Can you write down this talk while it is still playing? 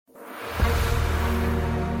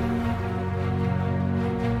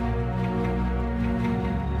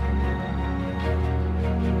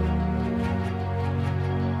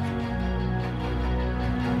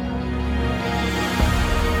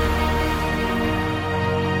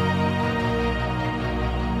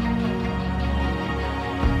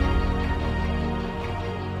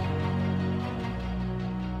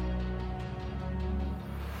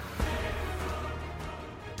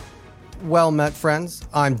Well met, friends.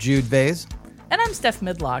 I'm Jude Vase. And I'm Steph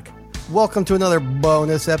Midlock. Welcome to another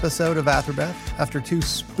bonus episode of Atherbeth. After two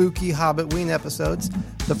spooky Hobbitween episodes,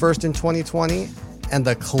 the first in 2020 and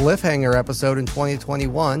the cliffhanger episode in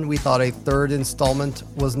 2021, we thought a third installment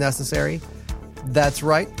was necessary. That's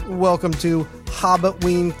right. Welcome to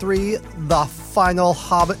Hobbitween 3, the final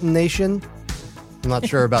Hobbit Nation. I'm not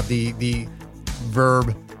sure about the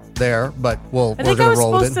verb there, but we're going to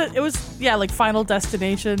roll it in. It was, like Final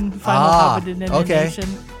Destination, Final Hobbit okay. Nation.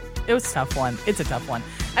 It was a tough one. It's a tough one.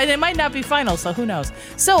 And it might not be final, so who knows.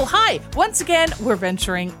 So, hi! Once again, we're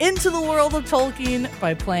venturing into the world of Tolkien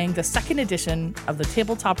by playing the second edition of the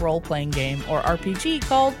tabletop role-playing game, or RPG,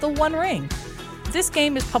 called The One Ring. This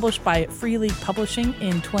game is published by Free League Publishing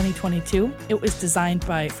in 2022. It was designed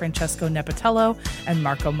by Francesco Nepatello and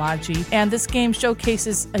Marco Maggi, and this game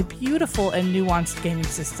showcases a beautiful and nuanced gaming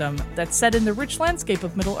system that's set in the rich landscape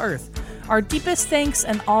of Middle-earth. Our deepest thanks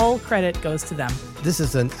and all credit goes to them. This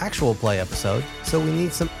is an actual play episode, so we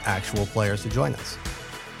need some actual players to join us.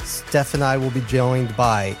 Steph and I will be joined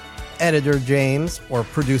by Editor James, or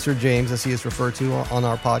Producer James as he is referred to on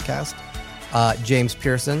our podcast, James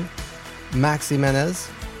Pearson, Max Jimenez,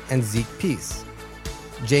 and Zeke Peace.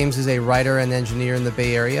 James is a writer and engineer in the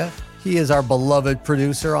Bay Area. He is our beloved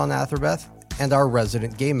producer on Atherbeth and our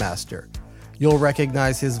resident game master. You'll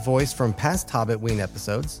recognize his voice from past Hobbitween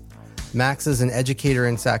episodes. Max is an educator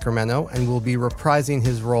in Sacramento and will be reprising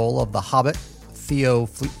his role of the Hobbit, Theo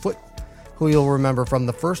Fleetfoot, who you'll remember from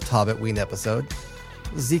the first Hobbitween episode.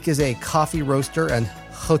 Zeke is a coffee roaster and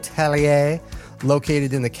hotelier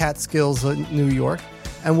located in the Catskills, New York,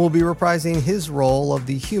 and will be reprising his role of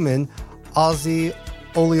the human Ozzy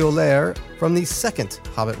Oliolaire from the second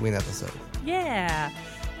Hobbitween episode. Yeah.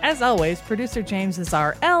 As always, Producer James is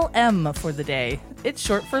our LM for the day. It's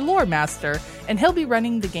short for Lore Master, and he'll be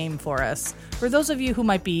running the game for us. For those of you who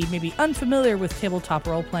might be maybe unfamiliar with tabletop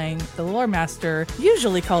role-playing, the Lore Master,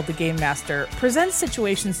 usually called the Game Master, presents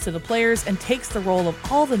situations to the players and takes the role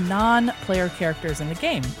of all the non-player characters in the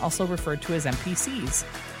game, also referred to as NPCs.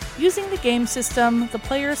 Using the game system, the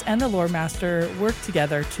players and the Lore Master work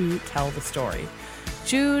together to tell the story.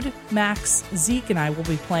 Jude, Max, Zeke, and I will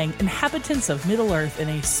be playing inhabitants of Middle-earth in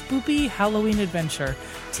a spoopy Halloween adventure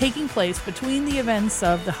taking place between the events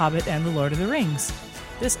of The Hobbit and The Lord of the Rings.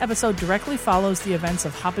 This episode directly follows the events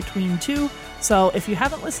of Hobbitween 2, so if you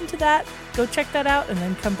haven't listened to that, go check that out and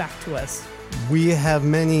then come back to us. We have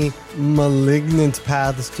many malignant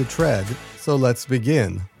paths to tread, so let's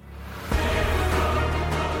begin.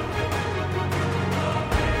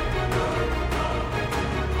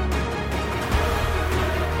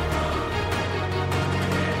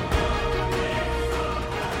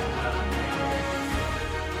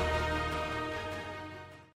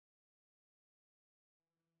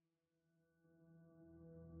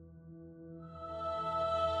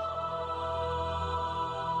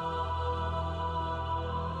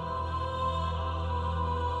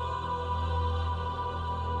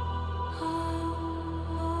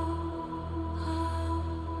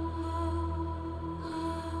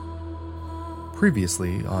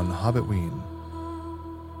 Previously on Hobbitween.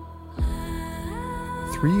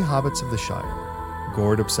 3 hobbits of the Shire,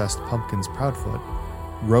 gourd-obsessed Pumpkins Proudfoot,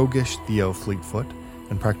 roguish Theo Fleetfoot,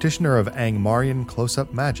 and practitioner of Angmarian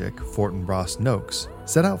close-up magic Fortinbras Noakes,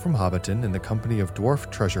 set out from Hobbiton in the company of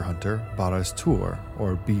dwarf treasure hunter Baras Tur,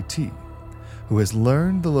 or BT, who has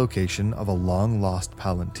learned the location of a long-lost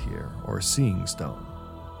Palantir, or Seeing Stone.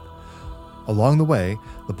 Along the way,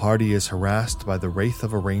 the party is harassed by the wraith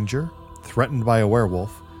of a ranger, threatened by a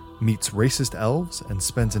werewolf, meets racist elves, and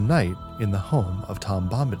spends a night in the home of Tom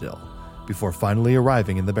Bombadil, before finally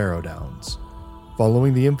arriving in the Barrow Downs.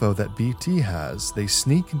 Following the info that BT has, they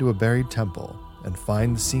sneak into a buried temple and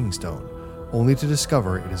find the Seeing Stone, only to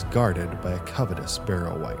discover it is guarded by a covetous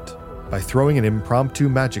Barrow Wight. By throwing an impromptu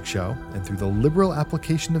magic show, and through the liberal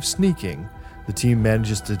application of sneaking, the team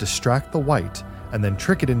manages to distract the Wight and then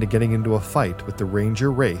trick it into getting into a fight with the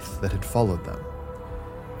ranger wraith that had followed them.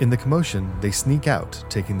 In the commotion, they sneak out,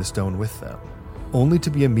 taking the stone with them, only to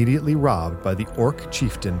be immediately robbed by the orc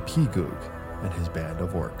chieftain Pigug and his band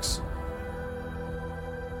of orcs.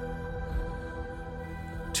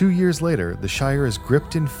 2 years later, the Shire is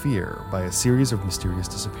gripped in fear by a series of mysterious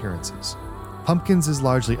disappearances. Pumpkins is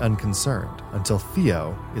largely unconcerned until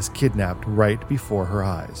Theo is kidnapped right before her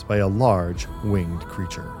eyes by a large, winged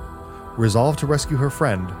creature. Resolved to rescue her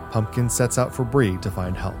friend, Pumpkin sets out for Bree to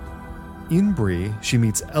find help. In Bree, she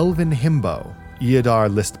meets Elvin Himbo, Eodar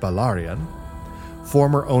Listbalarian,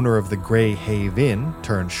 former owner of the Grey Have Inn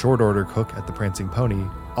turned short order cook at the Prancing Pony,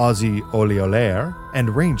 Ozzy Oliolaire,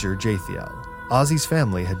 and Ranger Jathiel. Ozzy's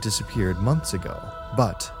family had disappeared months ago,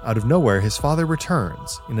 But, out of nowhere, his father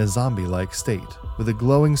returns in a zombie-like state, with a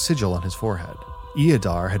glowing sigil on his forehead.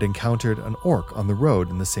 Eodar had encountered an orc on the road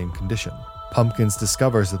in the same condition. Pumpkins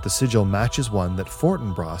discovers that the sigil matches one that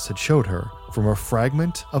Fortinbras had showed her from a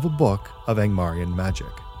fragment of a book of Angmarian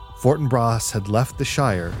magic. Fortinbras had left the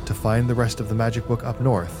Shire to find the rest of the magic book up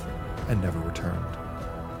north and never returned.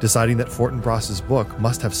 Deciding that Fortinbras's book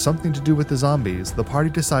must have something to do with the zombies, the party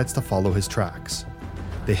decides to follow his tracks.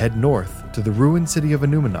 They head north to the ruined city of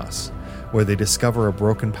Anuminas, where they discover a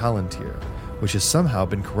broken palantir, which has somehow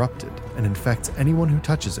been corrupted and infects anyone who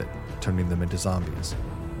touches it, turning them into zombies.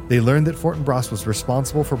 They learn that Fortinbras was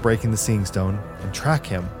responsible for breaking the Seeing Stone and track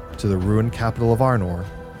him to the ruined capital of Arnor,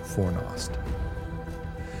 Fornost.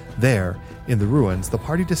 There, in the ruins, the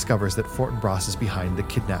party discovers that Fortinbras is behind the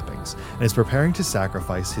kidnappings and is preparing to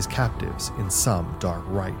sacrifice his captives in some dark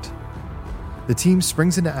rite. The team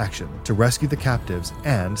springs into action to rescue the captives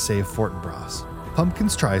and save Fortinbras.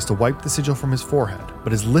 Pumpkins tries to wipe the sigil from his forehead,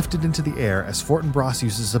 but is lifted into the air as Fortinbras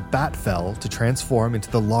uses a bat fell to transform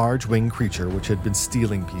into the large winged creature which had been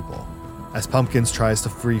stealing people. As Pumpkins tries to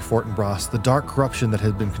free Fortinbras, the dark corruption that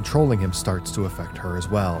had been controlling him starts to affect her as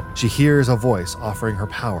well. She hears a voice offering her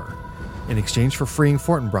power. In exchange for freeing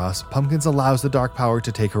Fortinbras, Pumpkins allows the dark power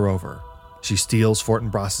to take her over. She steals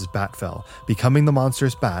Fortinbras's bat fell, becoming the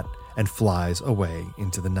monstrous bat, and flies away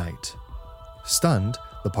into the night. Stunned,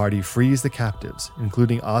 the party frees the captives,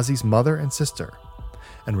 including Ozzy's mother and sister,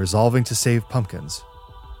 and resolving to save Pumpkins,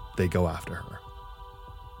 they go after her.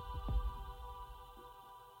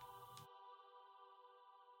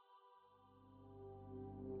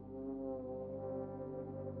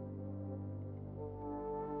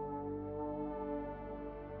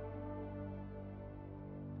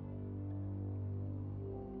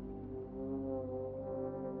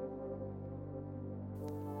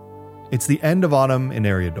 It's the end of autumn in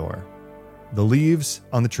Eriador. The leaves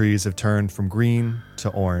on the trees have turned from green to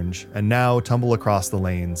orange and now tumble across the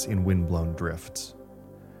lanes in wind-blown drifts.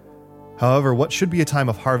 However, what should be a time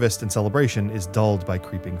of harvest and celebration is dulled by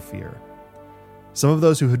creeping fear. Some of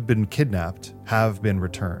those who had been kidnapped have been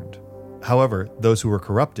returned. However, those who were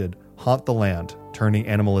corrupted haunt the land, turning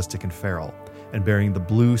animalistic and feral, and bearing the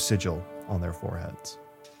blue sigil on their foreheads.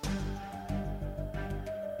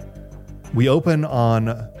 We open on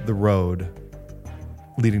the road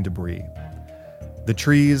leading to Bree. The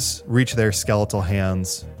trees reach their skeletal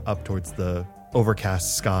hands up towards the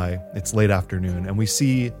overcast sky. It's late afternoon, and we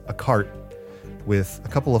see a cart with a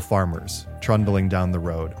couple of farmers trundling down the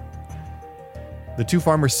road. The two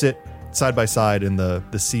farmers sit side by side in the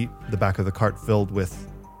seat, the back of the cart filled with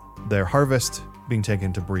their harvest being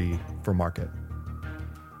taken to Bree for market.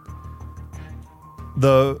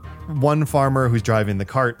 The one farmer who's driving the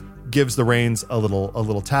cart gives the reins a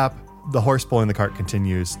little tap. The horse pulling the cart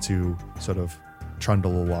continues to sort of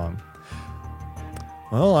trundle along.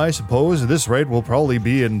 Well, I suppose at this rate we'll probably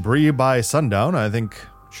be in Bree by sundown. I think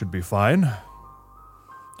should be fine.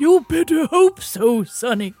 You better hope so,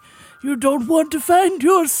 Sonny. You don't want to find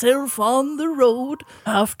yourself on the road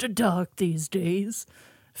after dark these days.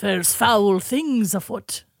 There's foul things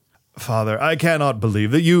afoot. Father, I cannot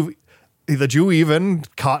believe that you even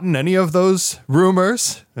caught in any of those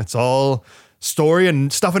rumors. It's all story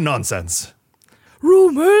and stuff and nonsense.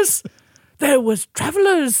 Rumors? There was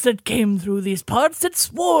travelers that came through these parts that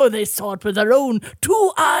swore they saw it with their own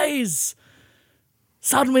 2 eyes.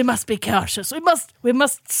 Son, we must be cautious. We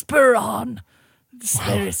must spur on. It's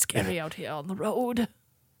very scary out here on the road.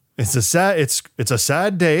 It's a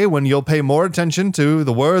sad day when you'll pay more attention to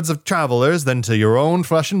the words of travelers than to your own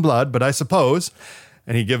flesh and blood, but I suppose.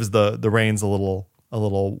 And he gives the reins a little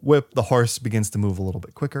whip. The horse begins to move a little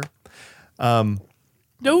bit quicker.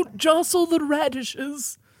 Don't jostle the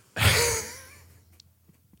radishes.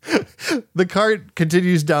 The cart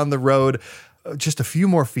continues down the road just a few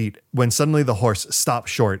more feet when suddenly the horse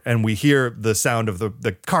stops short and we hear the sound of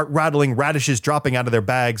the cart rattling, radishes dropping out of their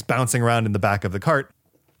bags, bouncing around in the back of the cart.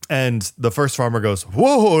 And the first farmer goes,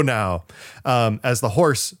 "Whoa now," as the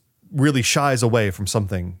horse really shies away from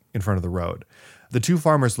something in front of the road. The two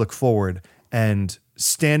farmers look forward, and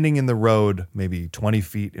standing in the road, maybe 20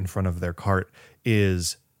 feet in front of their cart,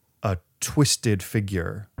 is a twisted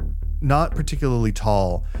figure. Not particularly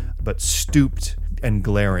tall, but stooped and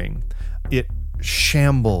glaring. It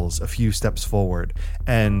shambles a few steps forward,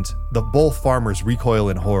 and both farmers recoil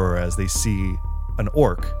in horror as they see an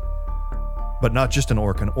orc. But not just an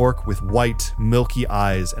orc with white, milky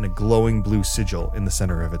eyes and a glowing blue sigil in the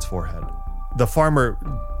center of its forehead. The farmer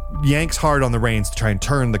yanks hard on the reins to try and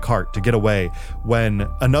turn the cart to get away when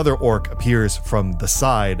another orc appears from the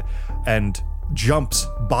side and jumps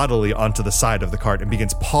bodily onto the side of the cart and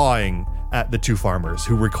begins pawing at the two farmers,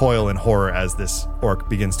 who recoil in horror as this orc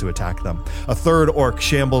begins to attack them. A third orc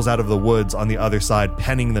shambles out of the woods on the other side,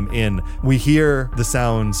 penning them in. We hear the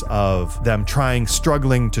sounds of them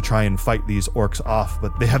struggling to try and fight these orcs off,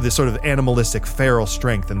 but they have this sort of animalistic feral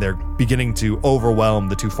strength, and they're beginning to overwhelm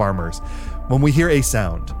the two farmers. When we hear a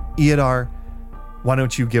sound, Eodar, why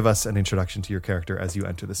don't you give us an introduction to your character as you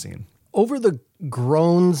enter the scene? Over the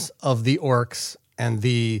groans of the orcs and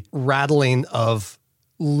the rattling of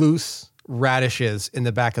loose radishes in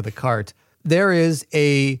the back of the cart, there is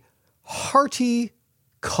a hearty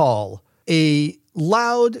call. A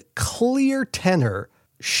loud, clear tenor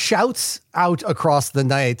shouts out across the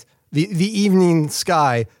night, the evening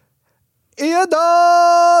sky,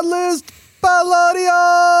 Eodar List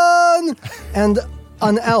Balarion! And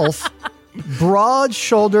an elf,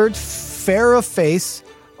 broad-shouldered, fair of face,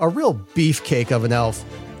 a real beefcake of an elf,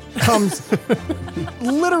 comes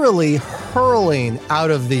literally hurling out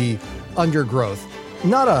of the undergrowth.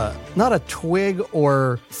 Not a twig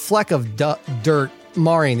or fleck of dirt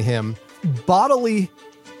marring him, bodily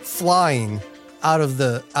flying out of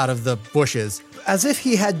the bushes as if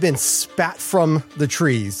he had been spat from the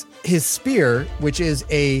trees. His spear, which is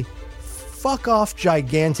a fuck off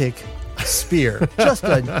gigantic spear,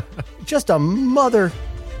 just a mother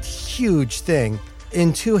huge thing,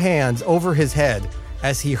 in two hands over his head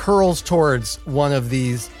as he hurls towards one of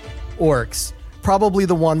these orcs, probably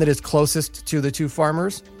the one that is closest to the two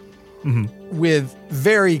farmers, with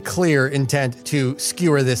very clear intent to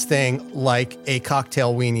skewer this thing like a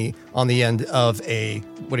cocktail weenie on the end of a,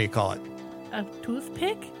 what do you call it? A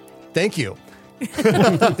toothpick? Thank you.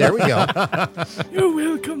 There we go. You're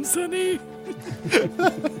welcome, Sonny.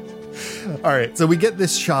 All right, so we get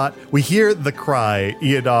this shot. We hear the cry,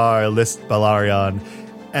 Eodar List Balarion,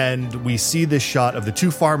 and we see this shot of the two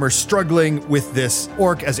farmers struggling with this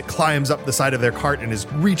orc as it climbs up the side of their cart and is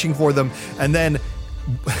reaching for them. And then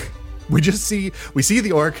we see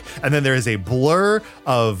the orc, and then there is a blur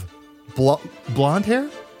of blonde hair.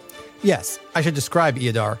 Yes, I should describe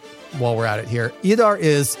Eodar while we're at it here. Eodar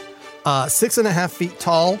is 6.5 feet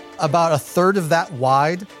tall, about a third of that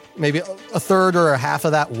wide, maybe a third or a half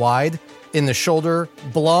of that wide in the shoulder,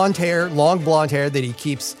 blonde hair, long blonde hair that he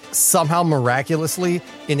keeps somehow miraculously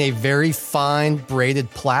in a very fine braided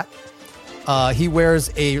plait. He wears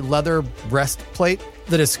a leather breastplate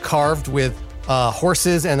that is carved with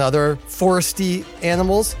horses and other foresty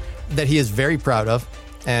animals that he is very proud of,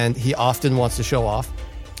 and he often wants to show off.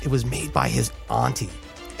 It was made by his auntie.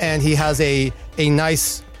 And he has a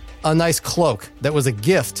nice cloak that was a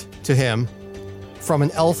gift to him from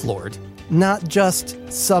an elf lord. Not just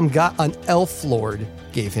some guy, an elf lord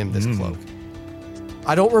gave him this cloak.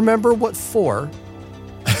 I don't remember what for,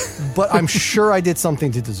 but I'm sure I did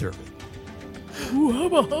something to deserve it. Ooh,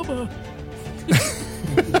 hubba hubba.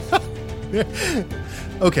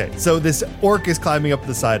 Okay, so this orc is climbing up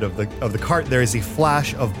the side of the cart. There is a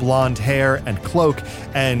flash of blonde hair and cloak,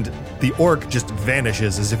 and the orc just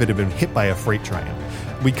vanishes as if it had been hit by a freight train.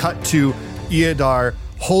 We cut to Eodar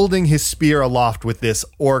holding his spear aloft with this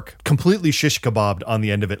orc completely shish kebabbed on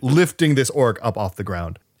the end of it, lifting this orc up off the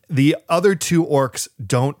ground. The other two orcs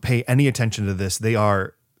don't pay any attention to this. They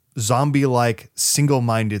are zombie-like,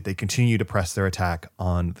 single-minded. They continue to press their attack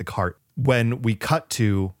on the cart. When we cut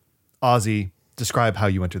to Ozzy, describe how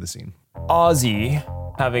you enter the scene. Ozzy,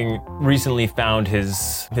 having recently found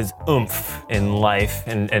his oomph in life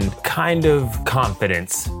and kind of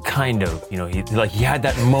confidence, he had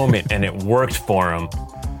that moment and it worked for him.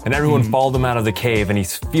 And everyone followed him out of the cave, and he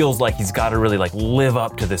feels like he's got to really live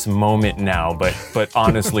up to this moment now. But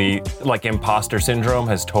honestly, imposter syndrome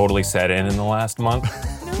has totally set in the last month.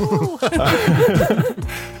 No.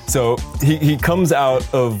 So he comes out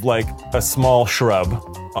of a small shrub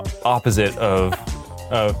opposite of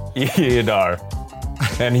Eodar,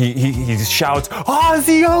 and he shouts,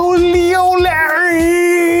 "Ozzy O'Leary!"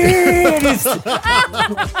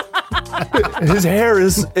 His hair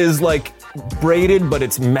is braided, but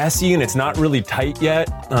it's messy and it's not really tight yet.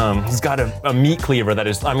 He's got a meat cleaver that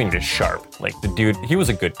is, just sharp. The dude, he was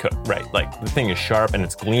a good cook, right? The thing is sharp and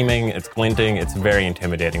it's gleaming, it's glinting, it's a very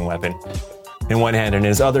intimidating weapon in one hand. In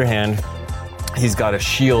his other hand, he's got a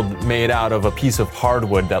shield made out of a piece of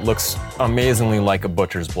hardwood that looks amazingly like a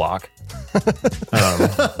butcher's block.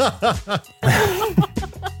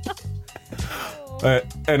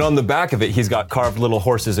 And on the back of it, he's got carved little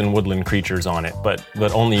horses and woodland creatures on it, but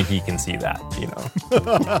only he can see that,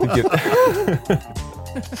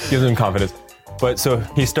 Gives him confidence. But so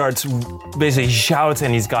he starts, basically he shouts,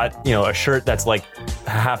 and he's got, a shirt that's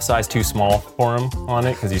half size too small for him on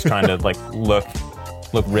it, because he's trying to look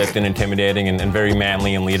ripped and intimidating and very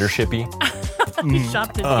manly and leadership-y. He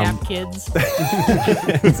shopped at Gap Kids.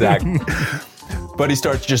 Exactly. But he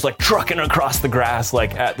starts just like trucking across the grass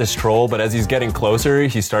like at this troll. But as he's getting closer,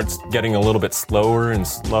 he starts getting a little bit slower and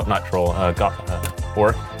not troll,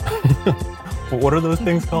 orc. What are those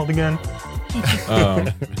things called again?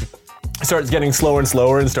 Starts getting slower and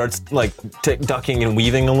slower and starts like ducking and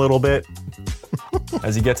weaving a little bit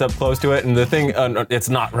as he gets up close to it. And the thing, it's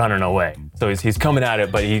not running away. So he's coming at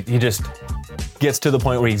it, but he just gets to the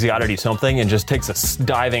point where he's got to do something and just takes a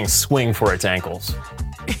diving swing for its ankles.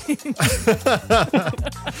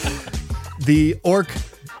 The orc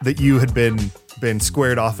that you had been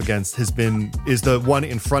squared off against is the one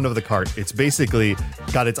in front of the cart. It's basically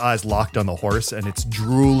got its eyes locked on the horse and it's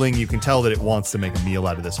drooling. You can tell that it wants to make a meal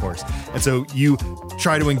out of this horse. And so you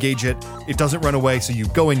try to engage it. It doesn't run away. So you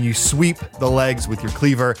go and you sweep the legs with your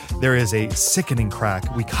cleaver. There is a sickening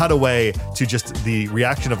crack. We cut away to just the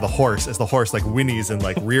reaction of the horse as the horse like whinnies and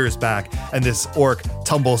like rears back and this orc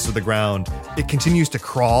tumbles to the ground. It continues to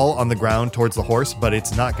crawl on the ground towards the horse, but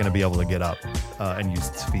it's not going to be able to get up and use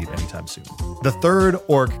its feet anytime soon. The third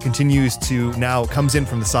orc comes in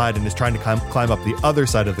from the side and is trying to climb up the other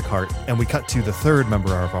side of the cart. And we cut to the third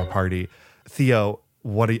member of our party. Theo,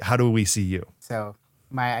 how do we see you? So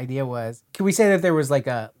my idea was, can we say that there was like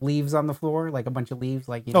leaves on the floor, like a bunch of leaves?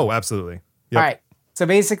 Oh, absolutely. Yep. All right. So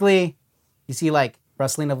basically, you see like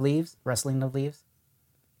rustling of leaves. Rustling of leaves.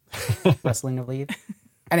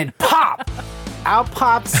 And then pop! Out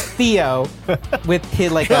pops Theo with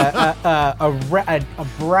his like a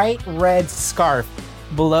bright red scarf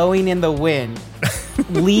blowing in the wind,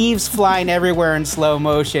 leaves flying everywhere in slow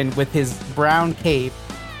motion with his brown cape,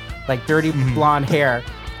 like dirty blonde hair,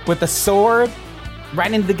 with a sword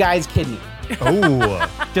right into the guy's kidney. Oh.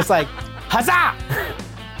 Just like, huzzah!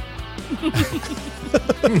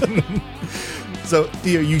 So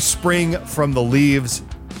Theo, you spring from the leaves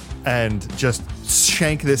and just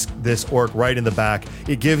shank this orc right in the back.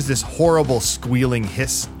 It gives this horrible squealing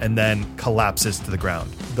hiss and then collapses to the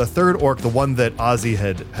ground. The third orc, the one that Ozzy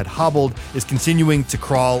had hobbled, is continuing to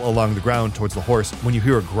crawl along the ground towards the horse when you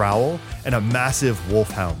hear a growl and a massive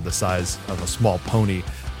wolfhound the size of a small pony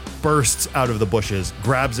bursts out of the bushes,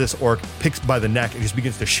 grabs this orc, picks by the neck, and just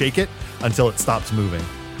begins to shake it until it stops moving.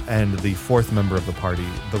 And the fourth member of the party,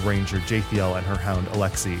 the ranger Jathiel and her hound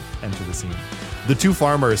Alexi, enter the scene. The two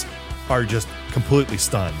farmers are just completely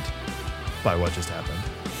stunned by what just happened.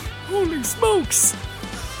 Holy smokes!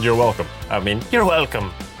 You're welcome. You're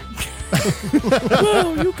welcome.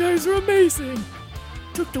 Wow, you guys are amazing.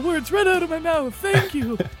 Took the words right out of my mouth. Thank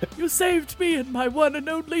you. You saved me and my one and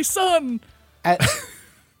only son.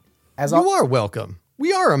 You are welcome.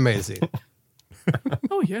 We are amazing.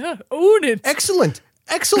 Oh yeah, own it.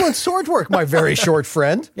 Excellent sword work, my very short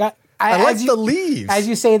friend. Yeah. I like the leaves. As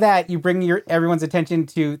you say that, you bring everyone's attention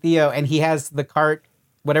to Theo, and he has the cart,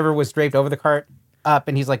 whatever was draped over the cart, up,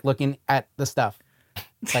 and he's like looking at the stuff.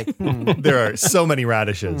 It's like, There are so many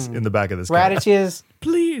radishes in the back of this cart. Radishes.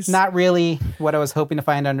 Please. Not really what I was hoping to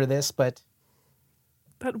find under this, but...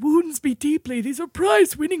 That wounds me deeply. These are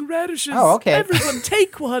prize-winning radishes. Oh, okay. Everyone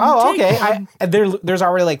take one. Oh, take okay. one. There's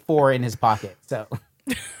already like 4 in his pocket, so...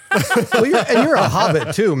 Well, you're a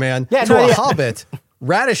hobbit too, man. Yeah, hobbit,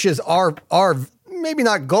 radishes are maybe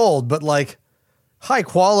not gold, but like high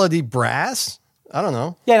quality brass. I don't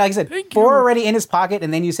know. Yeah, like I said, Thank 4 you. already in his pocket,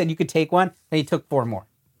 and then you said you could take one, and he took 4 more.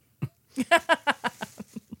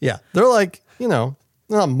 Yeah, they're like, they're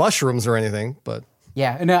not mushrooms or anything, but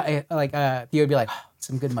Yeah, and Theo would be like,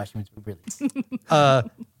 some good mushrooms were released.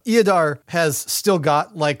 Eodar has still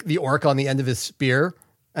got like the orc on the end of his spear,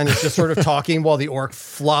 and is just sort of talking while the orc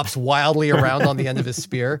flops wildly around on the end of his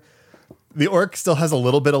spear. The orc still has a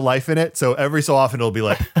little bit of life in it, so every so often it'll be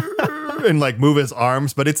like, and like move his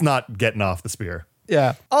arms, but it's not getting off the spear.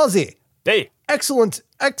 Yeah. Ozzy. Hey. Excellent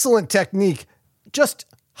technique. Just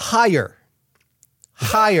higher.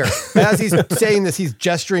 And as he's saying this, he's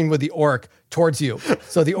gesturing with the orc towards you.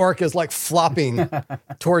 So the orc is like flopping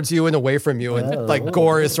towards you and away from you. And like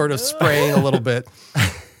gore is sort of spraying a little bit.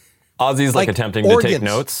 Ozzy's like attempting to take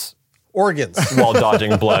notes. Organs. While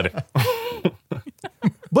dodging blood.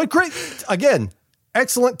 But great. Again,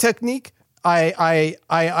 excellent technique. I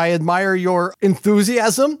admire your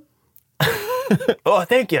enthusiasm. Oh,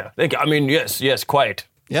 thank you. Yes, quite.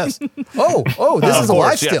 Yes. Oh, this is a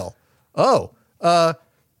life yes. still. Oh,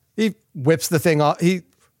 he whips the thing off. He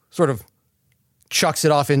sort of chucks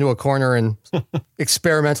it off into a corner and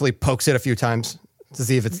experimentally pokes it a few times to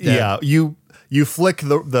see if it's dead. Yeah, you flick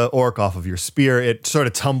the orc off of your spear. It sort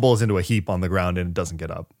of tumbles into a heap on the ground and it doesn't get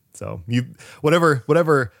up. So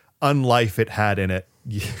whatever unlife it had in it,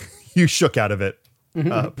 you shook out of it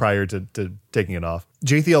prior to taking it off.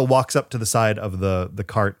 Jathiel walks up to the side of the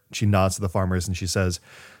cart. She nods to the farmers and she says,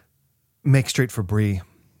 "Make straight for Bree.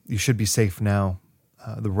 You should be safe now.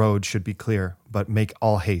 The road should be clear, but make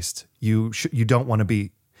all haste. You don't want to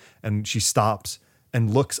be." And she stops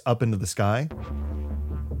and looks up into the sky.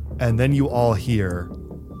 And then you all hear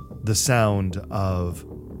the sound of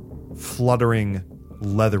fluttering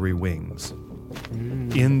leathery wings.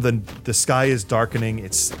 In the sky is darkening.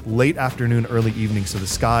 It's late afternoon, early evening, so the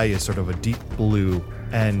sky is sort of a deep blue.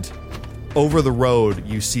 And over the road,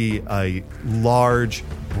 you see a large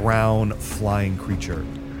brown flying creature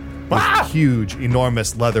with huge,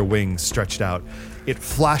 enormous leather wings stretched out. It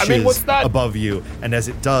flashes above you, and as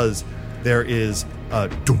it does, there is a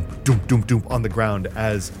doom, doom, doom, doom on the ground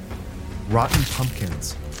as rotten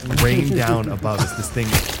pumpkins rain down above as this thing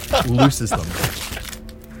looses them.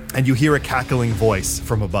 And you hear a cackling voice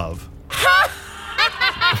from above.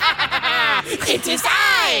 It is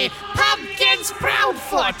I, Pumpkins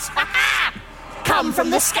Proudfoot! Come from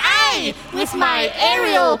the sky with my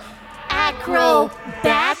aerial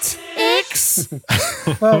acrobatics.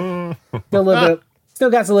 Well, still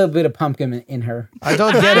got a little bit of pumpkin in her. I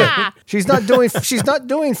don't get it. She's not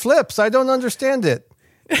doing flips. I don't understand it.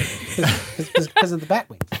 Because of the bat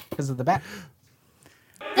wings. Because of the bat.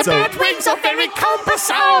 The bat wings are very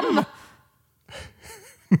cumbersome.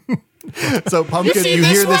 So, Pumpkin, you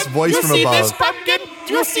hear this voice from above. You see this pumpkin?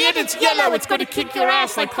 Do you see it? It's yellow. It's going to kick your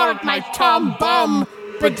ass. I call it my Tom Bum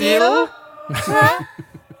Badil. Huh?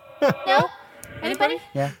 No? Anybody?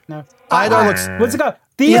 Yeah, no. I don't look. What's it called?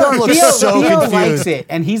 Theodore looks so Theo confused. likes it,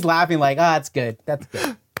 and he's laughing like, that's good. That's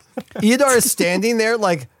good. Eodar is standing there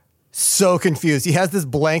like so confused. He has this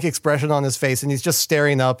blank expression on his face, and he's just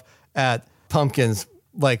staring up at Pumpkins,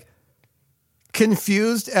 like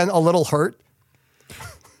confused and a little hurt.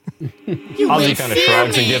 Ozzy kind of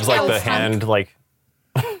shrugs and gives like the hand, like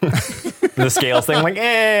the scales thing, like,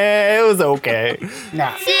 it was okay.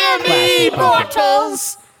 Nah. Fear me,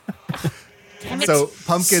 mortals. So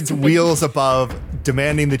Pumpkins wheels above,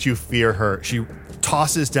 demanding that you fear her. She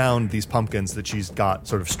tosses down these pumpkins that she's got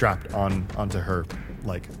sort of strapped onto her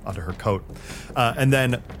coat, and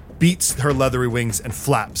then beats her leathery wings and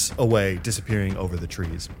flaps away, disappearing over the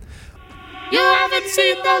trees. You haven't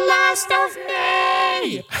seen the last of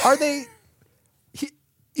me. Are they?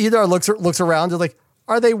 Eodar looks around and like,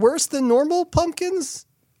 are they worse than normal pumpkins?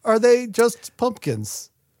 Are they just pumpkins?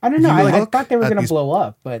 I don't know. You I look thought they were at going to these- blow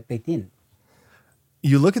up, but they didn't.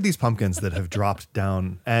 You look at these pumpkins that have dropped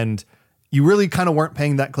down, and you really kind of weren't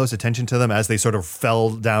paying that close attention to them as they sort of fell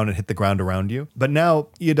down and hit the ground around you. But now,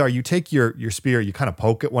 Eodar, you take your spear, you kind of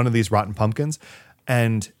poke at one of these rotten pumpkins,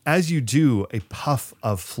 and as you do, a puff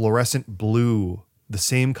of fluorescent blue, the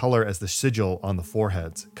same color as the sigil on the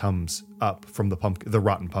foreheads, comes up from the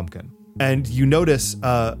rotten pumpkin. And you notice,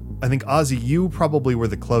 I think, Ozzy, you probably were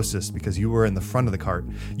the closest because you were in the front of the cart.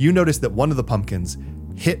 You notice that one of the pumpkins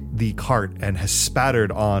hit the cart and has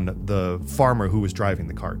spattered on the farmer who was driving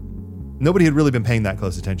the cart. Nobody had really been paying that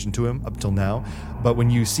close attention to him up till now, but when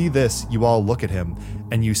you see this, you all look at him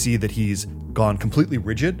and you see that he's gone completely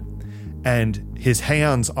rigid and his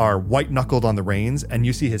hands are white-knuckled on the reins, and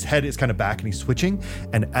you see his head is kind of back and he's twitching,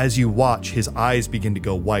 and as you watch, his eyes begin to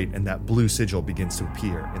go white and that blue sigil begins to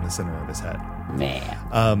appear in the center of his head. Man.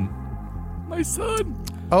 My son.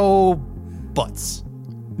 Oh, butts.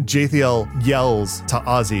 Jathiel yells to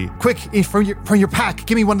Ozzy, "Quick, from your pack,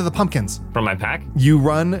 give me one of the pumpkins." From my pack? You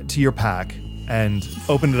run to your pack and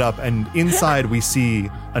open it up, and inside we see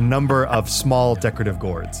a number of small decorative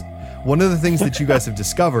gourds. One of the things that you guys have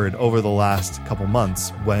discovered over the last couple months,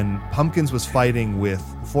 when Pumpkins was fighting with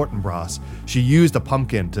Fortinbras, she used a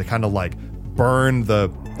pumpkin to kind of like burn the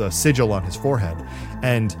sigil on his forehead.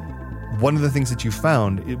 And one of the things that you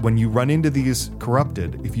found, when you run into these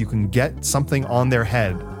corrupted, if you can get something on their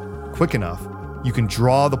head quick enough, you can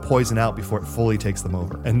draw the poison out before it fully takes them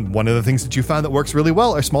over. And one of the things that you found that works really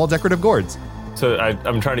well are small decorative gourds. So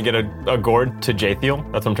I'm trying to get a gourd to Jathiel.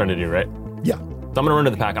 That's what I'm trying to do, right? Yeah. So I'm gonna run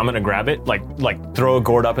to the pack. I'm gonna grab it, like throw a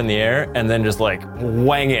gourd up in the air, and then just like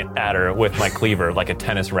wang it at her with my cleaver like a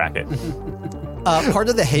tennis racket. Part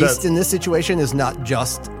of the haste in this situation is not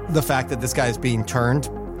just the fact that this guy is being turned.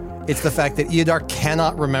 It's the fact that Eodar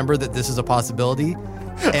cannot remember that this is a possibility.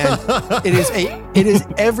 And it is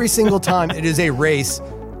every single time it is a race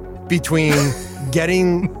between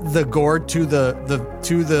getting the gourd to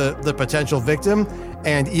the potential victim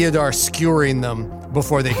and Eodar skewering them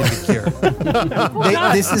before they can be cured.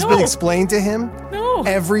 This has been explained to him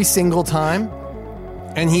every single time,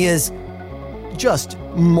 and he is just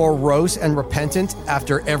morose and repentant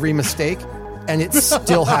after every mistake. and it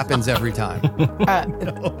still happens every time.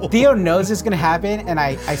 Theo knows it's gonna happen, and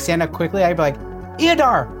I stand up quickly. I'd be like,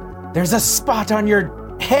 Eodar, there's a spot on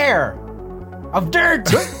your hair of dirt.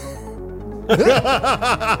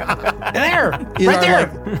 There, right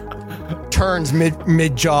there. Turns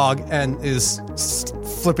mid jog and is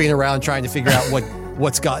flipping around trying to figure out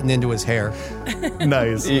what's gotten into his hair.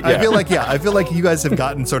 Nice. Yeah. I feel like you guys have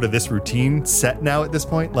gotten sort of this routine set now at this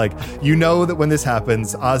point. Like, you know that when this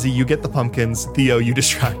happens, Ozzy, you get the pumpkins. Theo, you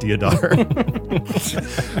distract Eodar.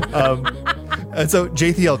 And so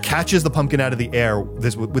Jathiel catches the pumpkin out of the air.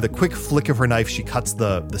 With a quick flick of her knife, she cuts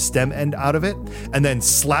the stem end out of it and then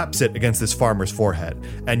slaps it against this farmer's forehead.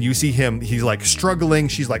 And you see him, he's like struggling.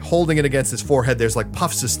 She's like holding it against his forehead. There's like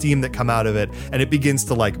puffs of steam that come out of it, and it begins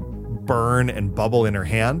to like burn and bubble in her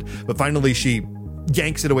hand. But finally she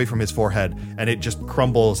yanks it away from his forehead and it just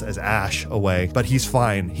crumbles as ash away. But he's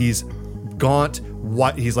fine. He's gaunt.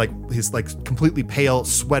 He's like completely pale,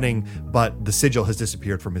 sweating, but the sigil has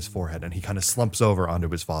disappeared from his forehead and he kind of slumps over onto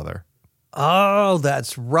his father. Oh,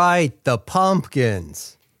 that's right. The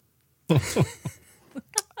pumpkins.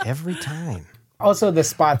 Every time. Also, the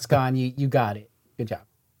spot's gone. You got it. Good job.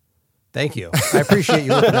 Thank you. I appreciate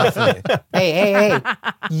you looking out for me. Hey.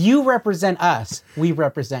 You represent us. We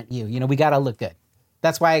represent you. You know, we got to look good.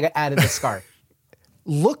 That's why I added the scarf.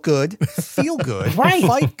 Look good, feel good, Right.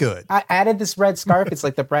 fight good. I added this red scarf. It's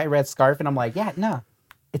like the bright red scarf. And I'm like, yeah, no.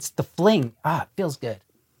 It's the fling. It feels good.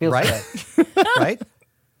 Feels Right? good. Right?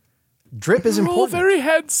 Drip is You're all important. very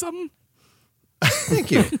handsome. Thank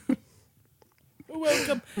you. You're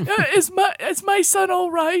welcome. Is my son all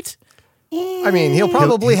right? I mean, he'll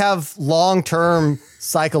probably have long-term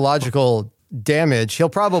psychological damage. He'll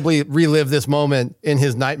probably relive this moment in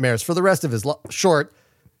his nightmares for the rest of his short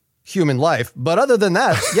human life. But other than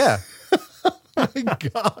that, yeah. My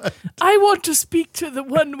God. I want to speak to the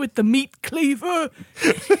one with the meat cleaver.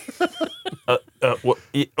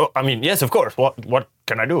 I mean, yes, of course. What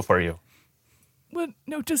can I do for you? Well,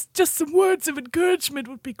 no, just some words of encouragement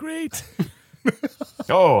would be great.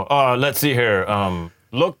 Let's see here.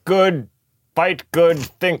 Look good, fight good,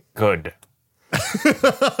 think good.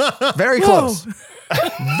 Very close.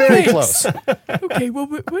 Very close. Okay, well,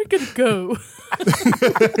 we're going to go.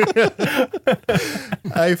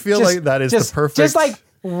 I feel like that is the perfect. Just like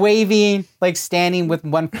waving, like standing with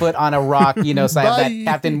one foot on a rock, you know, so I have that Bye.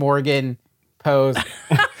 Captain Morgan pose.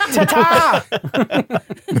 Ta-ta!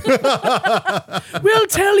 We'll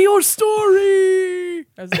tell your story.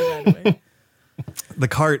 Anyway. The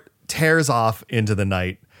cart tears off into the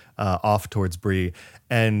night, off towards Bree,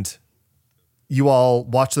 and you all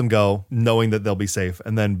watch them go, knowing that they'll be safe,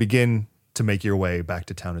 and then begin to make your way back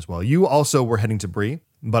to town as well. You also were heading to Bree,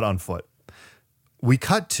 but on foot. We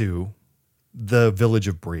cut to the village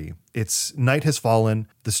of Bree. Its night has fallen.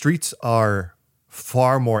 The streets are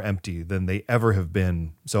far more empty than they ever have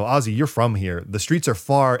been. So, Ozzy, you're from here. The streets are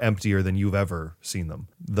far emptier than you've ever seen them.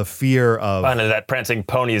 The fear of... Finally, that prancing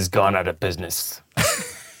pony has gone out of business.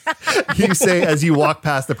 You say as you walk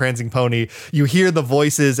past the prancing pony, you hear the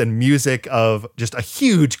voices and music of just a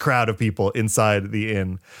huge crowd of people inside the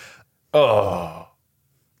inn. Oh.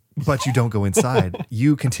 But you don't go inside.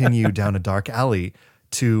 You continue down a dark alley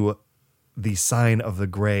to the sign of the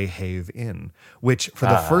Grey Have Inn, which for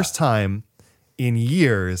the first time in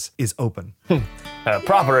years is open. A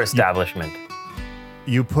proper establishment.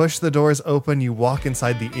 You push the doors open, you walk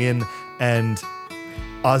inside the inn, and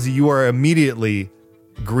Ozzy, you are immediately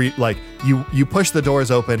you push the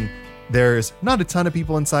doors open. There's not a ton of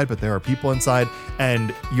people inside, but there are people inside,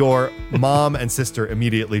 and your mom and sister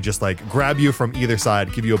immediately just like grab you from either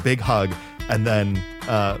side, give you a big hug, and then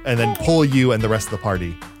pull you and the rest of the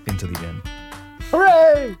party into the inn.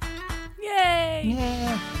 Hooray! Yay!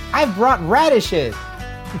 Yeah. I brought radishes.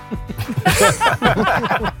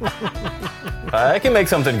 I can make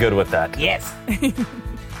something good with that. Yes.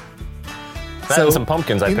 That and some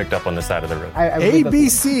pumpkins I picked up on the side of the road. I really love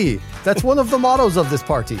this. ABC. That's one of the mottos of this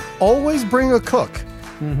party. Always bring a cook.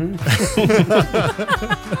 Mm-hmm.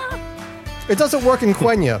 It doesn't work in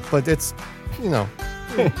Quenya, but it's,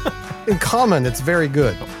 in common, it's very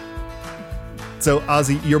good. So,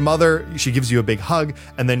 Ozzy, your mother, she gives you a big hug,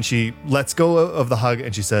 and then she lets go of the hug,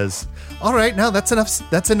 and she says, "All right, now that's enough.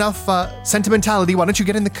 That's enough sentimentality. Why don't you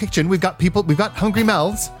get in the kitchen? We've got hungry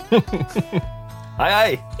mouths."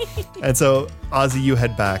 Aye. And so, Ozzy, you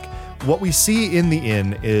head back. What we see in the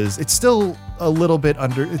inn is it's still in a little bit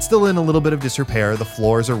of disrepair. The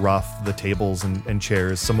floors are rough, the tables and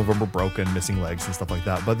chairs, some of them are broken, missing legs and stuff like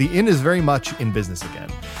that. But the inn is very much in business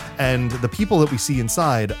again. And the people that we see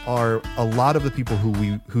inside are a lot of the people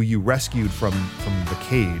who you rescued from the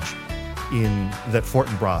cage that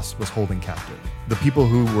Fortinbras was holding captive. The people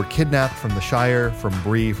who were kidnapped from the Shire, from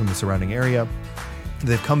Bree, from the surrounding area,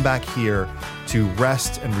 they've come back here to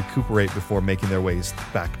rest and recuperate before making their ways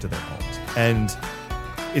back to their homes. And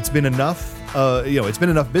it's been enough, it's been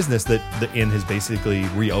enough business that the inn has basically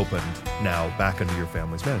reopened now back under your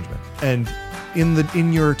family's management. And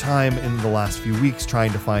in your time in the last few weeks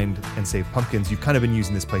trying to find and save pumpkins, you've kind of been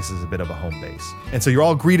using this place as a bit of a home base. And so you're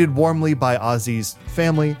all greeted warmly by Ozzy's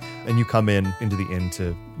family, and you come into the inn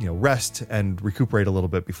to, rest and recuperate a little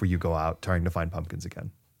bit before you go out trying to find pumpkins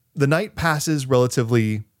again. The night passes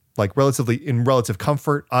relatively in relative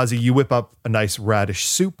comfort. Ozzy, you whip up a nice radish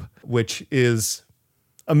soup, which is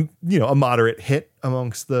a moderate hit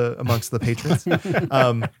amongst the patrons.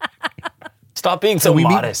 Stop being so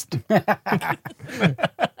modest.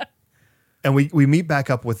 And we meet back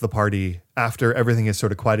up with the party after everything is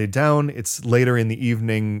sort of quieted down. It's later in the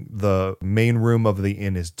evening. The main room of the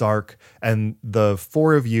inn is dark, and the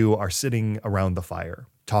four of you are sitting around the fire,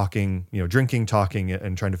 talking, drinking, talking,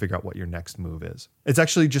 and trying to figure out what your next move is. It's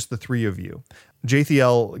actually just the three of you.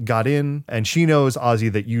 Jathiel got in, and she knows,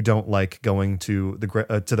 Ozzy, that you don't like going to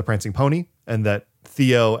the Prancing Pony, and that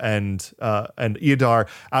Theo and Eodar,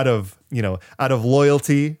 out of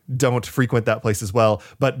loyalty, don't frequent that place as well.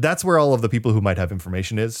 But that's where all of the people who might have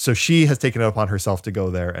information is. So she has taken it upon herself to go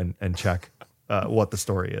there and check what the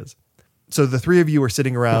story is. So the three of you are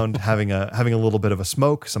sitting around having a little bit of a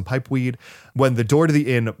smoke, some pipe weed, when the door to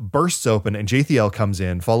the inn bursts open and Jathiel comes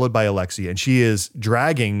in, followed by Alexi, and she is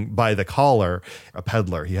dragging by the collar a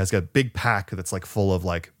peddler. He has got a big pack that's full of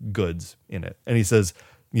goods in it. And he says,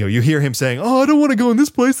 you hear him saying, "Oh, I don't want to go in this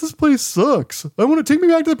place. This place sucks. I want to take me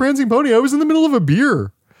back to the Prancing Pony. I was in the middle of a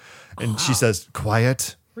beer." And she says,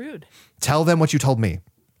 "Quiet. Rude. Tell them what you told me."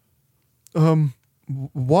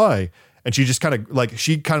 Why? And she just kind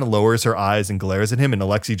of lowers her eyes and glares at him, and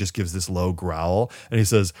Alexi just gives this low growl, and he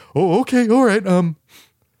says, "Oh, okay, all right.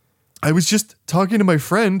 I was just talking to my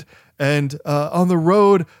friend, and on the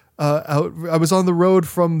road, I was on the road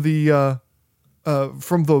from the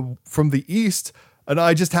east, and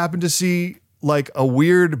I just happened to see a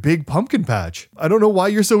weird big pumpkin patch. I don't know why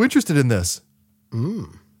you're so interested in this."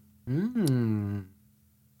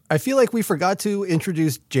 I feel like we forgot to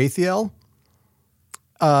introduce Jathiel.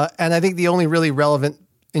 And I think the only really relevant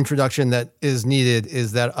introduction that is needed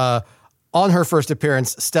is that on her first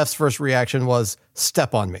appearance, Steph's first reaction was,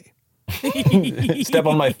 "Step on me." Step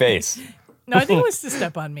on my face. No, I think it was to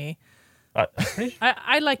step on me.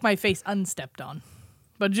 I like my face unstepped on.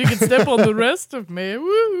 But you can step on the rest of me.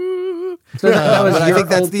 Woo! So that was but I your think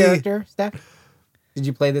that's old character, Steph? Did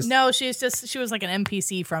you play this? No, she was like an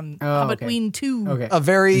NPC from Hobbit Queen 2. Okay. A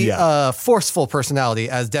very forceful personality,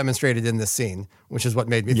 as demonstrated in this scene, which is what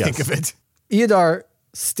made me think of it. Eodar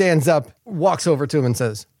stands up, walks over to him, and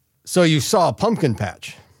says, "So you saw a pumpkin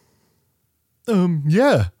patch?"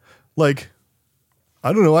 Yeah.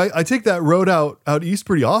 I don't know. I take that road out east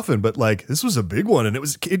pretty often, but this was a big one, and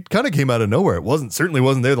it kind of came out of nowhere. Certainly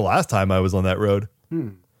wasn't there the last time I was on that road.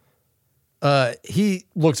 He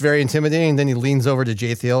looks very intimidating. Then he leans over to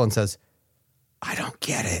Jathiel and says, "I don't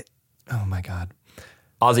get it." Oh my God.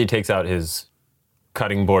 Ozzy takes out his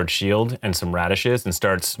cutting board shield and some radishes and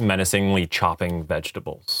starts menacingly chopping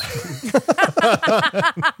vegetables.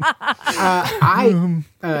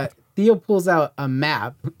 Theo pulls out a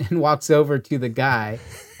map and walks over to the guy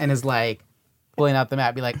and is pulling out the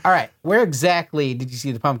map, be like, "All right, where exactly did you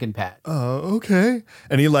see the pumpkin patch?" Okay.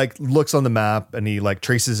 And he looks on the map and he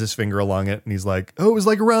traces his finger along it and he's like, "Oh, it was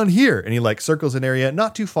around here." And he circles an area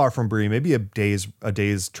not too far from Bree, maybe a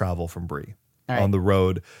day's travel from Bree, right, on the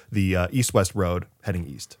road, the east-west road heading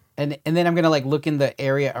east. And then I'm going to look in the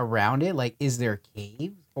area around it. Is there a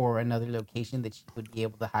cave or another location that you would be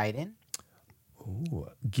able to hide in? Ooh,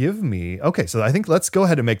 give me... Okay, so I think let's go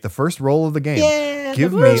ahead and make the first roll of the game. Yeah,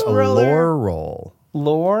 give me a lore roll.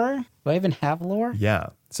 Lore? Do I even have lore? Yeah.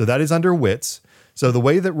 So that is under wits. So the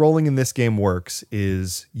way that rolling in this game works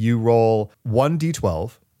is you roll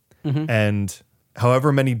 1d12 and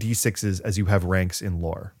however many d6s as you have ranks in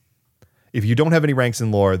lore. If you don't have any ranks in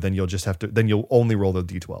lore, then you'll only roll the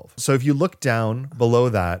d12. So if you look down below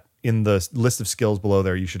that, in the list of skills below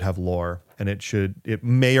there, you should have lore, and it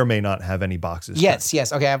may or may not have any boxes. Yes.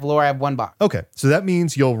 Okay, I have lore. I have one box. Okay, so that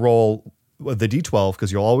means you'll roll the d12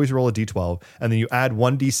 because you'll always roll a d12, and then you add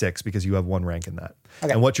 1d6 because you have one rank in that.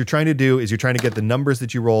 Okay. And what you're trying to do is you're trying to get the numbers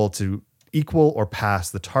that you roll to equal or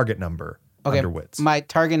pass the target number under wits. My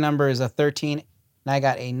target number is a 13, and I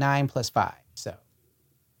got a 9 plus 5. So,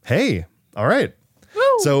 hey, all right.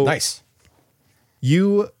 Woo! So nice.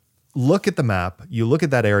 You look at the map, you look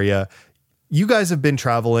at that area, You guys have been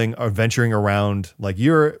traveling or venturing around. Like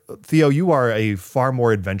Theo, you are a far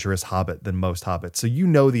more adventurous hobbit than most hobbits. So you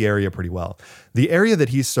know the area pretty well. The area that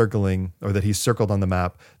he's circling or that he's circled on the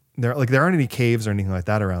map, there aren't any caves or anything like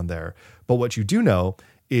that around there. But what you do know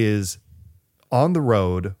is on the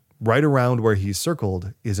road, right around where he's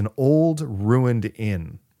circled, is an old ruined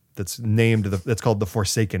inn. That's called the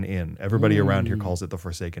Forsaken Inn. Everybody around here calls it the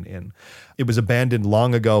Forsaken Inn. It was abandoned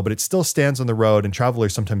long ago, but it still stands on the road, and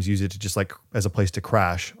travelers sometimes use it to just like as a place to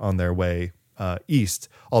crash on their way east.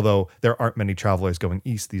 Although there aren't many travelers going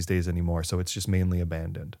east these days anymore, so it's just mainly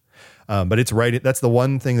abandoned. But it's right. That's the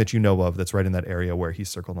one thing that you know of that's right in that area where he's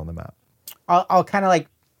circled on the map. I'll kind of like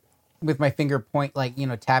with my finger point, like, you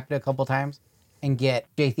know, tap it a couple times and get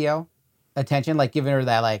Jathiel attention, like giving her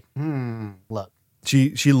that like, look.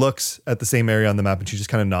 She looks at the same area on the map and she just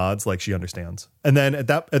kind of nods like she understands. And then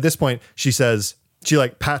at this point, she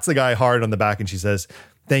like pats the guy hard on the back and she says,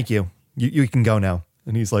 "Thank you. You can go now."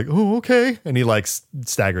 And he's like, "Oh, okay." And he like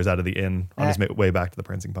staggers out of the inn on his way back to the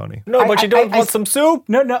Prancing Pony. No, but you don't want some soup?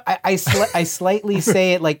 No. I slightly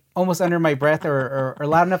say it like almost under my breath or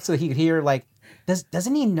loud enough so he could hear like,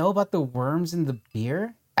 doesn't he know about the worms in the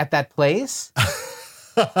beer at that place?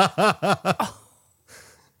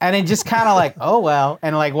 And then just kind of like, oh, well,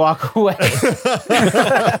 and like walk away.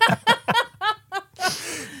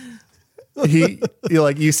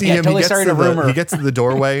 You see him, totally he gets to the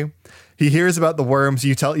doorway. He hears about the worms.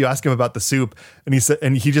 You ask him about the soup,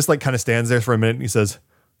 and he just like kind of stands there for a minute and he says,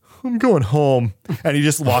 "I'm going home." And he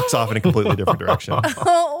just walks off in a completely different direction.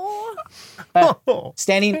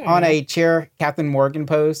 Standing on a chair, Captain Morgan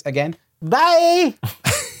pose again. Bye.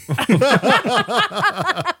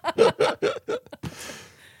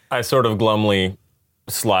 I sort of glumly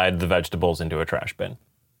slide the vegetables into a trash bin.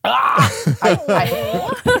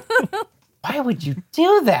 Why would you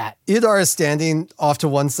do that? Idar is standing off to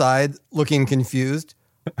one side, looking confused.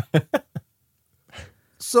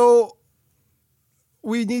 So,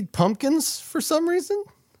 we need pumpkins for some reason?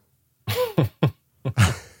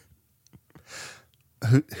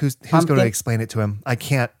 Who's going to explain it to him? I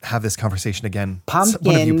can't have this conversation again. Pumpkins.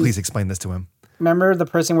 One of you please explain this to him. Remember the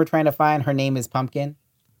person we're trying to find? Her name is Pumpkin.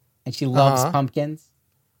 And she loves pumpkins.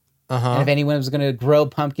 And if anyone was going to grow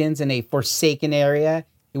pumpkins in a forsaken area,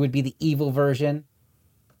 it would be the evil version.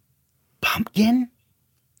 Pumpkin?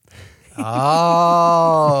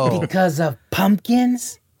 Oh. Because of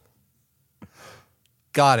pumpkins?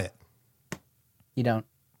 Got it. You don't?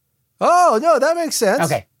 Oh, no, that makes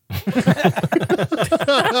sense. Okay.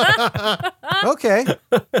 Okay.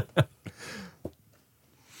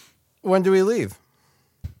 When do we leave?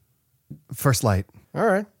 First light. All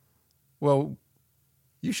right. Well,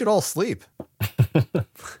 you should all sleep.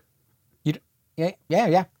 Yeah.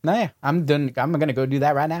 No, yeah. I'm going to go do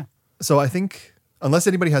that right now. So I think, unless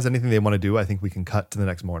anybody has anything they want to do, I think we can cut to the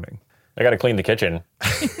next morning. I got to clean the kitchen.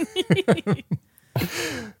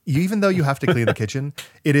 Even though you have to clean the kitchen,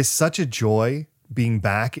 it is such a joy being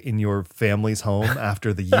back in your family's home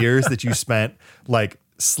after the years that you spent like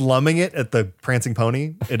slumming it at the Prancing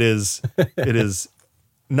Pony. It is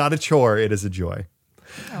not a chore. It is a joy.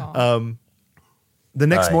 The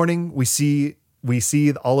next morning we see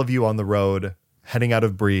all of you on the road heading out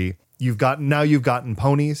of Bree. You've gotten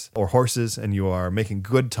ponies or horses and you are making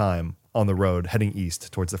good time on the road heading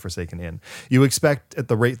east towards the Forsaken Inn. You expect at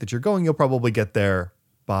the rate that you're going, you'll probably get there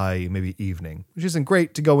by maybe evening, which isn't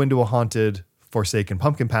great to go into a haunted Forsaken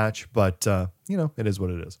pumpkin patch, but it is what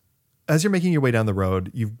it is. As you're making your way down the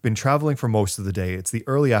road, you've been traveling for most of the day. It's the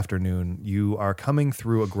early afternoon. You are coming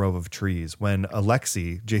through a grove of trees when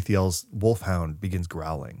Alexi, Jathiel's wolfhound, begins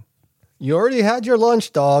growling. You already had your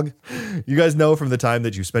lunch, dog. You guys know from the time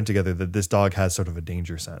that you spent together that this dog has sort of a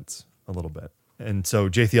danger sense a little bit. And so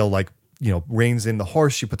Jathiel reins in the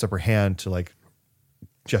horse. She puts up her hand to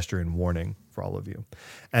gesture in warning for all of you.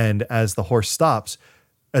 And as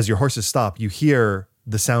your horses stop, you hear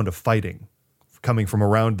the sound of fighting coming from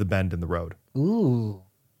around the bend in the road. Ooh.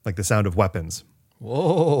 Like the sound of weapons.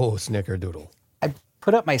 Whoa, snickerdoodle. I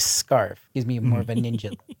put up my scarf. Gives me more of a ninja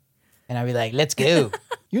look. And I'd be like, let's go.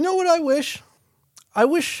 You know what I wish? I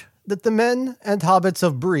wish that the men and hobbits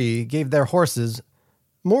of Bree gave their horses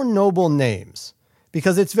more noble names.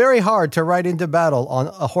 Because it's very hard to ride into battle on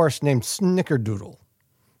a horse named Snickerdoodle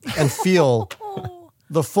and feel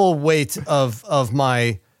the full weight of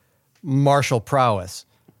my martial prowess.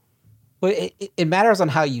 Well, it matters on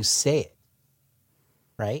how you say it,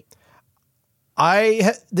 right?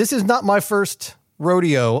 This is not my first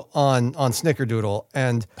rodeo on Snickerdoodle,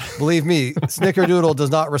 and believe me, Snickerdoodle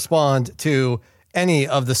does not respond to any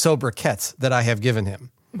of the sobriquets that I have given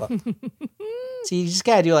him. So you just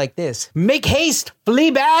gotta do like this. Make haste,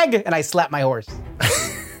 Fleabag! And I slap my horse.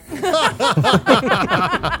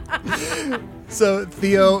 So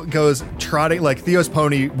Theo goes trotting, like Theo's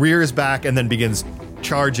pony rears back and then begins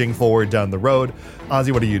charging forward down the road.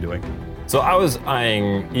 Ozzy, what are you doing? So I was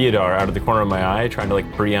eyeing Eodar out of the corner of my eye, trying to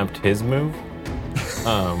like preempt his move.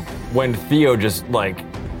 When Theo just like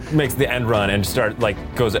makes the end run and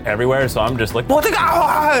goes everywhere, so I'm just like, what the go?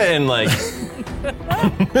 And like,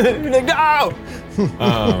 go!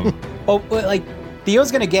 Like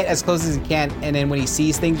Theo's gonna get as close as he can, and then when he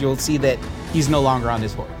sees things, you'll see that he's no longer on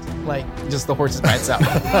his horse. Like, just the horse is by itself.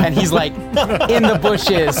 And he's like in the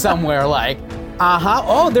bushes somewhere, like,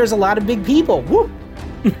 oh, there's a lot of big people. Whoop.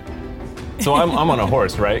 So I'm on a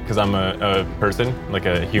horse, right? Because I'm a person, like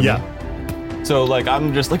a human. Yeah. So like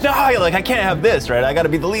I'm just like, no, like I can't have this, right? I got to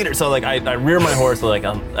be the leader. So like I rear my horse, like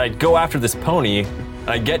I go after this pony.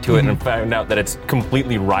 I get to it and find out that it's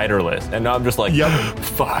completely riderless, and now I'm just like,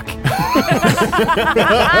 fuck.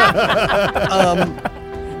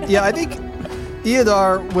 Yeah, I think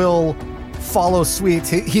Eodar will follow suit.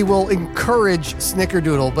 He will encourage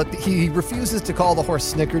Snickerdoodle, but he refuses to call the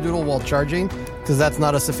horse Snickerdoodle while charging because that's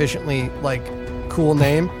not a sufficiently like cool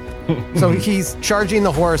name. So he's charging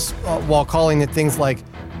the horse while calling it things like,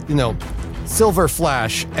 you know, Silver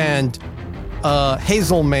Flash and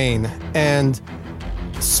Hazel Mane and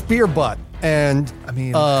Spear Butt and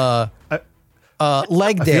Leg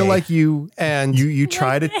Day. I feel like you and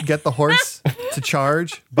try to get the horse to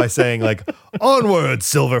charge by saying like, onward,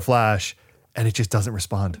 Silver Flash, and it just doesn't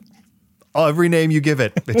respond. Every name you give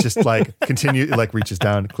it, it's just like it like reaches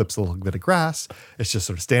down, clips a little bit of grass. It's just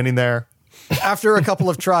sort of standing there. After a couple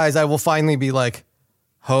of tries, I will finally be like,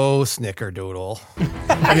 ho, Snickerdoodle.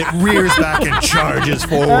 And it rears back and charges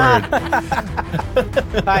forward.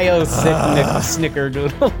 Hi-yo,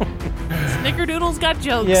 Snickerdoodle. Snickerdoodle's got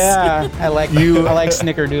jokes. Yeah, I like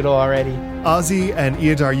Snickerdoodle already. Ozzy and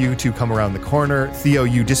Eodar, you two come around the corner. Theo,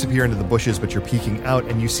 you disappear into the bushes, but you're peeking out,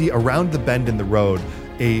 and you see around the bend in the road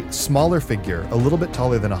a smaller figure, a little bit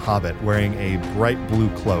taller than a hobbit, wearing a bright blue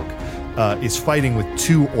cloak, is fighting with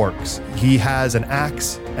two orcs. He has an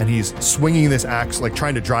axe, and he's swinging this axe, like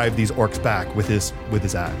trying to drive these orcs back with his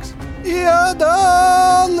axe.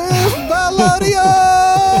 Eodar live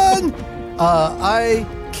Valerian! I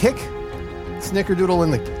kick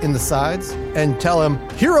Snickerdoodle in the sides and tell him,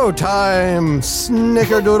 hero time,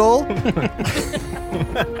 Snickerdoodle.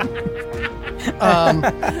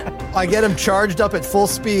 I get him charged up at full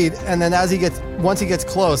speed, and then once he gets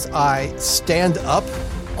close, I stand up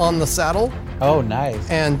on the saddle. Oh, nice.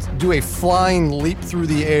 And do a flying leap through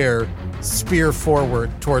the air, spear forward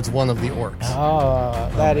towards one of the orcs. Oh,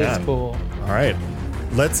 that is cool. All right.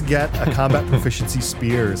 Let's get a combat proficiency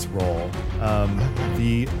spears roll.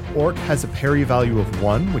 The orc has a parry value of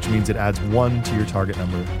 1, which means it adds 1 to your target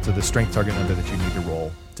number, to the strength target number that you need to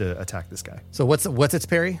roll to attack this guy. So what's its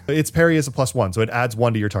parry? Its parry is a +1, so it adds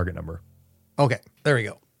 1 to your target number. Okay, there we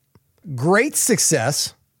go. Great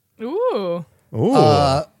success. Ooh.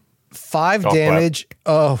 5 damage.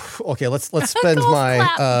 Oh, okay. Let's spend my.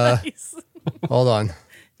 Nice. Hold on.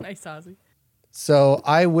 Nice, Ozzy. So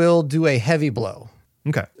I will do a heavy blow.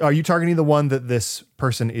 Okay. Are you targeting the one that this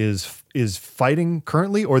person is fighting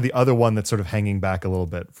currently, or the other one that's sort of hanging back a little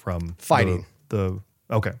bit from fighting?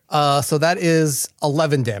 Okay. So that is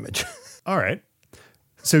 11 damage. All right.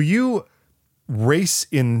 So you race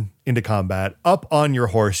into combat up on your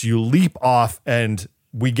horse. You leap off, and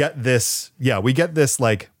we get this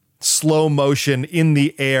like slow motion in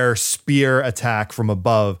the air spear attack from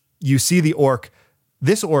above. You see the orc.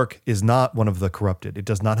 This orc is not one of the corrupted. It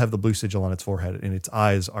does not have the blue sigil on its forehead, and its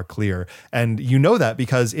eyes are clear. And you know that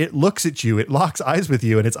because it looks at you, it locks eyes with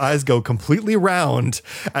you, and its eyes go completely round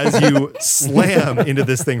as you slam into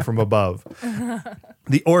this thing from above.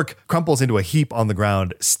 The orc crumples into a heap on the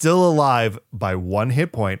ground, still alive by 1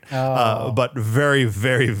 hit point, but very,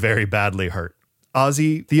 very, very badly hurt.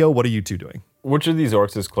 Ozzy, Theo, what are you two doing? Which of these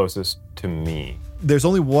orcs is closest to me? There's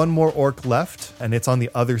only one more orc left, and it's on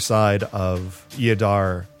the other side of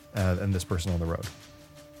Eodar and this person on the road.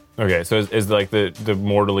 Okay, so is like the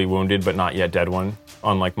mortally wounded but not yet dead one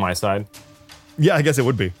on like my side? Yeah, I guess it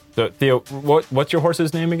would be. So Theo, what's your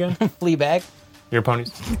horse's name again? Fleabag. Your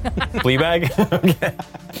pony's? Fleabag? Okay.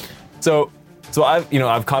 So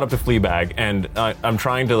I've caught up to Fleabag, and I'm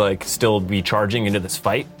trying to like still be charging into this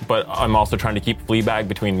fight, but I'm also trying to keep Fleabag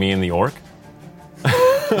between me and the orc.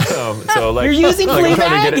 So like, you're using like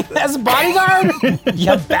Fleabag as a bodyguard?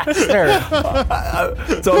 You bastard!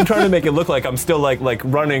 So I'm trying to make it look like I'm still like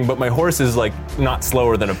running, but my horse is like not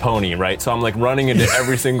slower than a pony, right? So I'm like running into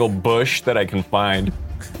every single bush that I can find.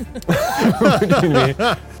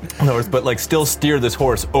 horse, but like still steer this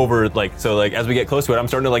horse over, like, so like as we get close to it, I'm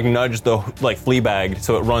starting to like nudge the like Fleabag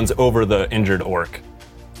so it runs over the injured orc.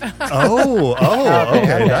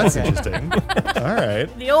 Okay, that's interesting. All right.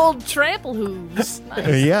 The old trample hooves.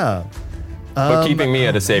 Nice. Yeah. But keeping me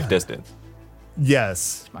at a safe distance.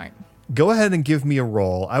 Yes. Smart. Go ahead and give me a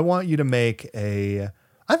roll. I want you to make I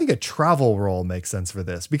think a travel roll makes sense for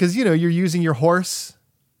this because, you're using your horse,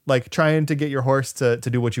 like trying to get your horse to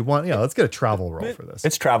do what you want. Yeah, let's get a travel roll for this.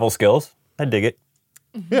 It's travel skills. I dig it.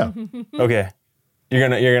 Yeah. Okay. You're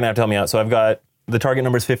gonna have to help me out. So I've got the target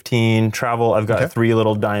number is 15. Travel, I've got 3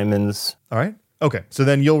 little diamonds. All right. Okay. So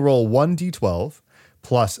then you'll roll 1d12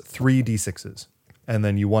 plus 3 d6s. And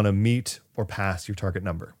then you want to meet or pass your target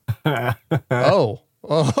number. Oh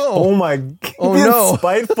my god. Oh, no.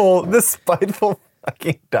 This spiteful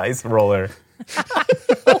fucking dice roller.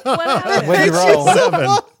 What happened? What do you roll? 7.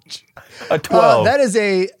 A 12. that is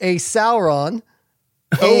a Sauron.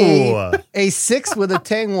 Oh. A 6 with a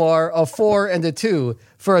Tangwar, a 4, and a 2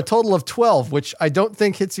 for a total of 12, which I don't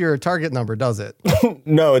think hits your target number, does it?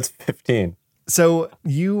 No, it's 15. So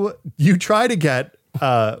you try to get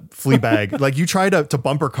Fleabag, like you try to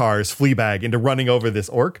bumper cars Fleabag into running over this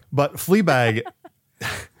orc, but Fleabag's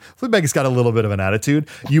got a little bit of an attitude.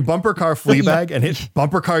 You bumper car Fleabag and it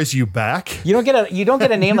bumper cars you back. You don't get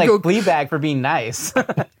a name like Fleabag for being nice.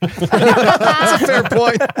 That's a fair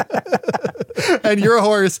point. And your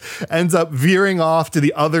horse ends up veering off to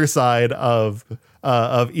the other side of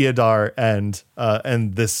Eodar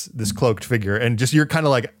and this cloaked figure, and just you're kind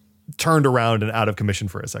of like turned around and out of commission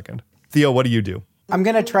for a second. Theo, what do you do? I'm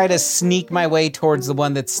gonna try to sneak my way towards the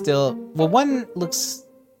one that's still. Well, one looks.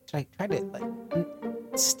 Should I try to like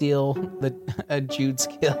steal a Jude's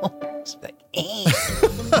kill? Just like,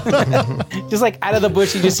 just like out of the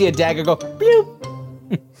bush, you just see a dagger go. Bloop.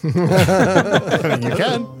 You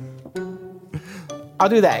can. I'll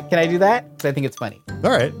do that. Can I do that? Because I think it's funny.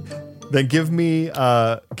 All right. Then give me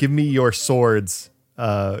your sword's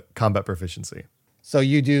combat proficiency. So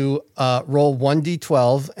you do roll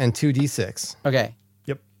 1d12 and 2d6. Okay.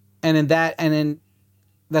 Yep. And then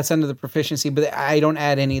that's under the proficiency, but I don't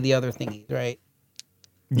add any of the other thingies, right?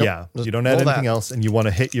 Yeah. Just You don't add roll anything that. else, and you want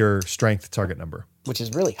to hit your strength target number. Which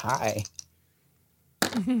is really high.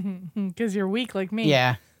 Because you're weak like me.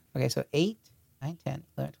 Yeah. Okay, so 8, 9, 10,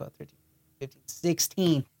 11, 12, 13, 15,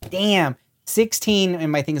 16. Damn. 16,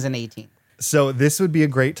 and my thing is an 18. So this would be a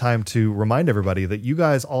great time to remind everybody that you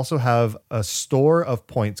guys also have a store of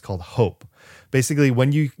points called Hope. Basically,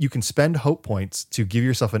 when you can spend Hope points to give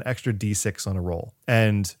yourself an extra D6 on a roll.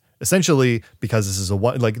 And essentially, because this is a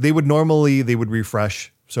one, like they would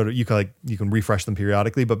refresh. Sort of, you can refresh them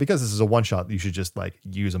periodically, but because this is a one shot, you should just like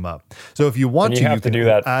use them up. So if you want And you have to do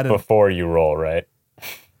that add before you roll, right?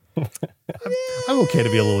 I'm okay to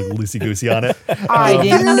be a little loosey goosey on it. I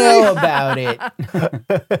didn't know about it.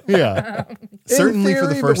 Yeah, In certainly for the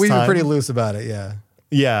theory, but first we time. were pretty loose about it, yeah.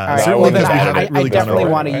 Yeah, All right, certainly well, then because we I haven't really gone definitely over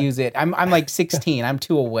it. want to use it. I'm like 16. I'm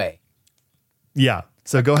 2 away. Yeah,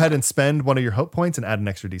 so go ahead and spend one of your Hope points and add an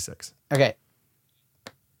extra D6. Okay.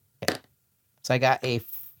 So I got a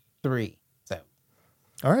 3. So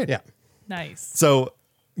All right. Yeah. Nice. So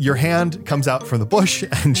your hand comes out from the bush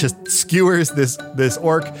and just skewers this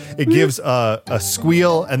orc. It gives a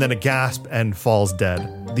squeal and then a gasp and falls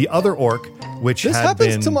dead. The other orc, which This had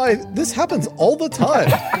happens been this happens all the time.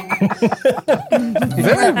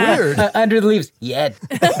 Very weird. under the leaves, yeah.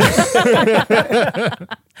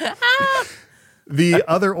 the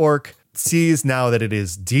other orc sees now that it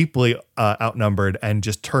is deeply outnumbered and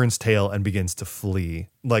just turns tail and begins to flee.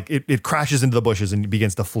 Like it crashes into the bushes and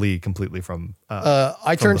begins to flee completely from.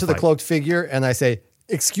 I turn to the fight. cloaked figure and I say,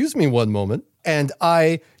 "Excuse me one moment." And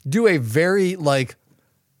I do a very like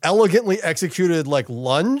elegantly executed like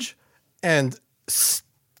lunge and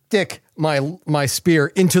stick my spear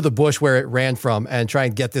into the bush where it ran from and try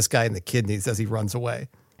and get this guy in the kidneys as he runs away.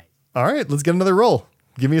 All right, let's get another roll.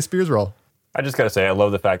 Give me a spears roll. I just gotta say, I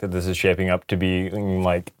love the fact that this is shaping up to be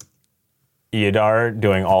like Eodar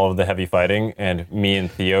doing all of the heavy fighting and me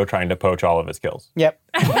and Theo trying to poach all of his kills. Yep.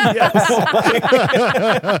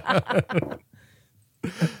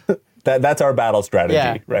 That's our battle strategy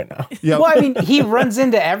Yeah. right now. Yep. Well, I mean, he runs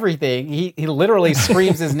into everything. He literally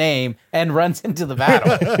screams his name and runs into the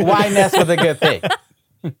battle. Why mess with a good thing?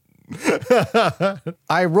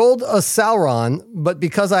 I rolled a Sauron, but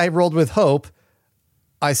because I rolled with hope,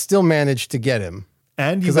 I still managed to get him.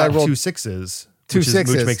 And you 'Cause I got rolled 2 6s. two which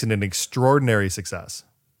sixes. makes it an extraordinary success.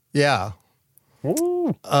 Yeah.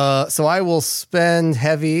 So I will spend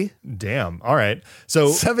heavy Damn. All right.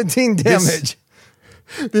 So 17 damage.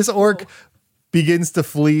 this orc begins to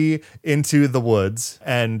flee into the woods,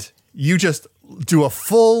 and you just do a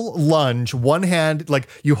full lunge, one hand, like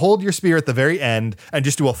you hold your spear at the very end and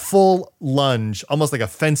just do a full lunge, almost like a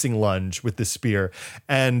fencing lunge with the spear.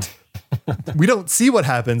 And we don't see what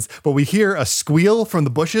happens, but we hear a squeal from the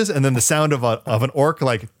bushes and then the sound of an orc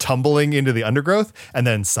like tumbling into the undergrowth and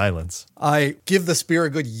then silence. I give the spear a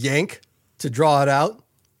good yank to draw it out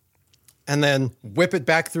and then whip it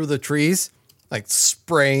back through the trees, like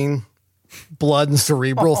spraying blood and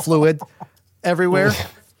cerebral fluid everywhere.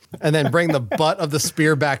 And then bring the butt of the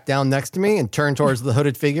spear back down next to me and turn towards the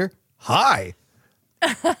hooded figure. Hi.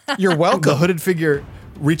 You're welcome. The hooded figure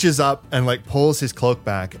reaches up and like pulls his cloak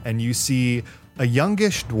back, and you see a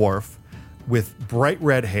youngish dwarf with bright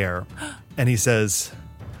red hair, and he says,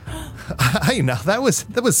 "Hi, now that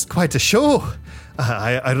was quite a show.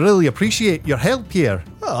 I really appreciate your help here."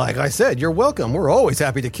 Well, like I said, you're welcome. We're always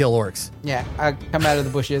happy to kill orcs. Yeah, I come out of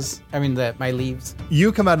the bushes. I mean, my leaves.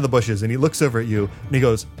 You come out of the bushes, and he looks over at you, and he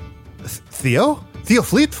goes, "Theo? Theo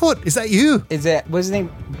Fleetfoot, is that you?" What's his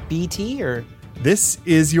name? BT or? This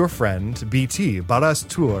is your friend, BT, Baras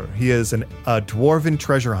Tur. He is a dwarven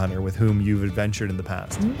treasure hunter with whom you've adventured in the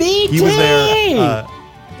past. BT! He was there.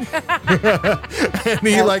 And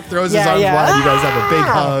he like throws his arms wide. You guys have a big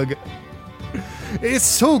hug. It's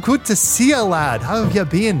so good to see you, lad. How have you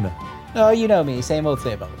been? Oh, you know me. Same old,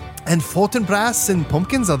 same old. And Fortinbras and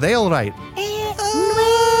Pumpkins, are they all right?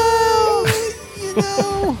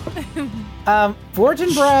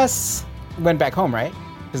 Fortinbras went back home, right?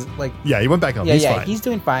 Yeah, he went back home. Yeah, He's fine. He's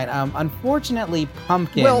doing fine. Unfortunately,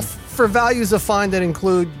 Pumpkin. Well, for values of fine that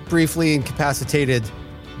include briefly incapacitated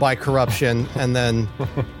by corruption and then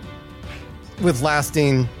with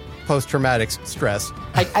lasting post-traumatic stress.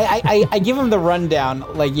 I give him the rundown,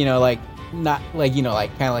 kind of like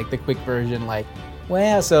the quick version,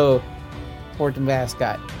 so Fortinbras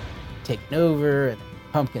got taken over, and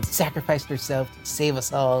Pumpkin sacrificed herself to save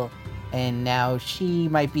us all, and now she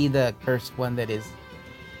might be the cursed one that is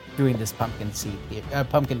doing this pumpkin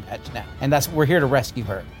patch now, and we're here to rescue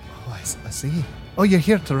her. Oh, I see. Oh, you're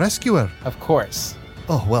here to rescue her. Of course.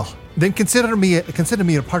 Oh well, then consider me a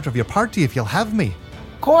part of your party if you'll have me.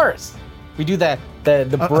 Of course. We do the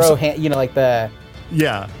bro hand, like the.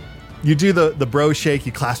 Yeah, you do the bro shake.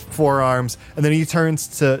 You clasp forearms, and then he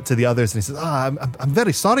turns to the others and he says, I'm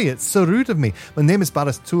very sorry. It's so rude of me. My name is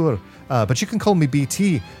Baras Tur, but you can call me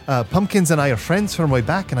BT. Pumpkins and I are friends from way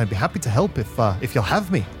back, and I'd be happy to help if you'll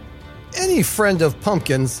have me." Any friend of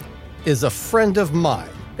Pumpkin's is a friend of mine,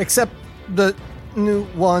 except the new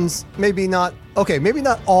ones. Maybe not. Okay, maybe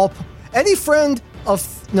not all. Any friend of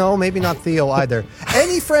no, maybe not Theo either.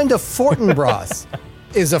 Any friend of Fortinbras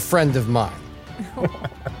is a friend of mine.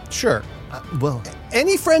 Sure. Well,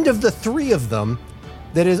 any friend of the three of them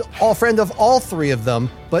that is all friend of all three of them,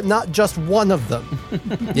 but not just one of them.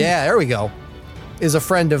 Yeah, there we go. Is a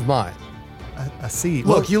friend of mine. I see.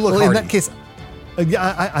 Look, you look in hardy. that case,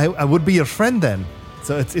 I would be your friend then.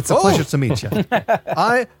 So it's a pleasure to meet you.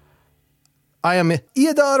 I am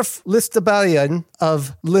Eodarf Listabalian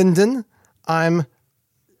of Linden. I'm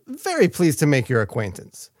very pleased to make your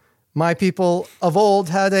acquaintance. My people of old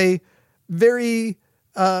had a very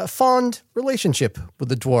fond relationship with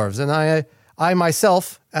the dwarves, and I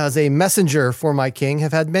myself, as a messenger for my king,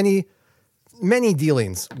 have had many, many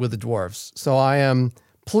dealings with the dwarves. So I am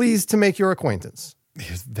pleased to make your acquaintance.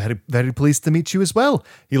 He's very, very pleased to meet you as well.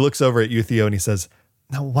 He looks over at you, Theo, and he says,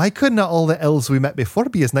 "Now, why couldn't all the elves we met before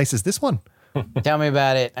be as nice as this one?" Tell me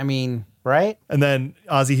about it. I mean, right? And then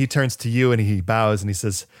Ozzy, he turns to you and he bows and he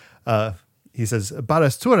says,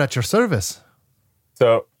 "Baras Tur at your service."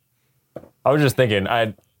 So I was just thinking,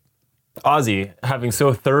 Ozzy, having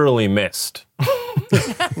so thoroughly missed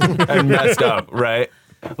and messed up, right?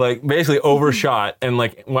 Like basically overshot and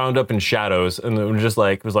like wound up in shadows, and it was just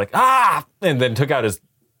like and then took out his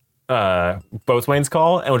boatswain's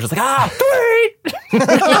call and was just like tweet,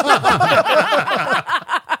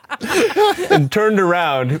 and turned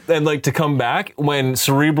around and like to come back when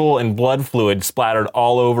cerebral and blood fluid splattered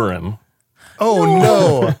all over him. Oh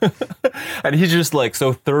no! And he's just like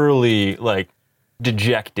so thoroughly like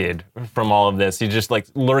dejected from all of this. He's just like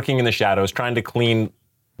lurking in the shadows, trying to clean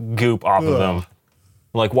goop off of them,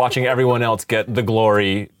 like watching everyone else get the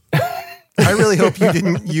glory. I really hope you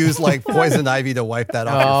didn't use like poison ivy to wipe that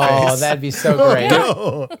off your face. Oh, that'd be so great.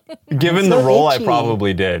 No. Given the role, I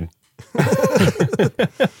probably did.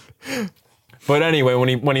 But anyway,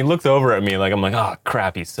 when he looked over at me, like I'm like, oh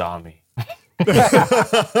crap, he saw me.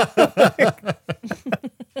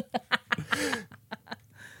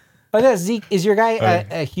 Oh, Zeke, is your guy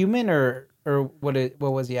a human or what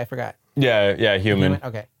was he? I forgot. Yeah, human.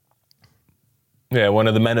 Okay. Yeah, one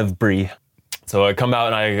of the men of Bree. So I come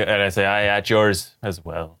out and I say, "I at yours as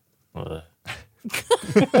well."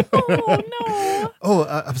 Oh no! Oh,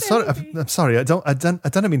 I'm sorry. I'm sorry. I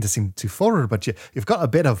don't mean to seem too forward, but you've got a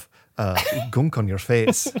bit of gunk on your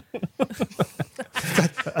face.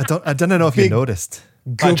 I don't know if you noticed.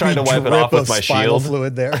 I tried to wipe it off with my spinal shield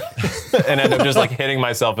fluid there. and end up just like hitting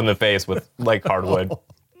myself in the face with like hardwood. No,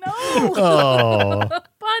 Oh,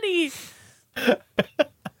 buddy.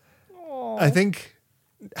 I think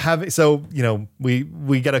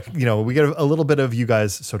we get a little bit of you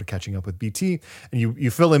guys sort of catching up with BT, and you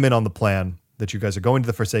fill him in on the plan that you guys are going to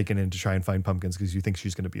the Forsaken Inn to try and find Pumpkins because you think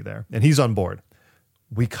she's going to be there, and he's on board.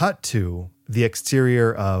 We cut to the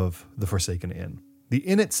exterior of the Forsaken Inn. The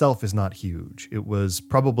inn itself is not huge. It was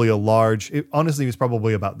probably honestly, it was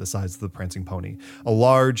probably about the size of the Prancing Pony. A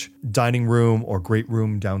large dining room or great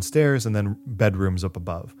room downstairs and then bedrooms up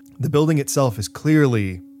above. The building itself is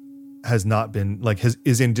clearly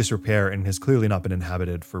is in disrepair and has clearly not been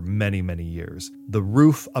inhabited for many, many years. The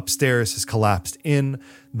roof upstairs has collapsed in.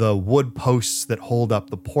 The wood posts that hold up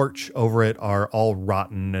the porch over it are all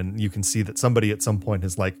rotten, and you can see that somebody at some point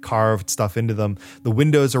has like carved stuff into them. The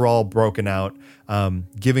windows are all broken out,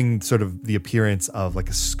 giving sort of the appearance of like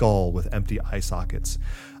a skull with empty eye sockets.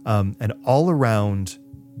 And all around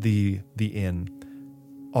the inn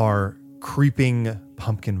are creeping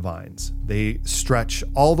pumpkin vines. They stretch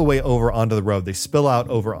all the way over onto the road. They spill out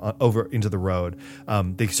over into the road.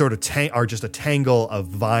 They sort of are just a tangle of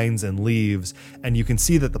vines and leaves, and you can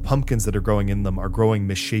see that the pumpkins that are growing in them are growing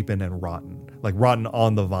misshapen and rotten, like rotten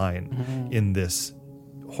on the vine in this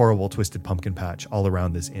horrible twisted pumpkin patch all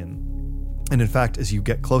around this inn. And in fact, as you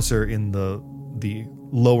get closer in the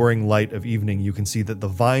lowering light of evening, you can see that the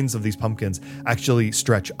vines of these pumpkins actually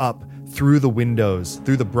stretch up through the windows,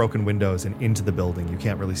 through the broken windows and into the building. You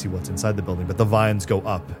can't really see what's inside the building, but the vines go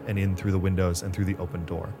up and in through the windows and through the open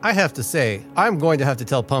door. I have to say, I'm going to have to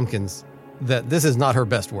tell Pumpkins that this is not her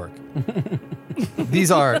best work.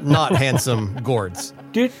 These are not handsome gourds.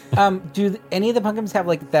 Dude, do any of the pumpkins have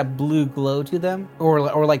like that blue glow to them,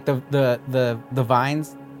 or like the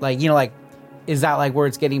vines? Like, you know, like, is that like where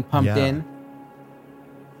it's getting pumped in?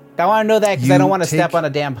 I want to know that because I don't want to step on a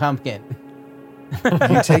damn pumpkin.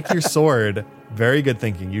 You take your sword. Very good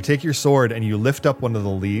thinking. You take your sword and you lift up one of the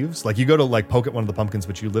leaves. Like, you go to like poke at one of the pumpkins,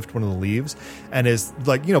 but you lift one of the leaves. And as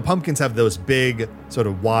like, you know, pumpkins have those big, sort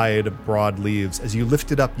of wide, broad leaves. As you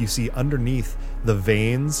lift it up, you see underneath the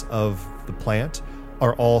veins of the plant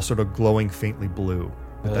are all sort of glowing faintly blue.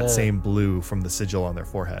 With that same blue from the sigil on their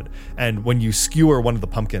forehead. And when you skewer one of the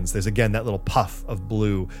pumpkins, there's again that little puff of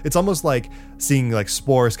blue. It's almost like seeing like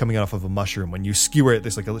spores coming off of a mushroom. When you skewer it,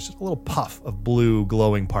 there's like just a little puff of blue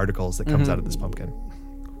glowing particles that comes out of this pumpkin.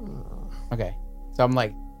 Okay. So I'm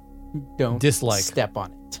like, don't step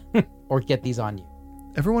on it or get these on you.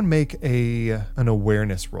 Everyone make an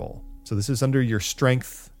awareness roll. So this is under your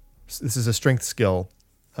strength. This is a strength skill.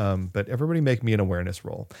 But everybody make me an awareness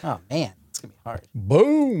roll. Oh, man. It's going to be hard.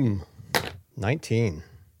 Boom. 19.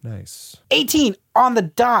 Nice. 18 on the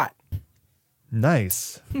dot.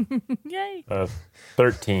 Nice. Yay.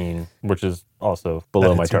 13, which is also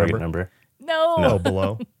below my target number. No. No,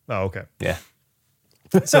 below. Oh, okay. Yeah.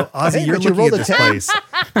 So, Ozzy, you're looking at this place.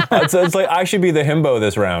 It's like I should be the himbo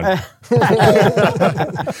this round.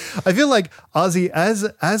 I feel like, Ozzy, as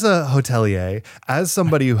a hotelier, as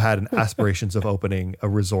somebody who had aspirations of opening a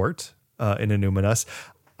resort in Innuminus,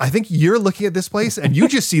 I think you're looking at this place and you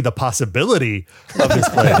just see the possibility of this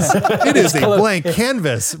place. It is a blank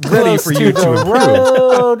canvas ready for you to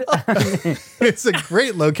improve. It's a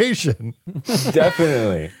great location.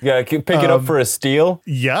 Definitely. Yeah, pick it up for a steal.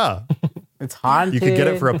 Yeah. It's haunted. You could get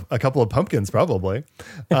it for a couple of pumpkins, probably.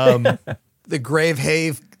 The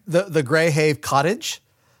Gravehave, the Greyhave Cottage,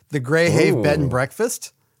 the Greyhave Bed and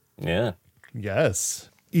Breakfast. Yeah. Yes.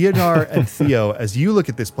 Eodar and Theo, as you look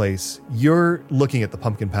at this place, you're looking at the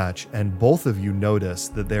pumpkin patch, and both of you notice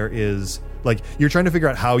that there is, like, you're trying to figure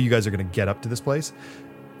out how you guys are going to get up to this place.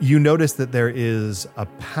 You notice that there is a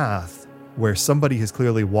path where somebody has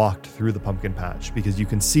clearly walked through the pumpkin patch, because you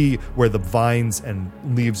can see where the vines and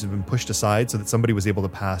leaves have been pushed aside so that somebody was able to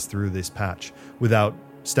pass through this patch without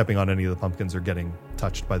stepping on any of the pumpkins or getting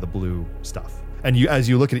touched by the blue stuff. And you, as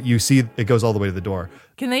you look at it, you see it goes all the way to the door.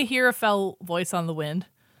 Can they hear a foul voice on the wind?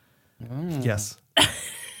 Yes.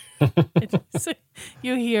 So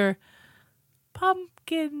you hear,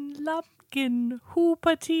 pumpkin, lumpkin,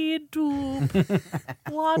 hoopity doop.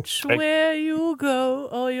 Watch where you go,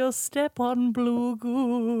 or you'll step on blue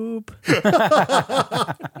goop.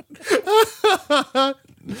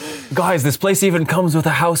 Guys, this place even comes with a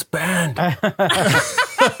house band.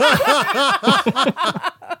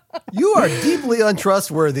 You are deeply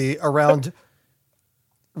untrustworthy around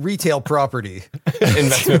retail property.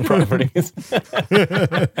 Investment properties.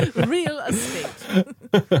 Real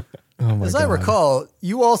estate. Oh my As God. I recall,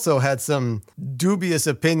 you also had some dubious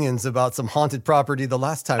opinions about some haunted property the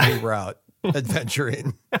last time we were out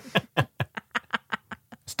adventuring.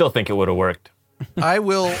 Still think it would have worked. I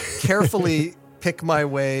will carefully pick my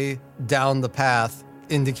way down the path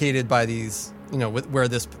indicated by these, where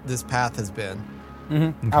this path has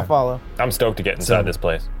been. I'll follow. I'm stoked to get inside this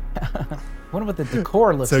place. Wonder what the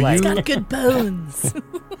decor looks So like. you- Got good bones.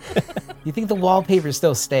 You think the wallpaper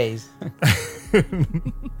still stays?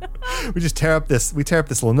 We tear up this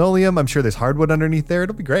linoleum. I'm sure there's hardwood underneath there.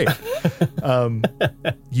 It'll be great.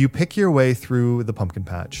 You pick your way through the pumpkin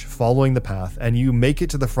patch, following the path, and you make it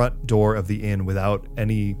to the front door of the inn without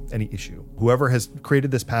any issue. Whoever has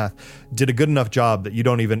created this path did a good enough job that you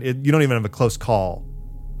don't even have a close call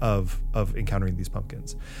of encountering these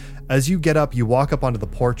pumpkins. As you get up, you walk up onto the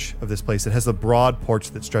porch of this place. It has a broad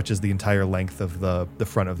porch that stretches the entire length of the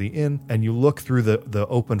front of the inn, and you look through the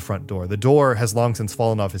open front door. The door has long since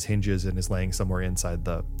fallen off its hinges and is laying somewhere inside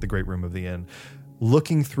the great room of the inn.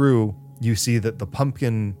 Looking through, you see that the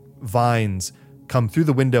pumpkin vines come through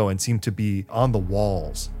the window and seem to be on the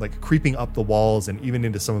walls, like creeping up the walls and even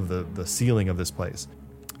into some of the ceiling of this place.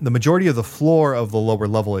 The majority of the floor of the lower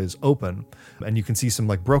level is open, and you can see some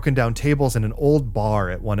like broken down tables and an old bar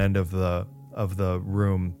at one end of the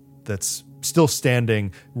room that's still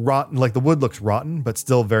standing, rotten. Like the wood looks rotten, but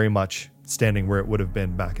still very much standing where it would have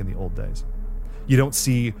been back in the old days. You don't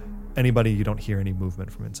see anybody. You don't hear any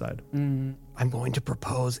movement from inside. I'm going to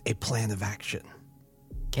propose a plan of action.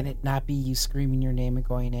 Can it not be you screaming your name and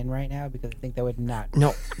going in right now? Because I think that would not.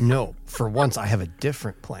 No. For once, I have a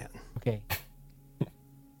different plan. Okay.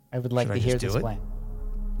 I would like Should I to hear just do this it? plan.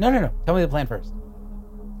 No. Tell me the plan first.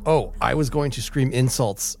 Oh, I was going to scream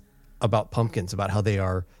insults about pumpkins, about how they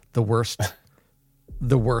are the worst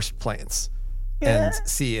plants, and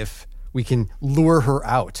see if we can lure her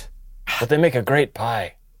out. But they make a great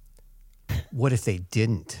pie. What if they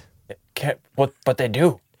didn't? But they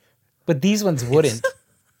do. But these ones wouldn't.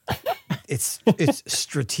 It's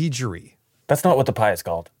strategery. That's not what the pie is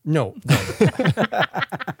called. No.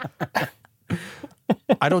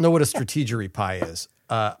 I don't know what a strategery pie is.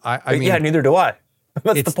 I mean, yeah, neither do I.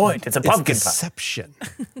 That's the point. It's a pumpkin pie. deception.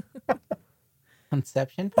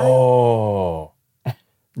 Conception pie? Oh.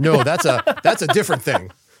 No, that's a different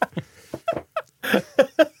thing.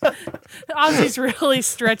 Ozzy's really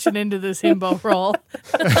stretching into this himbo role.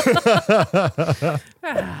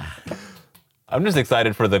 I'm just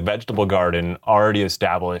excited for the vegetable garden already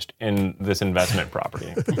established in this investment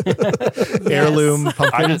property. Heirloom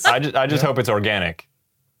pumpkins. I just hope it's organic.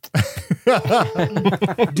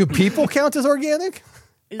 Do people count as organic?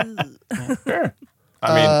 Sure.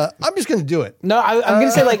 I mean, I'm just going to do it. No, I'm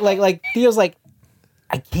gonna say like Theo's like,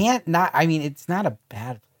 I can't not. I mean, it's not a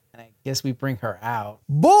bad plan. I guess we bring her out.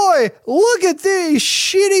 Boy, look at these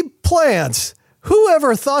shitty plants.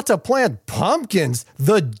 Whoever thought to plant pumpkins?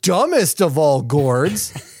 The dumbest of all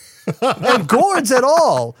gourds. And gourds at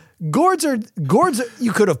all. Gourds,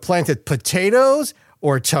 you could have planted potatoes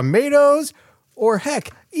or tomatoes or heck,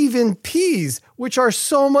 even peas, which are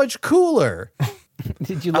so much cooler.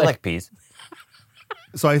 Did you I like? like peas.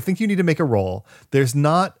 So I think you need to make a roll. There's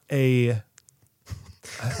not a.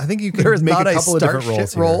 I think you could There's make not a couple of start different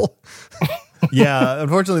rolls shit roll. here. Yeah,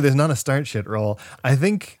 unfortunately, there's not a start shit roll. I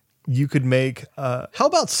think you could make. How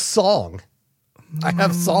about song? I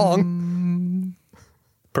have song.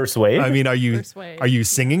 Persuade? I mean, are Persuade. you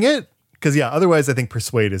singing it? Because yeah, otherwise I think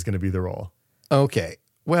persuade is going to be the roll. Okay.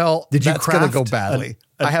 Well, Did you that's going to go craft badly.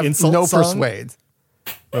 an I have insult no song? persuade.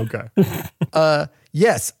 Okay.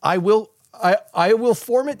 Yes, I will. I will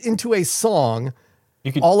form it into a song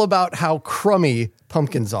could- all about how crummy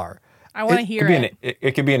pumpkins are. I want to hear it.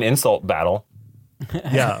 It could be an insult battle.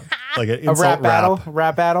 Yeah, like an A insult rap battle?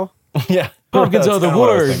 Rap battle? Yeah. Pumpkins That's are the kinda what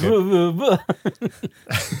I was worst.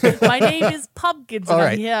 thinking. My name is Pumpkins, and All I'm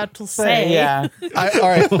right. here to say. Yeah. All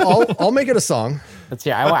right, I'll make it a song. Let's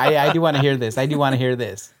hear. I do want to hear this. I do want to hear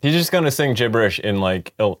this. He's just gonna sing gibberish in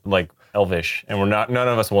like Elvish, and none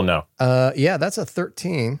of us will know. Yeah, that's a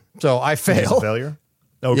 13. So I It's a fail. failure.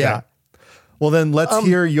 Okay. Yeah. Well, then let's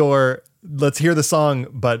hear the song,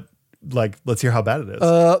 but like let's hear how bad it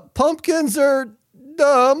is. Pumpkins are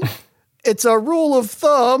dumb. It's a rule of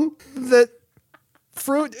thumb that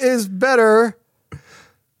fruit is better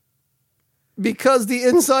because the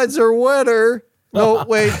insides are wetter. No,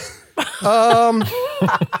 wait.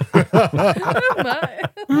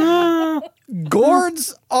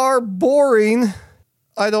 Gourds are boring.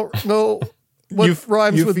 I don't know what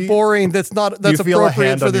rhymes you with feel- boring. That's you feel a appropriate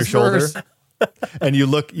hand for on your this shoulder? verse. And you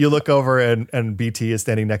look over and BT is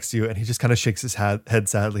standing next to you, and he just kind of shakes his head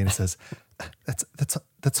sadly and says,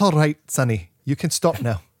 That's all right, Sonny. You can stop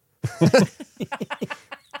now.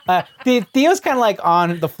 Theo's kind of like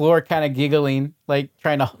on the floor, kind of giggling, like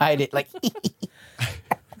trying to hide it. Like,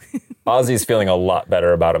 Ozzy's feeling a lot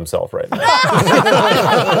better about himself right now.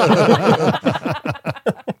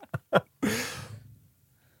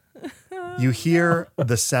 You hear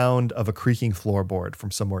the sound of a creaking floorboard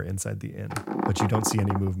from somewhere inside the inn, but you don't see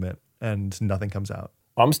any movement, and nothing comes out.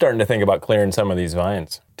 I'm starting to think about clearing some of these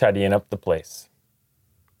vines, tidying up the place.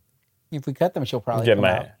 if we cut them, she'll probably Get come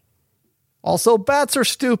out. Also, bats are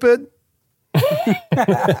stupid. Is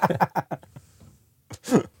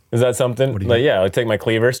that something? do you Like, do? yeah, I'll take my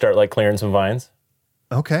cleaver, start like clearing some vines.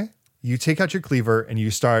 Okay. You take out your cleaver and you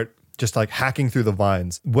start just like hacking through the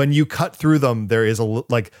vines. When you cut through them, there is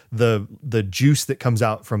like the juice that comes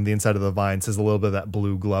out from the inside of the vines has a little bit of that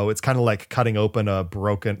blue glow. It's kind of like cutting open a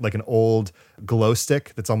broken, like an old glow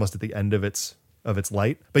stick that's almost at the end of its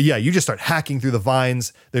light. But yeah, you just start hacking through the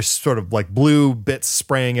vines. There's sort of like blue bits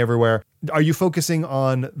spraying everywhere. Are you focusing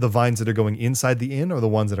on the vines that are going inside the inn or the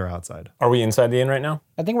ones that are outside? Are we inside the inn right now?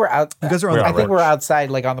 I think we're out. You guys are on We're the I think porch. we're outside,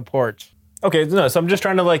 like on the porch. Okay, no, so I'm just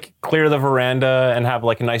trying to like clear the veranda and have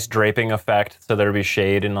like a nice draping effect so there'll be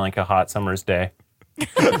shade in like a hot summer's day.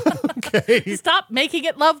 Okay. Stop making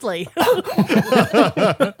it lovely.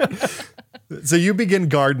 So you begin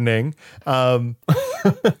gardening.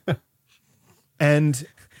 And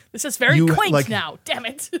This is very You, quaint like- now. Damn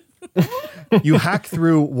it. you hack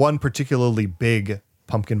through one particularly big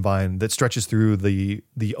pumpkin vine that stretches through the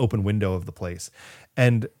open window of the place.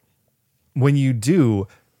 And when you do,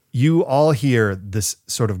 you all hear this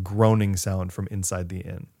sort of groaning sound from inside the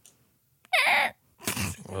inn.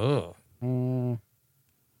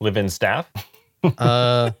 Live-in staff?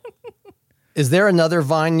 Is there another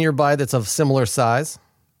vine nearby that's of similar size?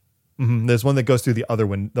 There's one that goes through the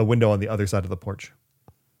window on the other side of the porch.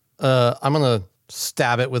 I'm going to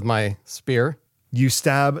stab it with my spear. You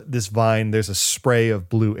stab this vine, there's a spray of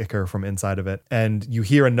blue ichor from inside of it, and you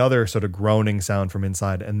hear another sort of groaning sound from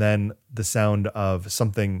inside, and then the sound of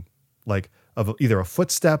something like of either a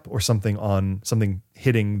footstep or something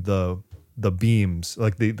hitting the beams,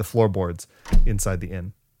 like the floorboards inside the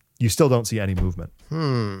inn. You still don't see any movement.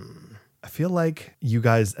 I feel like you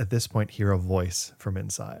guys at this point hear a voice from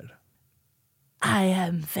inside. I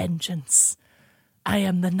am vengeance. I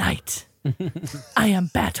am the night. I am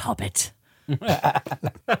Bat Hobbit. I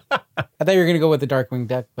thought you were gonna go with the Darkwing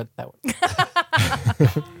Duck, but that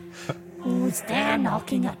one. Who's there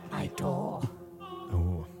knocking at my door?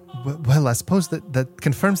 Well, I suppose that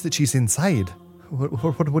confirms that she's inside.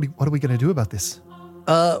 What are we going to do about this?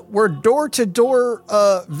 We're door-to-door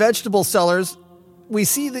vegetable sellers. We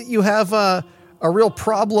see that you have a real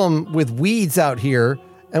problem with weeds out here,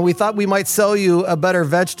 and we thought we might sell you a better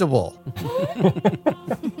vegetable.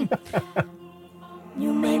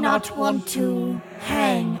 You may not want to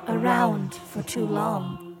hang around for too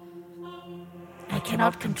long. I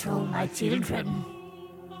cannot control my children.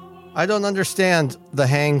 I don't understand the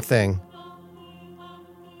hang thing.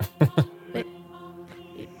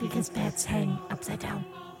 Because bats hang upside down,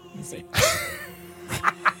 you see.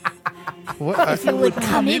 What? If you would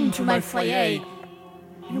come into my foyer,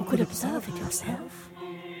 you could observe it yourself.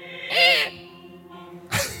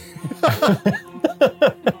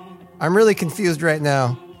 I'm really confused right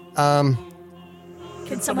now.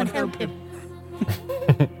 Can someone help him?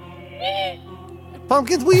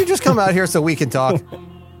 Pumpkins, will you just come out here so we can talk?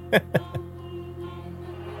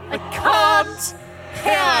 I can't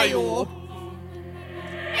hear you.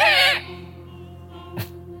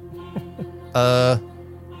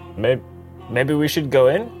 Maybe we should go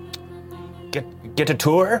in? Get a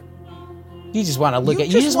tour? You just want to look You at.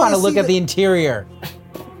 You just just want to wanna look see at the interior.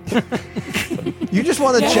 You just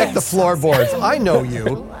want to check the Yes. floorboards. I know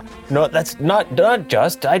you. No, that's not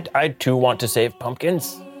just. I too want to save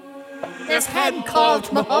pumpkins. There's hand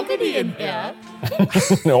called mahogany in here.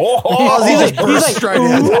 No. Ozzy just burst right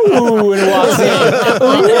in. Ooh, and walks in.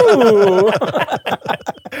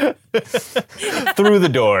 Through the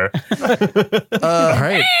door. All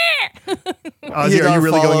right. Ozzy, Yadar are you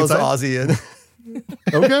really going follows inside? Ozzy in.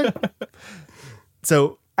 Okay.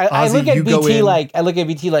 So I Ozzy, look at you go BT in. like. I look at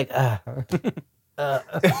BT like. All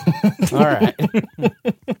right.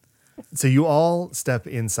 So you all step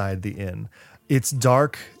inside the inn. It's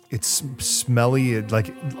dark. It's smelly.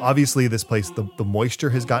 Like obviously this place, the moisture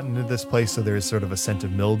has gotten into this place, so there's sort of a scent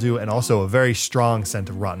of mildew and also a very strong scent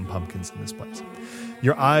of rotten pumpkins in this place.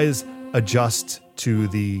 Your eyes adjust to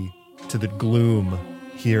the gloom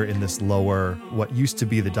here in this lower, what used to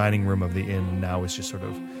be the dining room of the inn, now is just sort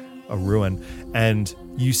of a ruin. And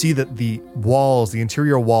you see that the walls, the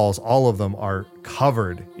interior walls, all of them are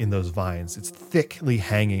covered in those vines. It's thickly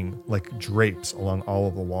hanging like drapes along all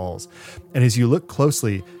of the walls. And as you look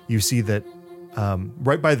closely, you see that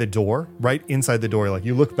right by the door, right inside the door, like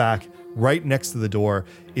you look back, right next to the door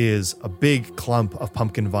is a big clump of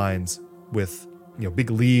pumpkin vines with,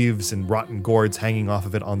 big leaves and rotten gourds hanging off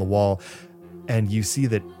of it on the wall. And you see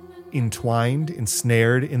that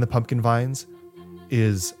ensnared in the pumpkin vines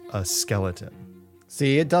is a skeleton.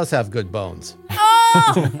 See, it does have good bones.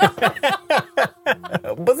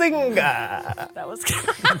 Bazinga! That was good.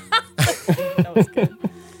 That was good.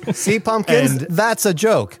 See, pumpkins? And- That's a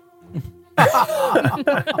joke. And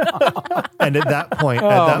at that point,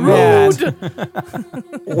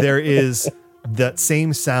 there is that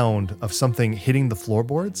same sound of something hitting the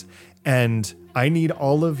floorboards. And I need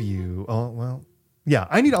all of you,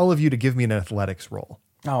 I need all of you to give me an athletics roll.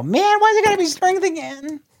 Oh man, why is it gotta be strength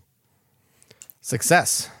again?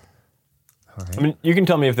 Success. I mean, you can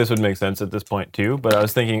tell me if this would make sense at this point too, but I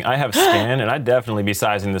was thinking I have scan, and I'd definitely be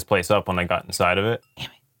sizing this place up when I got inside of it.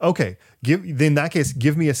 Okay, in that case,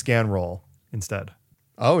 give me a scan roll instead.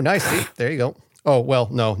 Oh, nice. See, there you go. Oh, well,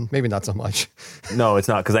 no, maybe not so much. No, it's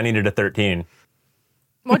not, because I needed a 13.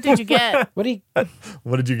 What did you get? What do you?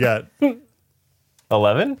 What did you get?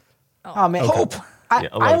 11? Oh man, Hope. I'm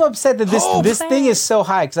 11. upset that this thing is so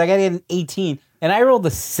high because I got an 18 and I rolled a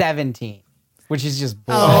 17, which is just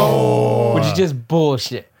bullshit. Which is just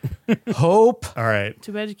bullshit. Hope. All right.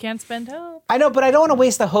 Too bad you can't spend hope. I know, but I don't want to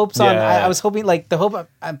waste the hopes on. Yeah. I was hoping like the hope.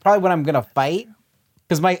 I'm probably when I'm gonna fight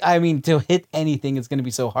because to hit anything is gonna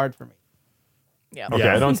be so hard for me. Yeah. Okay,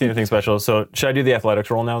 Yeah. I don't see anything special. So should I do the athletics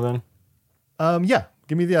roll now then? Yeah,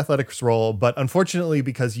 give me the athletics roll. But unfortunately,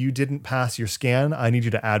 because you didn't pass your scan, I need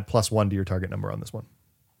you to add +1 to your target number on this one.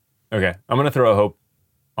 Okay, I'm going to throw a hope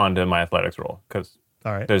onto my athletics roll, because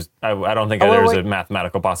All right. I don't think Oh, there's wait. a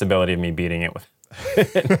mathematical possibility of me beating it with.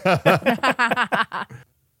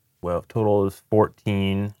 Well, total is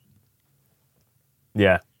 14.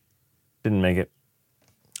 Yeah, didn't make it.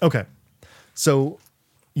 Okay. So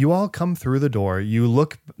you all come through the door. You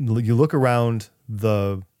look around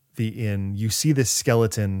the inn. You see this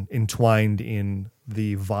skeleton entwined in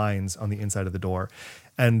the vines on the inside of the door.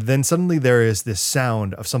 And then suddenly there is this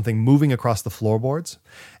sound of something moving across the floorboards.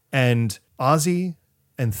 And Ozzy,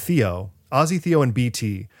 Theo, and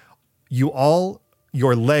BT,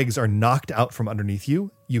 your legs are knocked out from underneath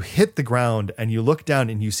you. You hit the ground and you look down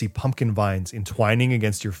and you see pumpkin vines entwining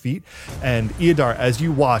against your feet. And Eodar, as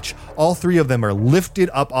you watch, all three of them are lifted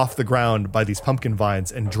up off the ground by these pumpkin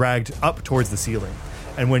vines and dragged up towards the ceiling.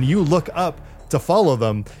 And when you look up to follow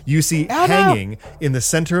them, you see hanging in the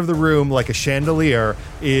center of the room like a chandelier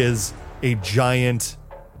is a giant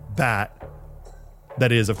bat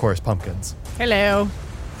that is, of course, pumpkins. Hello.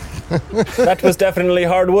 That was definitely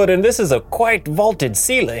hardwood, and this is a quite vaulted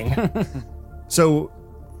ceiling. So,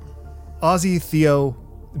 Ozzy, Theo,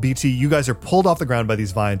 BT, you guys are pulled off the ground by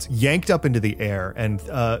these vines, yanked up into the air, and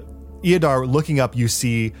Eodar, looking up, you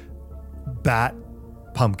see bat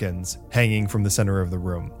pumpkins hanging from the center of the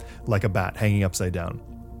room, like a bat hanging upside down.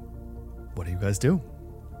 What do you guys do?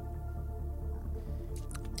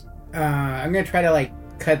 I'm gonna try to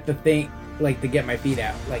cut the thing, to get my feet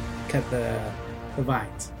out, cut the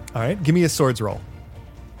vines. All right, give me a swords roll.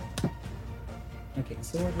 Okay,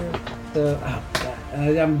 sword.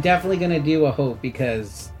 I'm definitely gonna do a hope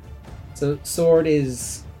because sword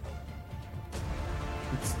is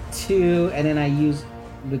it's 2, and then I use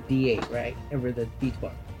the D8, right? Over the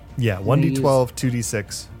D12. Yeah, I'm 1d12, gonna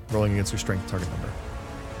 2d6, rolling against your strength target number.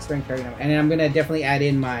 Strength target number. And then I'm gonna definitely add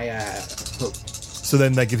in my hope. So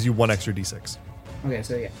then that gives you 1 extra d6. Okay,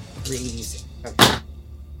 so yeah, 3d6. Okay.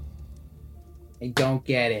 I don't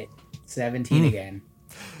get it. 17 again.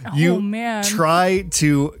 You man. try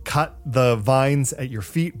to cut the vines at your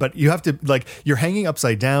feet, but you have to, you're hanging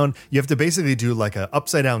upside down. You have to basically do a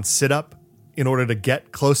upside down sit up in order to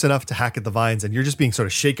get close enough to hack at the vines, and you're just being sort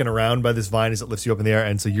of shaken around by this vine as it lifts you up in the air,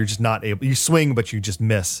 and so you're just not able. You swing, but you just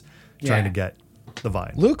miss trying to get the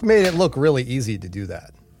vine. Luke made it look really easy to do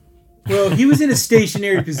that. Well, he was in a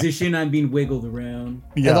stationary position. I'm being wiggled around.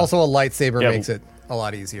 Yeah. And also a lightsaber Yeah. makes it a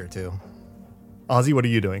lot easier too. Ozzy, what are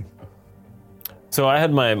you doing? So I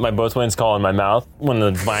had my boatswain's call in my mouth when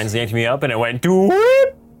the vines yanked me up, and it went doop.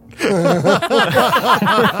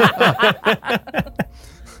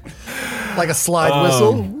 Like a slide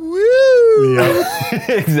whistle. Woo! Yeah.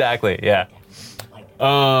 Exactly, yeah.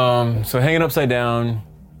 So hanging upside down,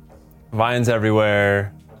 vines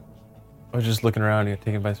everywhere. I was just looking around,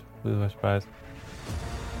 taken by surprise.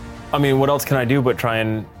 I mean, what else can I do but try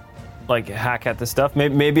and like hack at this stuff.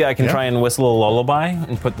 Maybe I can try and whistle a lullaby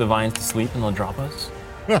and put the vines to sleep, and they'll drop us.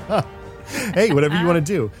 Hey, whatever you want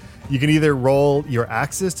to do. You can either roll your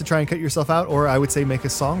axes to try and cut yourself out, or I would say make a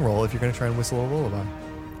song roll if you're going to try and whistle a lullaby.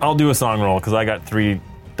 I'll do a song roll because I got 3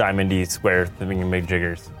 diamondy squares that we can make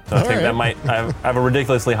jiggers. So I think that might. I have a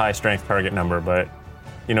ridiculously high strength target number, but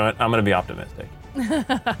you know what? I'm going to be optimistic.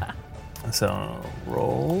 So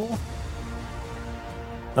roll.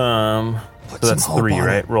 So that's 3,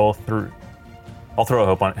 right? Roll through. I'll throw a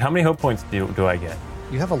hope on it. How many hope points do I get?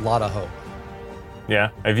 You have a lot of hope. Yeah,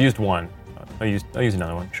 I've used 1. I'll use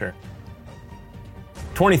another one. Sure.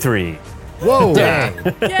 23. Whoa! Dang.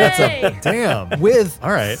 Yay! Damn. With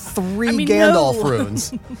All right. 3 Gandalf no.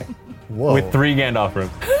 runes. Whoa. With 3 Gandalf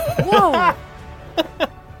runes. Whoa!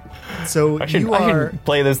 So I you should are.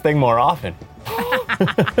 play this thing more often.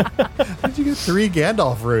 How did you get 3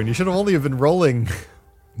 Gandalf rune? You should have only been rolling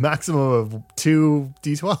maximum of 2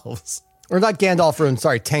 d12s. Or not Gandalf runes,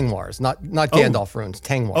 sorry, Tangwars. Not Gandalf runes,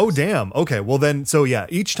 Tangwars. Oh, damn. Okay. Well, then, so yeah,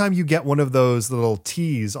 each time you get one of those little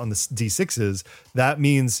T's on the D6s, that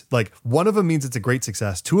means like one of them means it's a great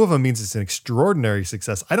success. 2 of them means it's an extraordinary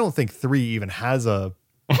success. I don't think 3 even has a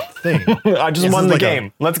thing. I just This won is the like a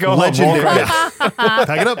game. Let's go home. legendary. Roll Yeah.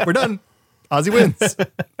 Pack it up. We're done. Ozzy wins.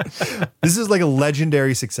 This is like a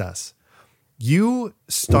legendary success. You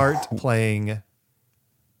start playing.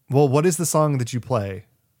 Well, what is the song that you play?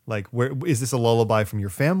 Like, where is this a lullaby from your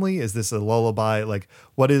family? Is this a lullaby? Like,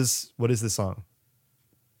 what is this song?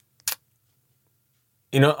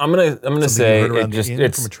 You know, I'm gonna Something say you heard around it the just inn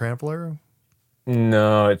it's from a trampler.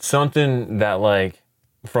 no, it's something that like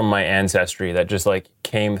from my ancestry that just like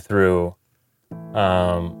came through,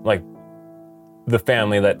 like the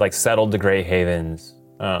family that like settled the Grey Havens,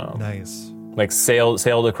 Nice. like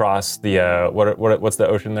sailed across the what's the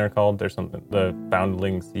ocean there called? There's something, the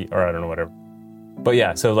Foundling Sea, or I don't know, whatever. But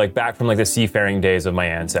yeah, so like back from like the seafaring days of my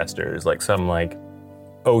ancestors, like some like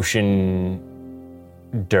ocean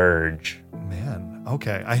dirge. Man.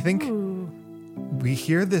 Okay. I think we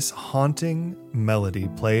hear this haunting melody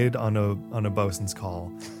played on a bosun's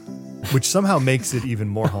call, which somehow makes it even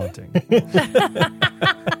more haunting.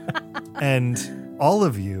 And all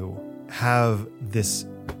of you have this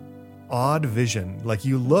odd vision. Like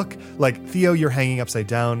you look, like Theo, you're hanging upside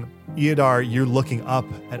down. Eodar, you're looking up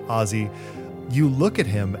at Ozzy. You look at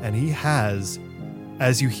him and he has,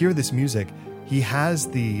 as you hear this music, he has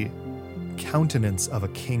the countenance of a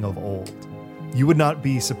king of old. You would not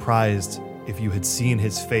be surprised if you had seen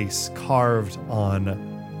his face carved in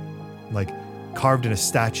a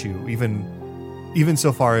statue, even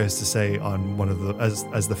so far as to say on one of the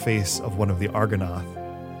as the face of one of the Argonath.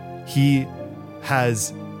 He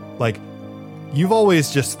has, like, you've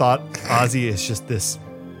always just thought Ozzy is just this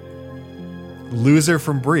loser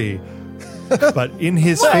from Bree, but in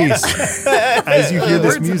his face, as you hear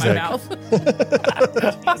this Words music, in my mouth.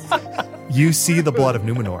 you see the blood of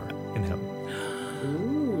Numenor in him.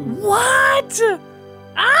 What?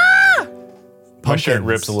 Ah! My shirt Pumpkins.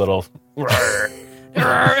 rips a little.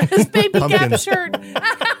 His baby Gap Pumpkins. shirt.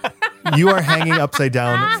 You are hanging upside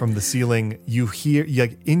down from the ceiling. You hear,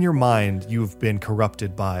 like, in your mind, you've been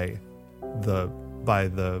corrupted by the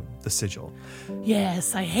sigil,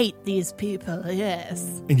 Yes, I hate these people.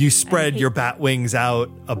 Yes. and you spread your bat wings out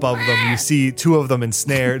above them. You see 2 of them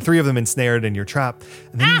ensnared, 3 of them ensnared in your trap,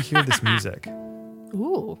 and then you hear this music.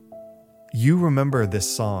 Ooh. You remember this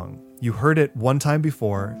song. You heard it one time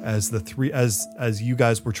before as as you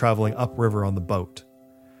guys were traveling upriver on the boat.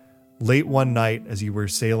 Late one night as you were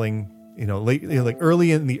sailing,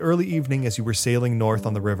 early in the early evening as you were sailing north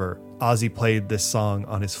on the river, Ozzy played this song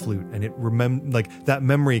on his flute, and it that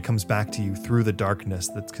memory comes back to you through the darkness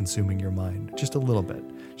that's consuming your mind. Just a little bit.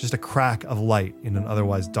 Just a crack of light in an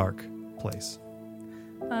otherwise dark place.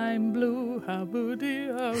 I'm blue, how would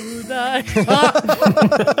I?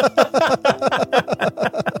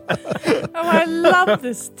 Oh, I love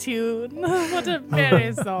this tune. What a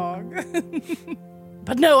merry song.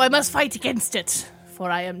 But no, I must fight against it, for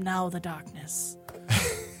I am now the darkness.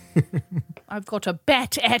 I've got a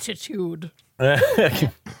bat attitude. I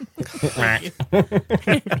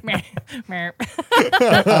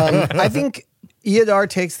think Eodar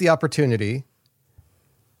takes the opportunity.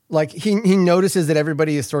 Like he notices that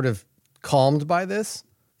everybody is sort of calmed by this.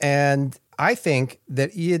 And I think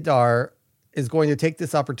that Eodar is going to take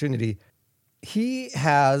this opportunity. He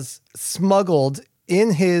has smuggled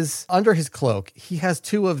under his cloak, he has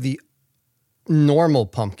 2 of the normal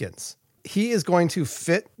pumpkins. He is going to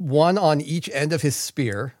fit one on each end of his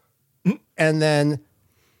spear and then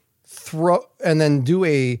do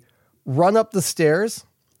a run up the stairs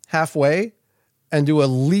halfway and do a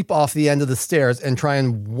leap off the end of the stairs and try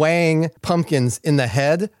and wang Pumpkins in the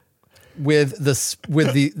head with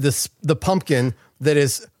the pumpkin that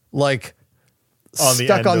is like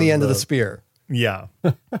stuck on the end of the spear. Yeah.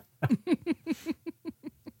 All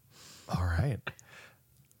right.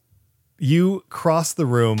 You cross the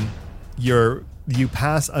room. You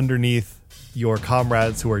pass underneath your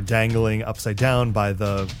comrades who are dangling upside down by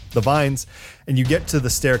the vines, and you get to the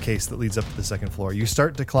staircase that leads up to the second floor. You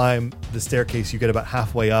start to climb the staircase. You get about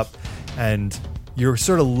halfway up, and you're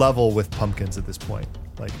sort of level with Pumpkins at this point.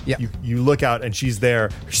 Like you look out, and she's there,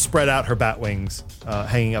 spread out her bat wings,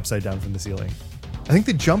 hanging upside down from the ceiling. I think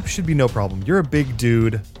the jump should be no problem. You're a big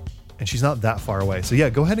dude, and she's not that far away. So yeah,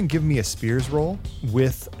 go ahead and give me a spears roll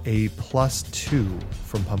with a +2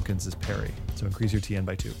 from Pumpkins' parry. So increase your TN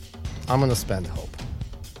by 2. I'm going to spend hope.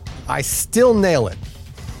 I still nail it.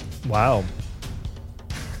 Wow.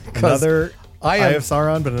 Another Eye of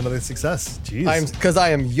Sauron, but another success. Jeez. Because I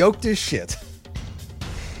am yoked as shit.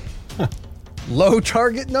 Low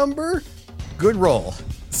target number, good roll.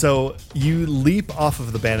 So you leap off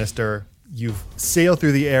of the banister, you sail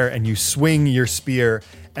through the air, and you swing your spear,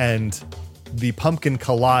 and the pumpkin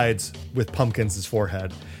collides with Pumpkins'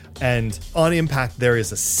 forehead. And on impact, there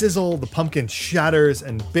is a sizzle. The pumpkin shatters,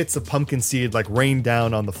 and bits of pumpkin seed like rain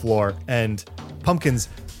down on the floor. And Pumpkins,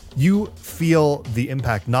 you feel the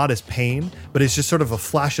impact not as pain, but it's just sort of a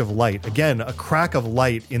flash of light. Again, a crack of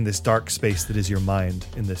light in this dark space that is your mind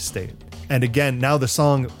in this state. And again, now the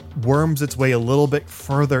song worms its way a little bit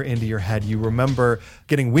further into your head. You remember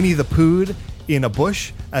getting Winnie the Pooh in a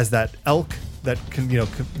bush as that elk,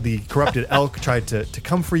 the corrupted elk tried to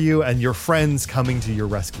come for you, and your friends coming to your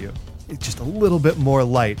rescue. It's just a little bit more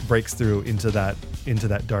light breaks through into that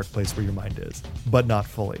dark place where your mind is, but not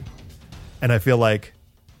fully. And I feel like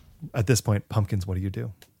at this point, Pumpkins, what do you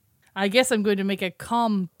do? I guess I'm going to make a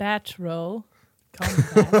combat roll.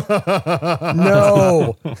 Combat.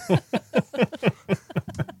 No.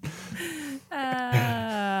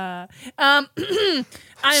 I'm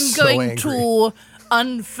So going angry. to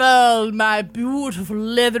unfurl my beautiful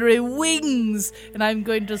leathery wings, and I'm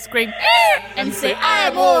going to scream And say, I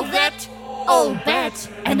am all that,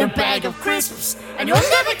 and a bag of crisps, and you'll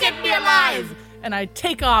never get me alive. and I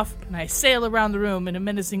take off and I sail around the room in a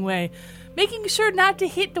menacing way, making sure not to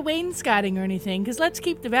hit the wainscoting or anything, because let's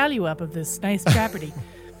keep the value up of this nice property.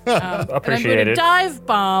 And I'm Appreciate going to it. dive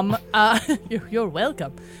bomb. You're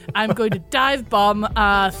welcome. I'm going to dive bomb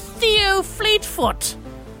Theo Fleetfoot.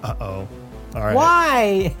 Uh-oh. All right.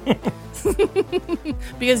 Why?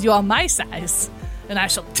 Because you are my size, and I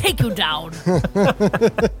shall take you down. All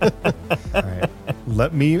right.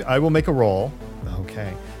 I will make a roll.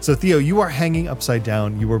 Okay. So Theo, you are hanging upside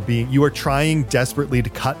down. You are trying desperately to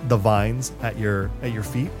cut the vines at your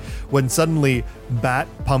feet, when suddenly Bat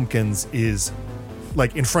Pumpkins is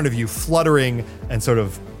like in front of you, fluttering, and sort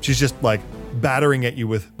of she's just like battering at you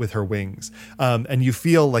with her wings. And you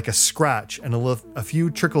feel like a scratch and a few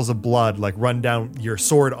trickles of blood like run down your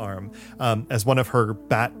sword arm, as one of her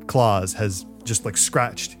bat claws has just like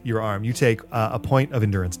scratched your arm. You take a point of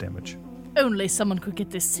endurance damage. Only someone could get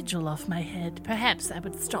this sigil off my head. Perhaps I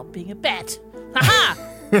would stop being a bat. Ha-ha!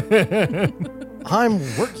 I'm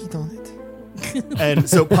working on it. And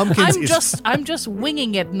so Pumpkins I'm just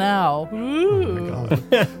winging it now.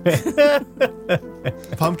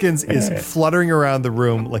 Pumpkins is fluttering around the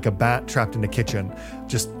room like a bat trapped in a kitchen,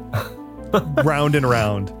 just round and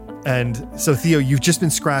around. And so Theo, you've just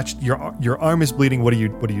been scratched. Your arm is bleeding. What do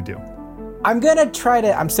you do? I'm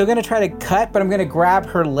still gonna try to cut, but I'm gonna grab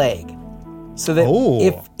her leg, so that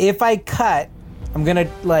if I cut, I'm gonna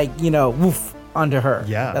woof onto her.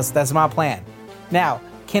 Yeah, that's my plan. Now,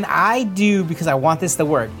 can I do, because I want this to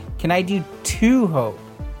work? Can I do 2 hope,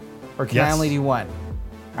 or can I only do 1? All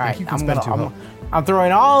right, you can spend 2 hope. I'm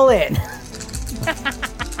throwing all in.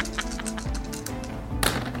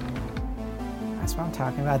 That's what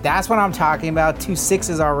I'm talking about. 2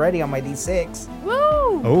 6s already on my D6. Woo!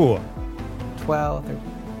 Oh. 12, 13,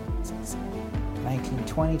 16, 19,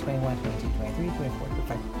 20, 21, 22, 23, 24,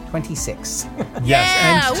 25, 26.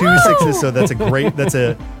 Yes, and 2 woo! 6s. So that's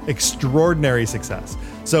a extraordinary success.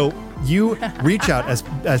 So you reach out as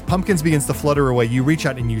Pumpkins begins to flutter away. You reach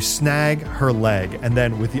out and you snag her leg, and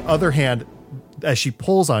then with the other hand, as she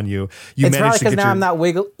pulls on you, It's manage probably to because get now your... I'm not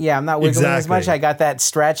wiggling. Yeah, I'm not wiggling as much. Exactly. I got that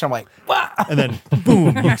stretch. I'm like, wow. And then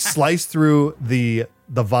boom, you slice through the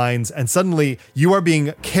vines, and suddenly you are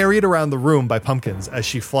being carried around the room by Pumpkins as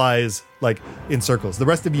she flies like in circles. The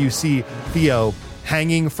rest of you see Theo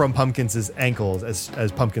hanging from Pumpkins' ankles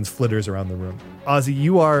as Pumpkins flitters around the room. Ozzy,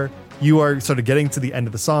 you are sort of getting to the end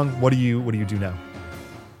of the song. What do you do now?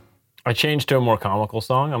 I changed to a more comical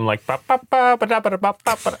song. I'm like, ba, ba, ba, ba, da, ba, da, ba,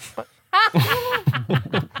 ba, ba, ba.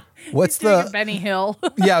 What's Doing a the? Benny Hill.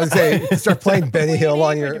 Yeah, I was saying, start playing Benny Hill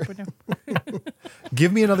on your.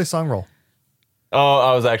 Give me another song roll. Oh,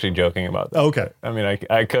 I was actually joking about that. Okay. I mean,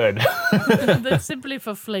 I could. That's simply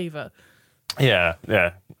for flavor. Yeah.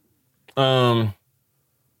 They're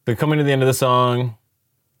coming to the end of the song.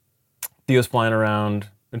 Theo's flying around,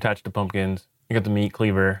 attached to pumpkins. I got the meat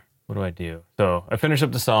cleaver. What do I do? So I finish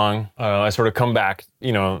up the song. I sort of come back,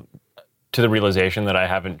 to the realization that I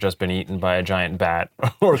haven't just been eaten by a giant bat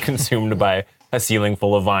or consumed by a ceiling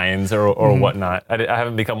full of vines or whatnot. I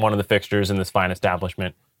haven't become one of the fixtures in this fine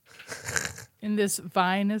establishment. In this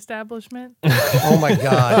vine establishment? Oh my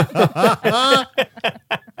God.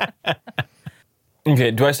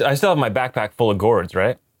 Okay, I still have my backpack full of gourds,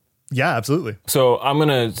 right? Yeah, absolutely. So I'm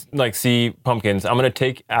gonna see pumpkins. I'm gonna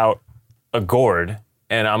take out a gourd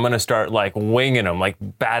and I'm gonna start winging them,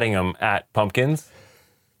 batting them at pumpkins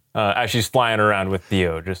as she's flying around with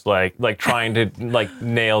Theo, just trying to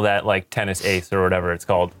nail that tennis ace or whatever it's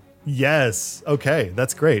called. Yes. Okay,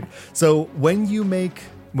 that's great. So when you make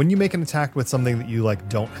an attack with something that you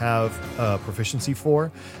don't have proficiency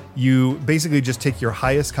for, you basically just take your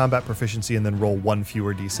highest combat proficiency and then roll one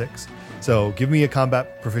fewer d6. So give me a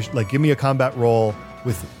combat roll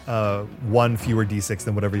with one fewer d6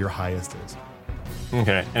 than whatever your highest is.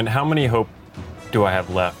 Okay, and how many hope do I have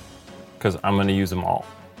left? Because I'm gonna use them all.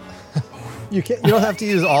 You don't have to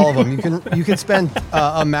use all of them. You can spend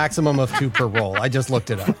a maximum of 2 per roll. I just looked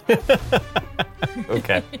it up.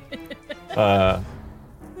 Okay. I'm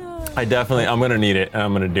gonna need it, and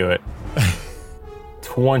I'm gonna do it.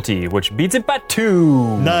 20, which beats it by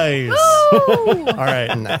 2. Nice. All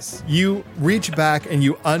right. Nice. You reach back and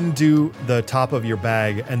you undo the top of your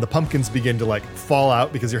bag, and the pumpkins begin to fall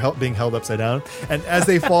out because you're being held upside down. And as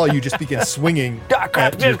they fall, you just begin swinging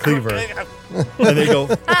at your cleaver, and they go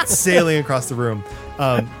sailing across the room.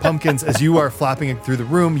 Pumpkins, as you are flapping through the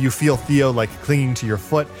room, you feel Theo clinging to your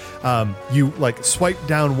foot. You swipe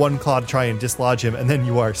down one claw to try and dislodge him, and then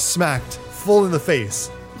you are smacked full in the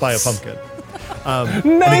face by a pumpkin.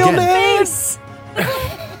 Nailed it! Face!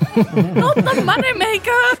 Not the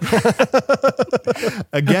moneymaker!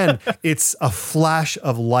 Again, it's a flash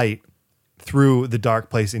of light through the dark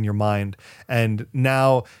place in your mind, and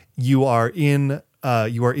now you are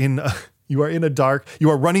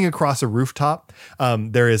running across a rooftop.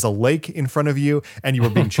 There is a lake in front of you, and you are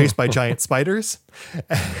being chased by giant spiders.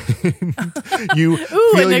 And you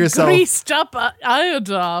feel yourself a greased up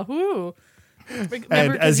Iodar. Ooh.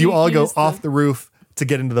 And as you all go off the roof to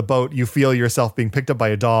get into the boat, you feel yourself being picked up by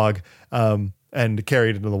a dog and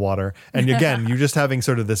carried into the water. And again, you're just having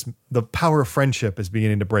sort of the power of friendship is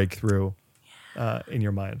beginning to break through in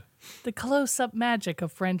your mind. The close-up magic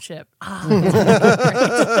of friendship.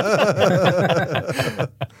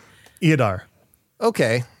 Eodar.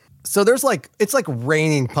 Okay. So there's it's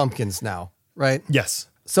raining pumpkins now, right? Yes.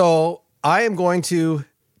 So I am going to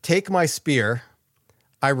take my spear,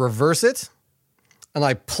 I reverse it, and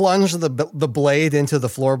I plunge the blade into the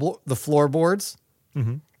floorboards.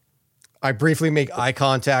 Mm-hmm. I briefly make eye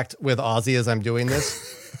contact with Ozzy as I'm doing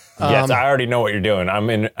this. Yes, I already know what you're doing. I'm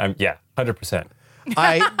 100%.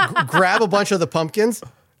 I grab a bunch of the pumpkins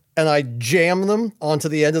and I jam them onto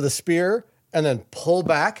the end of the spear and then pull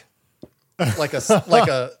back like a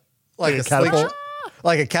catapult.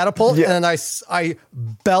 Like a catapult, yeah. And I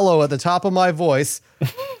bellow at the top of my voice,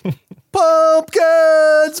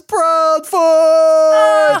 "Pumpkins,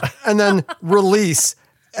 Proudfoot!" And then release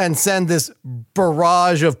and send this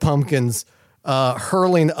barrage of pumpkins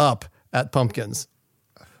hurling up at pumpkins.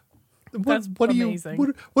 That's amazing.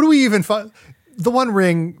 What do we even find? The One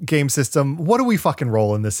Ring game system, what do we fucking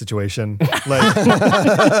roll in this situation?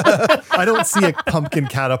 I don't see a pumpkin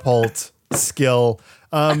catapult skill.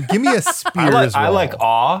 Give me a spear as well. I like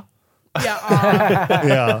awe. Yeah.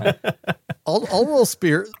 Yeah. I'll roll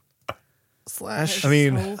spear / So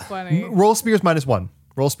funny. Roll spears -1.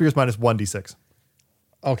 Roll spears minus 1d6.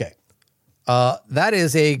 Okay. That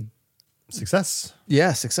is a success.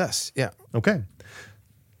 Yeah, success. Yeah. Okay.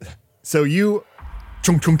 So you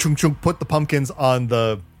chung put the pumpkins on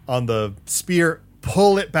the spear,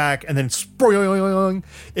 pull it back, and then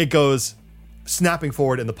it goes snapping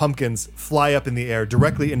forward, and the pumpkins fly up in the air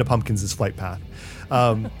directly into Pumpkins' flight path.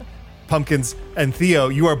 Pumpkins and Theo,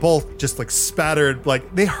 you are both just spattered,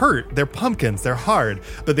 they hurt. They're pumpkins, they're hard,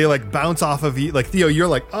 but they bounce off of you. Theo, you're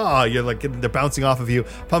they're bouncing off of you.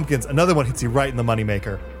 Pumpkins, another one hits you right in the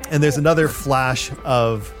moneymaker. And there's another flash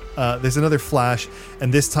and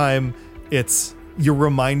this time you're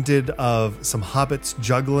reminded of some hobbits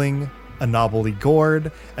juggling a knobbly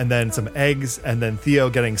gourd, and then some eggs, and then Theo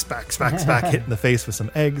getting spack, hit in the face with some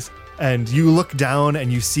eggs. And you look down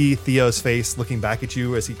and you see Theo's face looking back at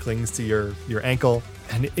you as he clings to your ankle,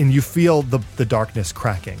 and you feel the darkness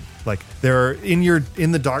cracking. Like there are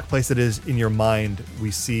in the dark place that is in your mind,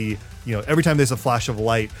 we see, you know, every time there's a flash of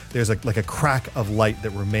light, there's like a crack of light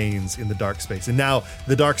that remains in the dark space. And now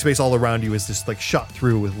the dark space all around you is just like shot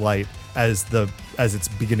through with light as it's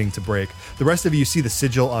beginning to break. The rest of you see the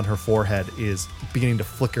sigil on her forehead is beginning to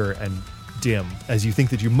flicker and dim as you think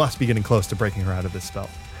that you must be getting close to breaking her out of this spell.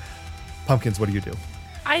 Pumpkins, what do you do?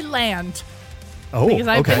 I land. Oh, because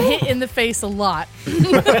I've okay. been hit in the face a lot.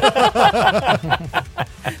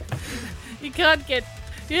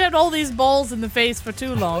 You had all these balls in the face for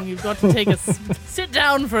too long. You've got to take sit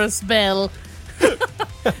down for a spell.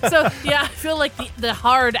 So yeah, I feel like the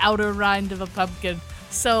hard outer rind of a pumpkin.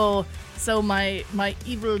 So my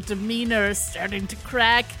evil demeanor is starting to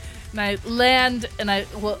crack, and I land, and I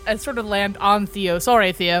sort of land on Theo.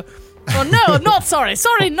 Sorry, Theo. Oh no, not sorry.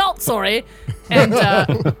 Sorry, not sorry. And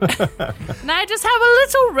and I just have a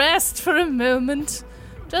little rest for a moment.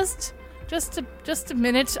 Just a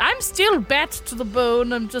minute. I'm still bat to the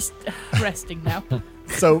bone. I'm just resting now.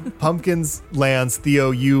 So Pumpkins lands.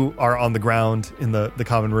 Theo, you are on the ground in the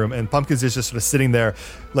common room, and Pumpkins is just sort of sitting there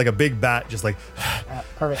like a big bat, just like...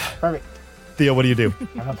 Perfect. Theo, what do you do?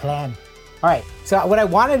 I have a plan. All right, so what I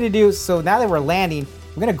wanted to do, so now that we're landing,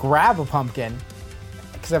 I'm going to grab a pumpkin,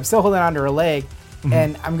 because I'm still holding onto her leg,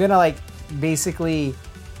 and I'm going to, like, basically,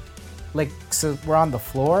 like, so we're on the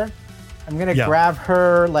floor. I'm going to grab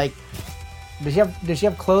her, like... Does she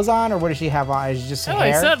have clothes on, or what does she have on? Is it just hair?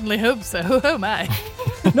 I certainly hope so. Oh my!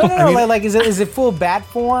 No. I mean, like, is it full bat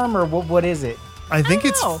form, or what is it? I think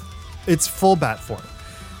know. it's full bat form.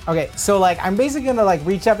 Okay, so like I'm basically gonna like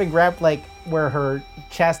reach up and grab like where her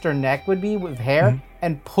chest or neck would be with hair,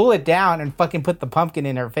 and pull it down and fucking put the pumpkin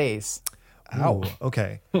in her face. Ow.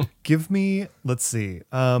 Okay. Give me. Let's see.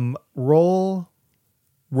 Roll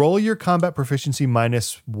your combat proficiency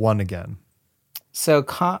 -1 again. So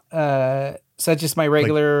so just my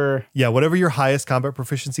regular. Yeah, whatever your highest combat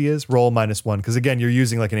proficiency is, roll -1, because again, you're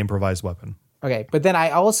using like an improvised weapon. Okay, but then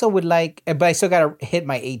I also would like, but I still gotta hit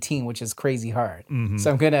my 18, which is crazy hard.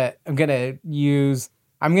 So I'm gonna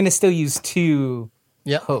still use 2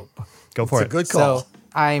 hope. Go for it. Good call. So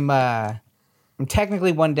I'm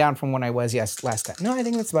technically 1 down from when I was last time. No, I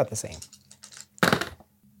think that's about the same.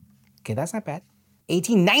 Okay, that's not bad.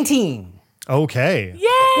 18, 19. Okay.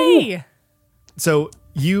 Yay! So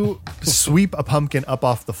you sweep a pumpkin up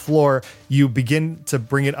off the floor. You begin to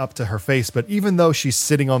bring it up to her face, but even though she's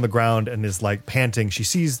sitting on the ground and is like panting, she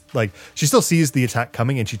still sees the attack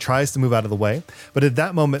coming, and she tries to move out of the way. But at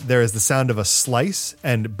that moment, there is the sound of a slice,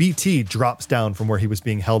 and BT drops down from where he was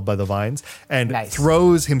being held by the vines and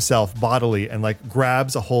throws himself bodily and like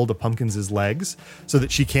grabs a hold of Pumpkins' legs so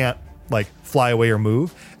that she can't like fly away or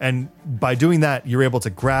move. And by doing that, you're able to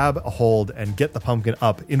grab a hold and get the pumpkin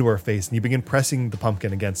up into her face, and you begin pressing the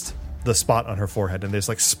pumpkin against the spot on her forehead, and there's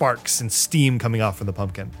like sparks and steam coming off from the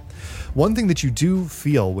pumpkin. One thing that you do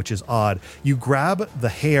feel, which is odd, you grab the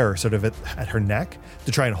hair sort of at her neck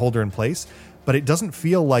to try and hold her in place, but it doesn't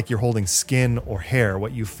feel like you're holding skin or hair.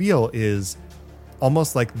 What you feel is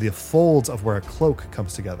almost like the folds of where a cloak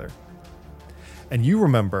comes together. And you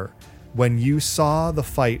remember when you saw the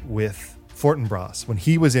fight with Fortinbras, when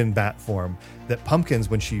he was in bat form, that Pumpkins,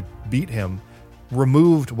 when she beat him,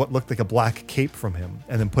 removed what looked like a black cape from him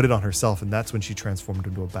and then put it on herself, and that's when she transformed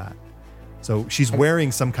into a bat. So she's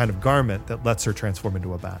wearing some kind of garment that lets her transform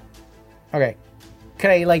into a bat. Okay. Could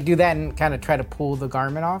I like do that and kind of try to pull the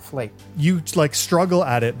garment off? Like you like struggle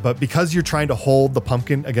at it, but because you're trying to hold the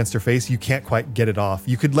pumpkin against her face, you can't quite get it off.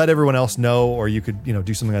 You could let everyone else know, or you could,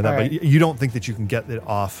 do something like that, right. But you don't think that you can get it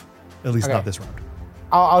off. At least not this round.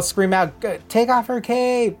 I'll scream out, take off her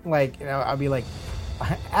cape. Like, I'll be like,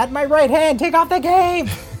 at my right hand, take off the cape.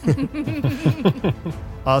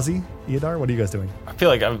 Ozzy, Eodar, what are you guys doing? I feel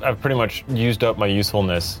like I've pretty much used up my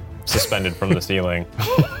usefulness suspended from the ceiling.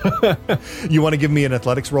 You want to give me an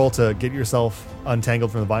athletics roll to get yourself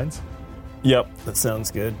untangled from the vines? Yep, that sounds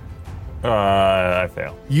good. I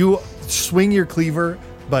fail. You swing your cleaver,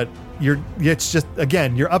 but it's just,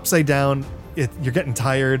 again, you're upside down. You're getting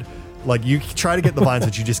tired. Like, you try to get the vines,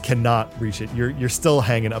 but you just cannot reach it. You're still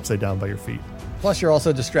hanging upside down by your feet. Plus, you're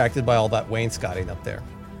also distracted by all that wainscoting up there.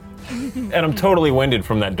 And I'm totally winded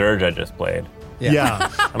from that dirge I just played. Yeah.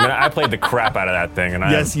 I mean, I played the crap out of that thing. And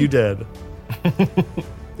Yes, you did.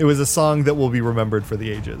 It was a song that will be remembered for the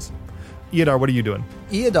ages. Eodar, what are you doing?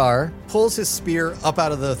 Eodar pulls his spear up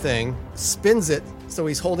out of the thing, spins it so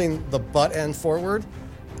he's holding the butt end forward,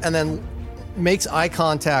 and then makes eye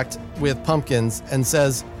contact with Pumpkins and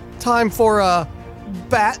says, "Time for a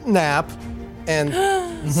bat nap," and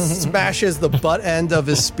smashes the butt end of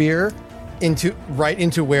his spear right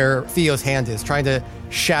into where Theo's hand is, trying to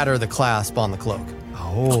shatter the clasp on the cloak.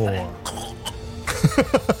 Oh.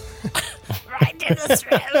 Right in the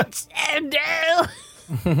throat. Oh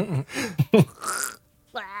no.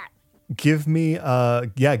 Give me, go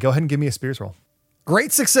ahead and give me a spears roll.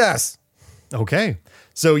 Great success. Okay.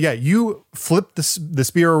 So yeah, you flip the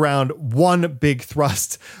spear around, one big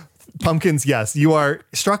thrust. Pumpkins, yes, you are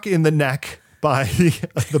struck in the neck by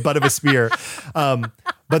the butt of a spear.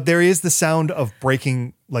 But there is the sound of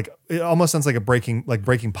breaking, like it almost sounds like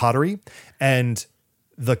breaking pottery. And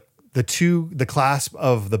the clasp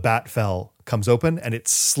of the bat fell comes open and it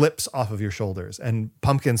slips off of your shoulders. And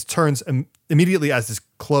Pumpkins turns immediately as this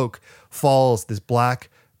cloak falls, this black,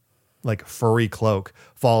 like furry cloak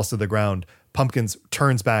falls to the ground. Pumpkins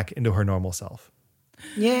turns back into her normal self.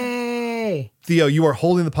 Yay! Theo, you are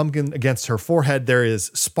holding the pumpkin against her forehead. There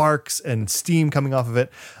is sparks and steam coming off of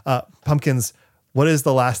it. Pumpkins, what is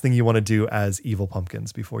the last thing you want to do as evil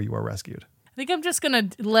pumpkins before you are rescued? I think I'm just gonna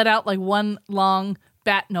let out like one long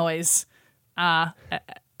bat noise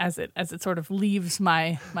as it sort of leaves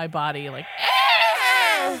my body, like.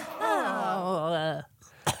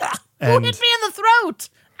 Who hit me in the throat?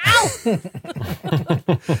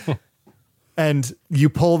 Ow! And you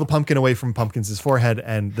pull the pumpkin away from Pumpkins' forehead,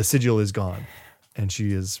 and the sigil is gone, and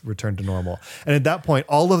she is returned to normal. And at that point,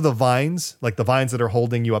 all of the vines, like the vines that are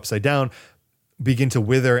holding you upside down, begin to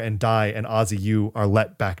wither and die, and Ozzy, you are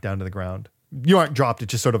let back down to the ground. You aren't dropped, it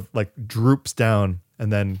just sort of like droops down,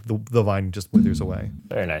 and then the vine just withers away.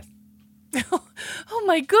 Very nice. Oh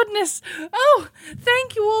my goodness! Oh,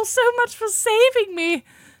 thank you all so much for saving me.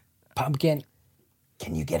 Pumpkin,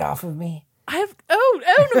 can you get off of me?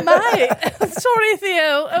 Oh my! Sorry,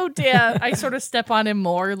 Theo. Oh dear. I sort of step on him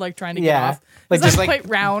more, like trying to get off. Like just just quite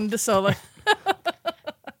round, so like.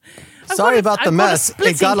 Sorry about the mess.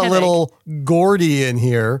 It got a little Gordy in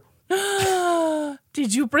here.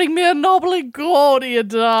 Did you bring me a knobbly Gordy,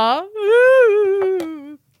 da?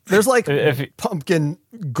 There's like pumpkin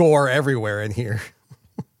gore everywhere in here.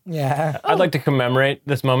 Yeah. I'd like to commemorate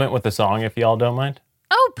this moment with a song, if y'all don't mind.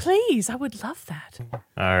 Oh, please. I would love that.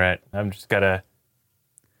 All right. I'm just gotta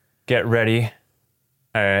get ready.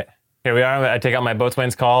 All right. Here we are. I take out my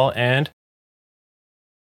boatswain's call and...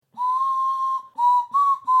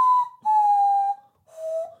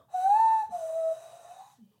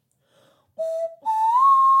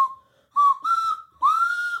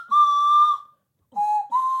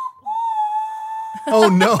 Oh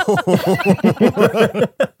no!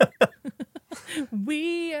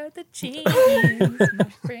 We are the champions, my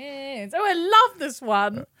friends. Oh, I love this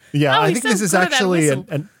one. Yeah, Oh, I he's think this so is good at that actually whistle.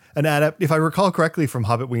 an adapt. If I recall correctly from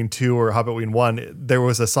Hobbitween 2 or Hobbitween 1, there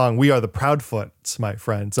was a song, "We Are the Proudfoots, my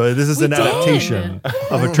friend." So this is an adaptation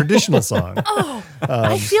of a traditional song.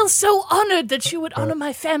 I feel so honored that you would honor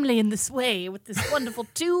my family in this way with this wonderful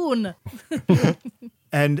tune.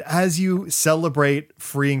 And as you celebrate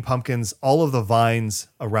freeing pumpkins, all of the vines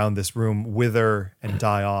around this room wither and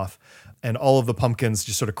die off, and all of the pumpkins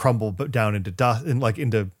just sort of crumble down into dust and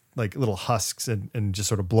into little husks and just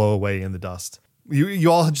sort of blow away in the dust.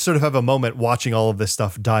 You all just sort of have a moment watching all of this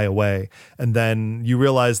stuff die away, and then you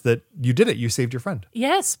realize that you did it. You saved your friend.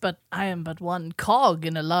 Yes, but I am but one cog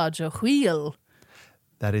in a larger wheel.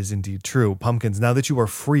 That is indeed true. Pumpkins, now that you are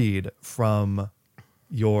freed from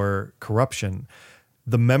your corruption,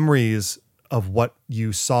 the memories of what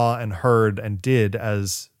you saw and heard and did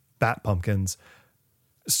as bat pumpkins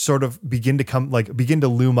sort of begin to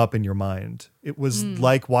loom up in your mind. It was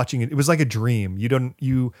like watching it. It was like a dream.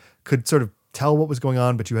 You could sort of tell what was going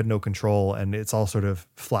on, but you had no control. And it's all sort of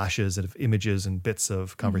flashes of images and bits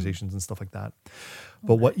of conversations and stuff like that.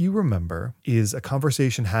 But what you remember is a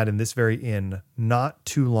conversation had in this very inn not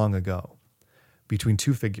too long ago between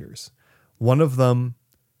two figures. One of them,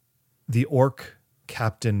 the orc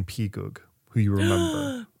Captain Pigug, who you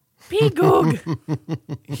remember. Pigug!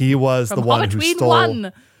 He was From the one who Hobbitween stole...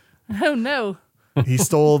 1. Oh no. He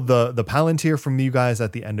stole the Palantir from you guys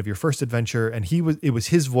at the end of your first adventure, and it was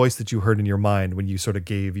his voice that you heard in your mind when you sort of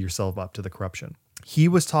gave yourself up to the corruption. He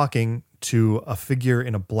was talking to a figure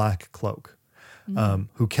in a black cloak,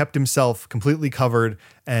 who kept himself completely covered,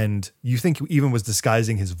 and you think even was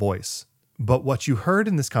disguising his voice. But what you heard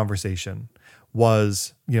in this conversation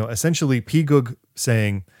was, essentially Pigug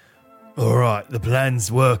saying, "All right, the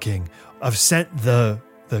plan's working. I've sent the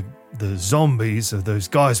zombies of those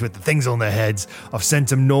guys with the things on their heads. I've sent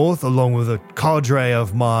them north along with a cadre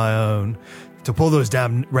of my own to pull those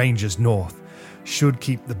damn rangers north. Should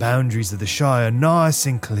keep the boundaries of the Shire nice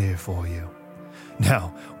and clear for you."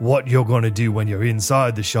 Now, what you're going to do when you're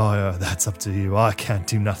inside the Shire, that's up to you. I can't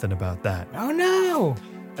do nothing about that. Oh no!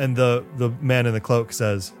 And the man in the cloak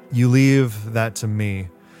says, you leave that to me.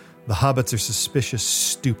 The hobbits are suspicious,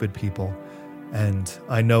 stupid people. And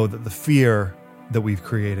I know that the fear that we've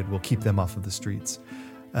created will keep them off of the streets.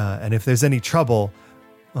 And if there's any trouble,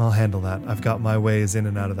 I'll handle that. I've got my ways in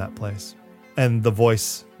and out of that place. And the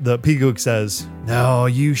voice, the Peagoog says, now are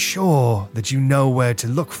you sure that you know where to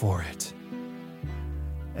look for it?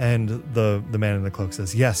 And the man in the cloak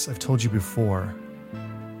says, yes, I've told you before.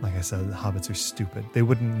 Like I said, the hobbits are stupid. They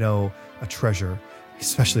wouldn't know a treasure,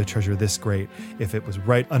 especially a treasure this great, if it was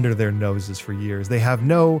right under their noses for years. They have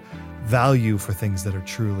no value for things that are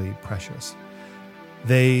truly precious.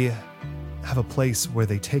 They have a place where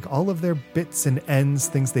they take all of their bits and ends,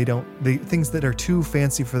 things that are too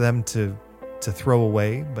fancy for them to throw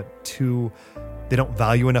away, but they don't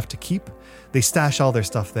value enough to keep. They stash all their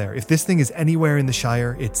stuff there. If this thing is anywhere in the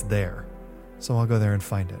Shire, it's there. So I'll go there and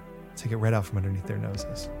find it. Take it right out from underneath their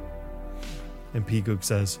noses. And Peagoog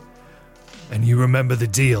says, and you remember the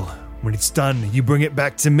deal. When it's done, you bring it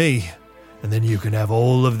back to me, and then you can have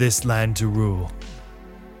all of this land to rule.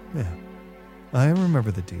 Yeah, I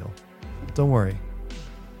remember the deal. Don't worry.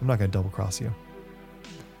 I'm not going to double cross you.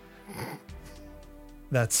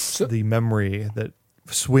 That's the memory that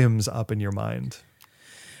swims up in your mind.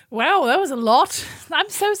 Wow, that was a lot. I'm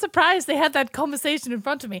so surprised they had that conversation in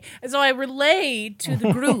front of me. And so I relay to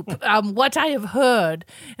the group what I have heard.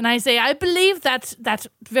 And I say, I believe that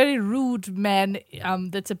very rude man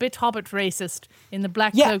that's a bit hobbit racist in the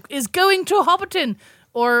black cloak is going to Hobbiton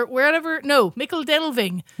or wherever, no, Mickle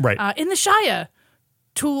Delving, right. In the Shire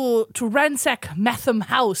to ransack Matham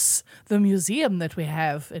House, the museum that we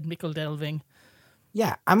have in Mickle Delving.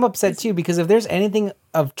 Yeah, I'm upset too because if there's anything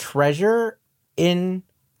of treasure in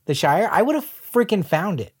the Shire, I would have freaking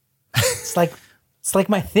found it. It's like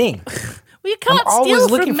my thing. Well, you can't steal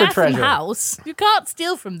from Matham House. You can't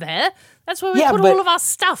steal from there. That's where we put all of our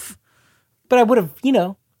stuff. But I would have,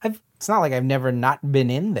 it's not like I've never not been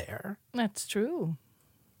in there. That's true.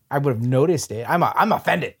 I would have noticed it. I'm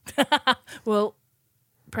offended. Well,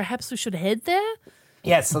 perhaps we should head there.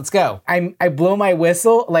 Yes, let's go. I blow my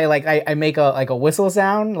whistle, like I make a whistle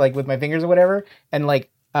sound, like with my fingers or whatever, and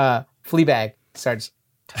Fleabag starts.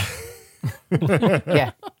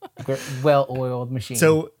 Yeah, well-oiled machine.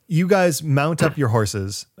 So you guys mount up your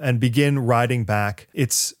horses and begin riding back.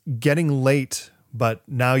 It's getting late, but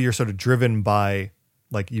now you're sort of driven by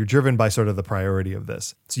sort of the priority of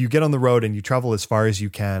this. So you get on the road and you travel as far as you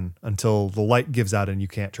can until the light gives out and you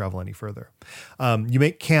can't travel any further. You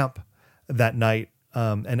make camp that night.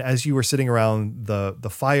 And as you were sitting around the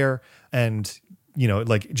fire and,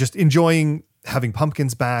 just enjoying having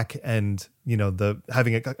pumpkins back and,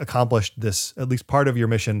 having accomplished this, at least part of your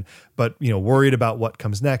mission, but, worried about what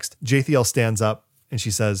comes next, Jathiel stands up and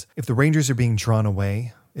she says, if the Rangers are being drawn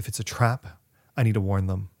away, if it's a trap, I need to warn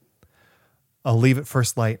them. I'll leave at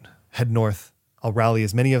first light, head north. I'll rally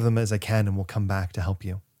as many of them as I can and we'll come back to help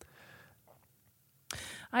you.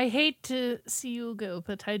 I hate to see you go,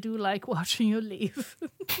 but I do like watching you leave.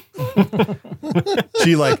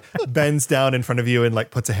 She bends down in front of you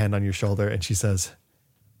and puts a hand on your shoulder and she says,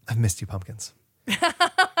 I've missed you, pumpkins.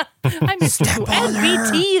 I missed you.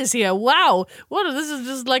 And BT is here. Wow. This is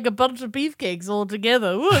just like a bunch of beefcakes all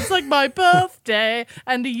together. Ooh, it's like my birthday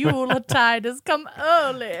and the Yuletide has come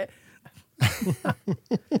early.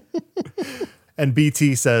 And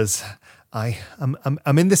BT says,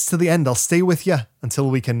 I'm in this to the end. I'll stay with you until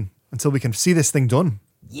we can see this thing done.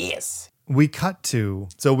 Yes. We cut to,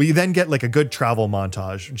 so we then get a good travel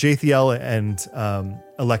montage. Jathiel and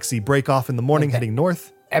Alexi break off in the morning heading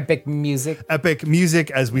north. Epic music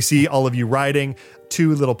as we see all of you riding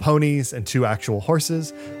 2 little ponies and 2 actual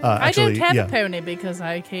horses. I don't have a pony because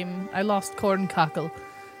I lost Corncockle.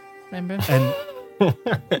 Remember? And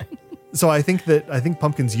so I think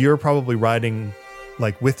Pumpkins, you're probably riding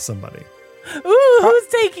with somebody. Ooh, who's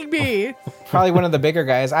taking me? Probably one of the bigger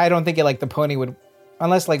guys. I don't think the pony would,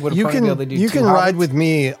 unless would a pony be able to do. You can ride with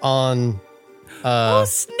me on.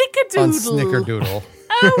 Snickerdoodle. On Snickerdoodle.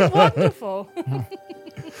 Oh, wonderful!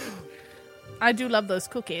 I do love those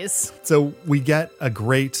cookies. So we get a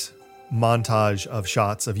great montage of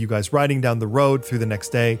shots of you guys riding down the road through the next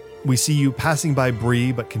day. We see you passing by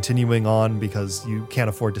Bree, but continuing on because you can't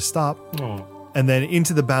afford to stop. Oh. And then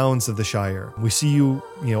into the bounds of the Shire. We see you,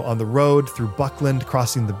 on the road through Buckland,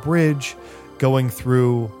 crossing the bridge, going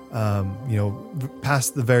through,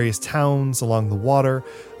 past the various towns along the water,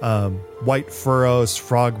 White Furrows,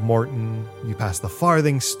 Frogmorton. You pass the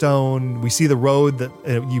Farthing Stone. We see the road that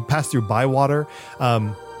you pass through Bywater,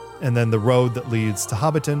 and then the road that leads to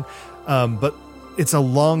Hobbiton. But it's a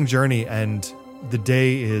long journey, and the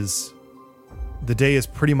day is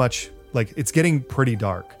pretty much like it's getting pretty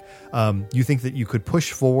dark. You think that you could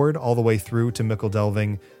push forward all the way through to Mickle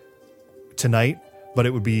Delving tonight, but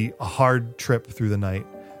it would be a hard trip through the night.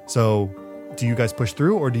 So do you guys push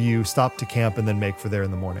through, or do you stop to camp and then make for there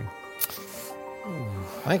in the morning?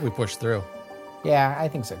 I think we pushed through. Yeah, I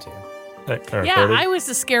think so too. Yeah, I was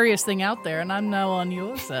the scariest thing out there, and I'm now on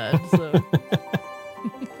your side. So.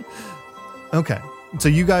 Okay. So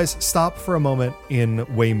you guys stop for a moment in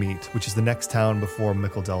Waymeet, which is the next town before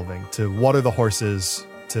Mickle Delving, to water the horses,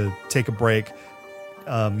 to take a break.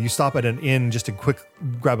 You stop at an inn just to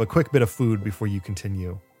grab a quick bit of food before you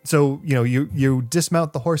continue. So, you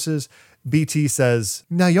dismount the horses. BT says,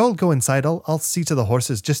 "Now y'all go inside. I'll see to the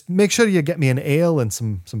horses. Just make sure you get me an ale and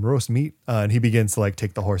some roast meat." And he begins to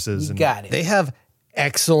take the horses. You got it. They have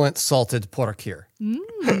excellent salted pork here.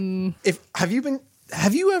 Have you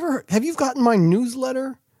gotten my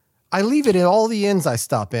newsletter? I leave it at all the inns I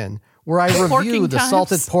stop in, where I review Porking the times.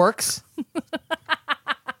 salted porks.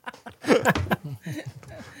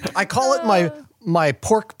 I call it my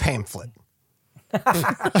pork pamphlet.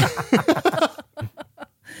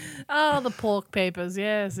 Oh, the pork papers.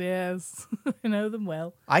 Yes. I know them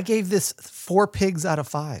well. I gave this 4 pigs out of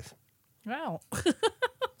 5. Wow.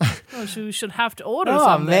 Well, we should have to order Oh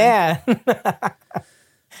something. man.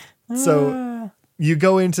 So you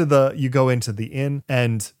go into the inn,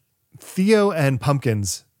 and Theo and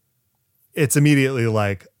Pumpkins, it's immediately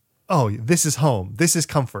like, oh, this is home. This is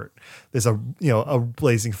comfort. There's a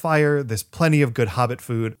blazing fire. There's plenty of good Hobbit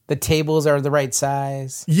food. The tables are the right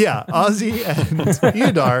size. Yeah, Ozzy and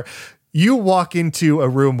Eodar, you walk into a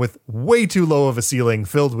room with way too low of a ceiling,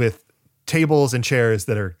 filled with tables and chairs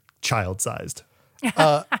that are child-sized.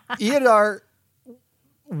 Eodar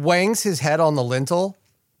wangs his head on the lintel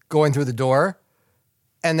going through the door,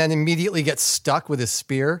 and then immediately gets stuck with his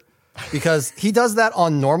spear, because he does that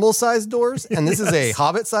on normal sized doors, and this is a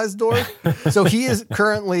Hobbit sized door. So he is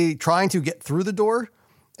currently trying to get through the door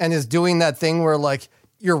and is doing that thing where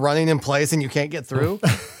you're running in place and you can't get through.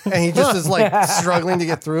 And he just is struggling to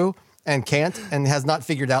get through and can't, and has not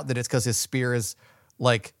figured out that it's because his spear is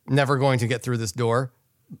never going to get through this door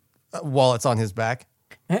while it's on his back.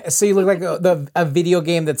 So you look like a video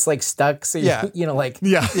game that's stuck. So Yeah.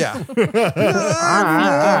 Yeah.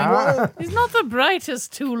 He's not the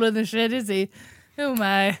brightest tool in the shed, is he? Oh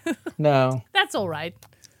my. No. That's all right.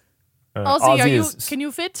 Ozzy Can you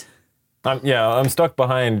fit? I'm stuck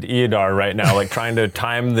behind Eodar right now, trying to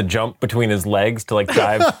time the jump between his legs to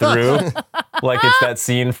dive through. It's that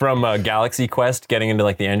scene from Galaxy Quest getting into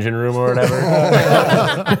the engine room or whatever.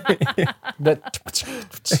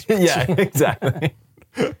 Yeah, exactly.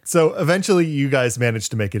 So eventually you guys manage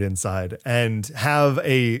to make it inside and have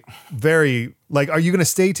a very, are you going to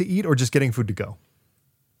stay to eat or just getting food to go?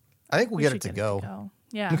 I think we'll get it should to go.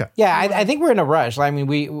 Yeah. Okay. Yeah, I think we're in a rush. I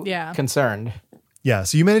mean, Yeah. concerned. Yeah,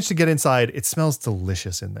 so you manage to get inside. It smells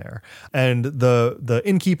delicious in there. And the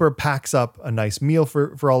innkeeper packs up a nice meal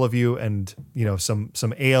for all of you, and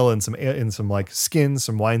some ale and some skins,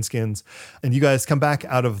 some wine skins. And you guys come back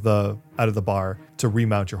out of the bar to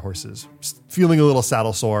remount your horses, feeling a little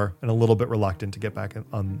saddle sore and a little bit reluctant to get back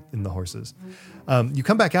in the horses. You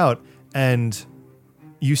come back out, and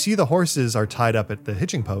you see the horses are tied up at the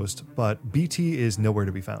hitching post, but BT is nowhere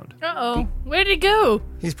to be found. Uh-oh. Where'd he go?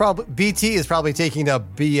 BT is probably taking a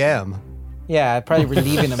BM. Yeah, probably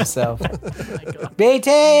relieving himself.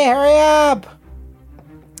 BT, hurry up!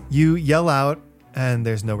 You yell out, and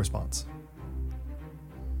there's no response.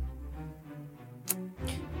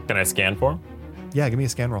 Can I scan for him? Yeah, give me a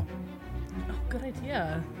scan roll. Oh, good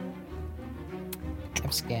idea.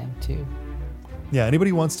 I've scanned too. Yeah,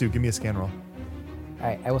 anybody who wants to, give me a scan roll. All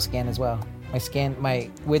right, I will scan as well. My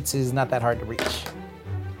wits is not that hard to reach.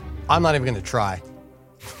 I'm not even going to try.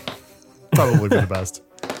 Probably be the best.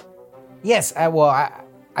 Yes, I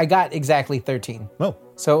got exactly 13. Oh,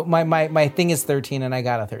 So my thing is 13, and I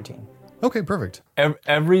got a 13. okay, perfect.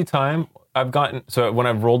 Every time I've gotten, so when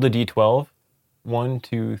I've rolled a d12, 1,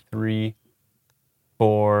 2, 3,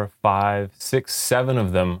 4, 5, 6, 7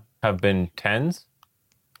 of them have been 10s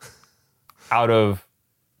out of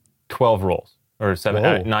 12 rolls. Or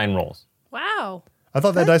 9 rolls. Wow. I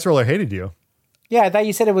thought that dice roller hated you. Yeah, I thought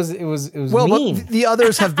you said it was Well, mean. but the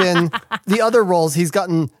others have been, the other rolls, he's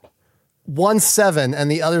gotten 1 7, and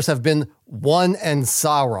the others have been 1 and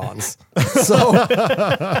Sauron's. So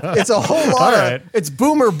it's a whole lot All right. it's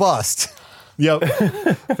boom or bust. Yep.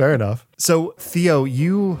 Fair enough. So Theo,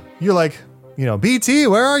 you're like, BT,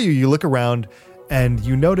 where are you? You look around and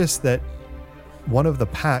you notice that one of the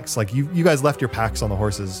packs, like you guys left your packs on the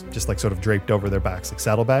horses, just like sort of draped over their backs, like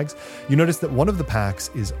saddlebags. You notice that one of the packs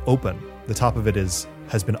is open. The top of it has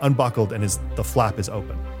been unbuckled and the flap is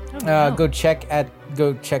open. Go check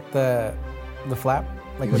the flap.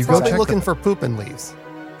 Like You You're go probably check looking for poop and leaves.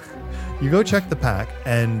 You go check the pack,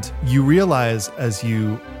 and you realize as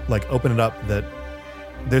you like open it up that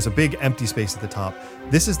there's a big empty space at the top.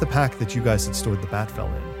 This is the pack that you guys had stored the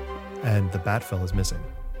Batfell in, and the Batfell is missing.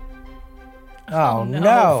 Oh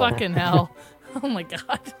no! Fucking hell. Oh my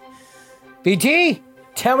god. BT,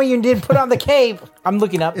 tell me you didn't put on the cape. I'm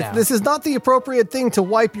looking up now. This is not the appropriate thing to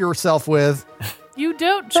wipe yourself with. You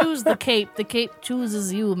don't choose the cape. The cape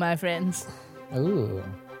chooses you, my friends. Ooh.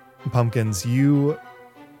 Pumpkins, you're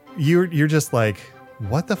just like,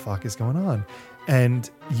 what the fuck is going on? And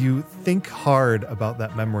you think hard about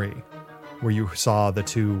that memory where you saw the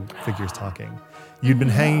two figures talking. You'd been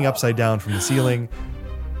hanging upside down from the ceiling,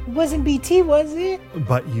 It wasn't BT, was it?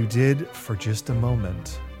 but you did, for just a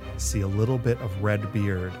moment, see a little bit of red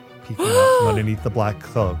beard peeking out from underneath the black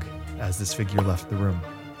cloak as this figure left the room.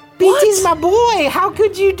 BT's my boy. How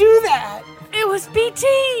could you do that? It was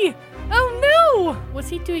BT! Oh no! Was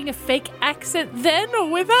he doing a fake accent then or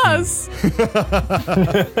with us?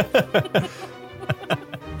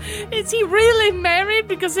 Is he really married?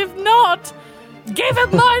 Because if not, give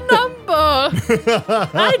him my number!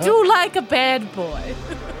 I do like a bad boy.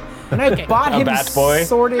 And I bought him bat boy?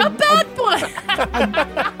 sorted. A bad boy!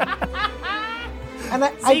 And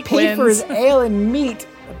I paid for his ale and meat.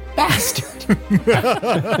 Bastard.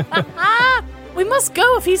 We must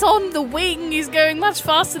go. If he's on the wing, he's going much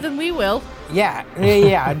faster than we will.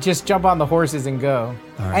 Yeah. Just jump on the horses and go.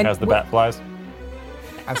 All right. As the bat flies.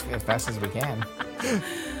 As fast as we can.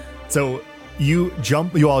 So you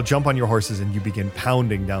all jump on your horses and you begin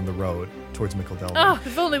pounding down the road towards Mickledelvin. Oh,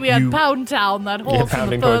 if only we had Pound Town, that horse from the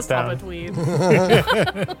pounding towards first town. Hobbit weed.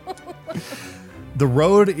 The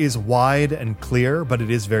road is wide and clear, but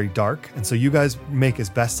it is very dark, and so you guys make as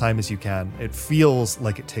best time as you can. It feels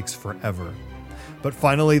like it takes forever. But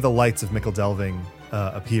finally, the lights of Mickledelving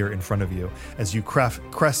appear in front of you as you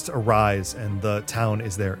crest a rise, and the town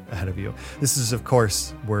is there ahead of you. This is, of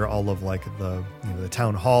course, where all of like the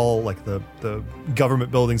town hall, like the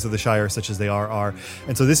government buildings of the Shire, such as they are.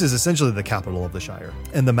 And so this is essentially the capital of the Shire.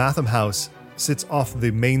 And the Matham House sits off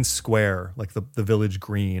the main square, like the village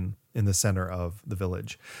green in the center of the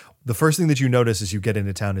village. The first thing that you notice as you get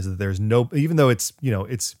into town is that there's no, even though it's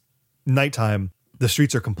nighttime, the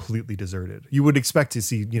streets are completely deserted. You would expect to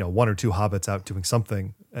see, one or two hobbits out doing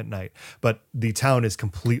something at night, but the town is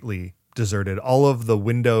completely deserted. All of the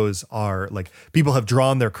windows are like, people have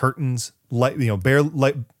drawn their curtains, light, bare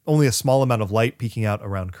light, only a small amount of light peeking out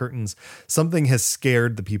around curtains. Something has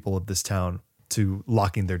scared the people of this town to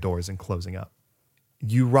locking their doors and closing up.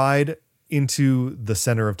 You ride into the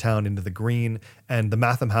center of town, into the green, and the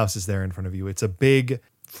Matham House is there in front of you. It's a big,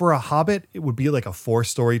 for a hobbit, it would be like a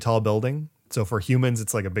 4-story tall building. So for humans,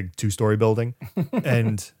 it's like a big 2-story building.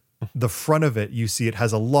 And the front of it, you see it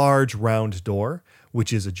has a large round door,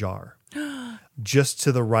 which is ajar. Just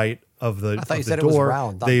to the right of the I thought you the said door, it was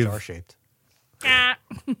round, not they've- jar-shaped.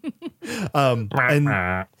 And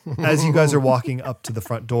as you guys are walking up to the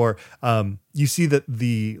front door, you see that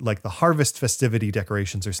the harvest festivity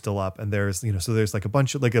decorations are still up, and there's there's like a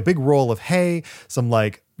bunch of like a big roll of hay, some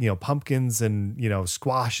pumpkins and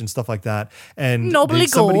squash and stuff like that. And Nobly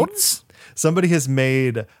gourds. Somebody has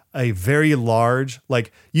made a very large,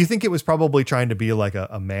 you think it was probably trying to be like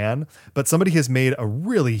a man, but somebody has made a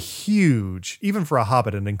really huge, even for a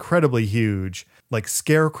hobbit, an incredibly huge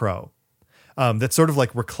scarecrow. That's sort of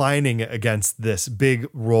like reclining against this big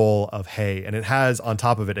roll of hay. And it has on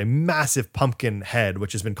top of it a massive pumpkin head,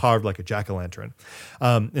 which has been carved like a jack-o'-lantern.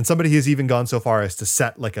 And somebody has even gone so far as to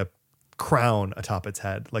set like a crown atop its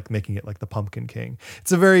head, like making it like the Pumpkin King.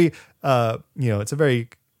 It's a very, it's a very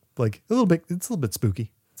it's a little bit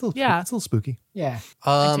spooky. It's a little spooky. Yeah.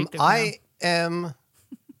 I am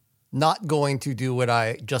not going to do what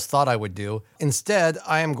I just thought I would do. Instead,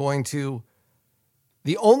 I am going to...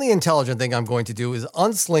 The only intelligent thing I'm going to do is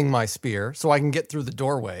unsling my spear so I can get through the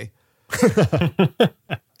doorway.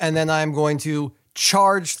 And then I'm going to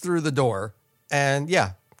charge through the door. And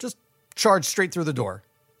just charge straight through the door.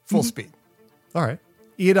 Full speed. All right.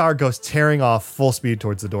 Eodar goes tearing off full speed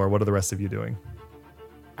towards the door. What are the rest of you doing?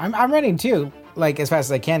 I'm running too, as fast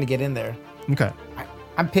as I can to get in there. Okay.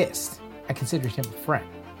 I'm pissed. I consider him a friend.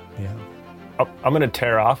 Yeah. I'm going to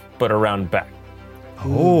tear off, but around back.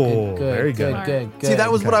 Oh, Good, very good. Good. See,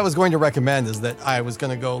 that was what I was going to recommend, is that I was going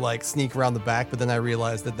to go sneak around the back, but then I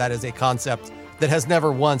realized that is a concept that has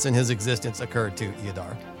never once in his existence occurred to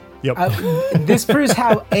Eodar. Yep. This proves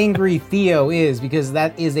how angry Theo is, because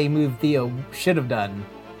that is a move Theo should have done.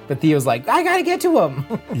 But Theo's like, I gotta get to him.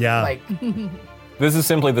 Yeah. Like, This is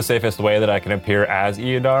simply the safest way that I can appear as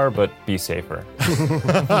Eodar, but be safer.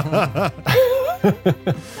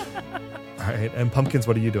 All right. And Pumpkins,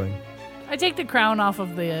 what are you doing? I take the crown off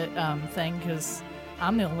of the thing because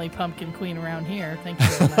I'm the only pumpkin queen around here. Thank you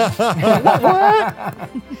very much.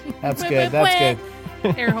 that's good. That's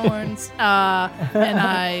good. Air horns. And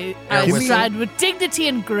I stride with dignity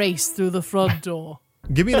and grace through the front door.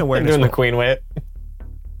 Give me an I'm awareness doing the roll. queen wave.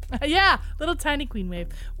 Yeah, little tiny queen wave.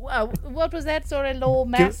 What was that? Sorry, Lowell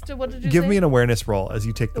Master. What did you Give say? me an awareness roll as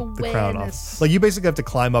you take the crown off. Awareness. Like you basically have to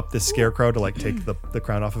climb up this scarecrow to like take the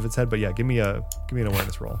crown off of its head. But yeah, give me an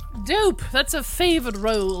awareness roll. Dope. That's a favored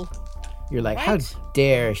roll. You're like, how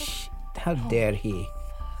dare he?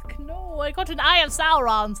 No, I got an Eye of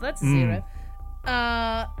Sauron, so that's a 0.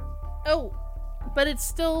 But it's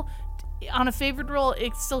still on a favored roll.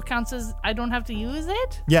 It still counts as I don't have to use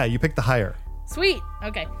it. Yeah, you pick the higher. Sweet.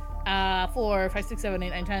 Okay. 4, 5, 6, 7, 8,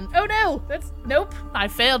 9, 10. Oh no, nope. I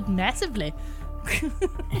failed massively. I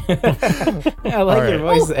like your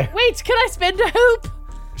voice there. Wait, can I spend a hope?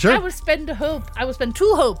 Sure. I will spend a hope. I will spend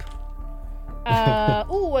 2 hope.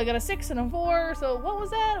 I got a 6 and a 4. So what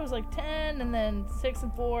was that? It was like 10 and then 6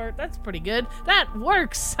 and 4. That's pretty good. That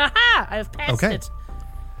works. Haha! I have passed Okay. it.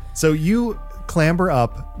 So you clamber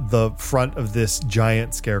up the front of this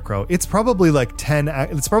giant scarecrow. It's probably like 10.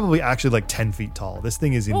 It's probably actually like 10 feet tall. This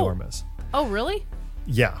thing is enormous. Oh, really?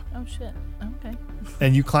 Yeah. Oh, shit. Okay.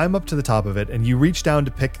 And you climb up to the top of it, and you reach down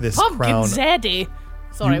to pick this Pumpkin crown. Zaddy.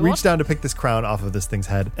 Sorry, You reach down to pick this crown off of this thing's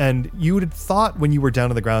head, and you would have thought when you were down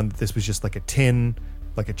on the ground that this was just like a tin,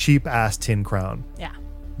 like a cheap ass tin crown. Yeah.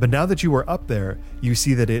 But now that you were up there, you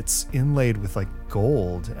see that it's inlaid with like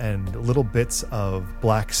gold and little bits of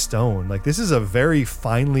black stone. Like this is a very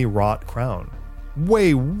finely wrought crown.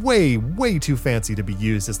 Way, way, way too fancy to be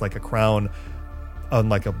used as like a crown on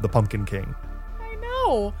like the Pumpkin King. I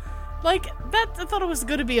know. Like, that, I thought it was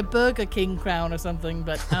going to be a Burger King crown or something,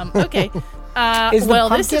 but, okay. Is the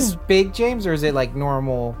pumpkin this is... big, James, or is it like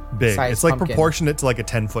normal Big. size It's like pumpkin? proportionate to like a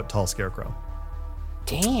 10-foot tall scarecrow.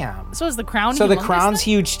 Damn. So is the crown So the humongous crown's then?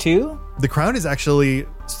 huge too? The crown is actually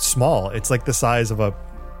small. It's like the size of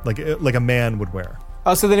like a man would wear.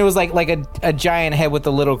 Oh, so then it was like a giant head with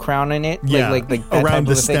a little crown in it? Yeah, Like that type around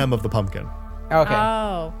the of a thing? stem of the pumpkin. Okay.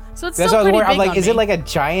 Oh. So it's That's still what I was pretty worried. I'm big like, on is me. it like a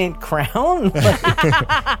giant crown?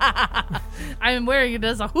 I'm wearing it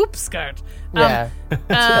as a hoop skirt. Yeah.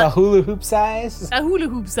 a hula hoop size? A hula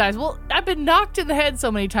hoop size. Well, I've been knocked in the head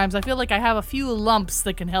so many times, I feel like I have a few lumps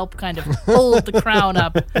that can help kind of hold the crown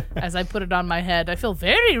up as I put it on my head. I feel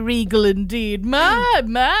very regal indeed. My,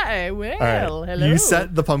 well, All right. hello. You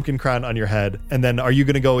set the pumpkin crown on your head, and then are you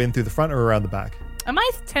going to go in through the front or around the back? Am I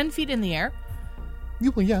 10 feet in the air?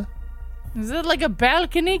 Yeah. Is it like a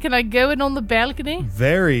balcony? Can I go in on the balcony?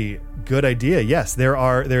 Very good idea. Yes, there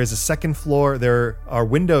is a second floor. There are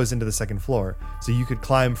windows into the second floor, so you could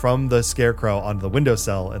climb from the scarecrow onto the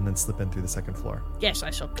windowsill and then slip in through the second floor. Yes, I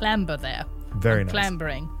shall clamber there. Very I'm nice.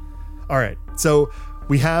 clambering. All right, so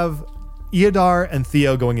we have Eodar and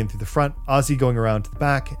Theo going in through the front, Ozzy going around to the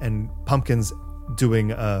back, and Pumpkins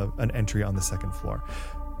doing an entry on the second floor.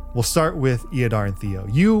 We'll start with Eodar and Theo.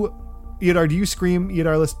 Eodar, do you scream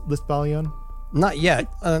Eodar Listbalion? Not yet.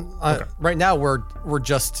 Right now we're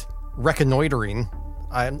just reconnoitering.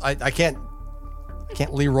 I can't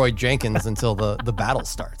Leroy Jenkins until the battle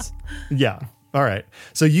starts. Yeah. All right.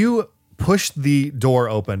 So you push the door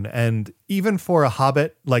open, and even for a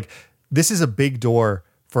hobbit, like this is a big door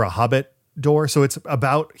for a hobbit door, so it's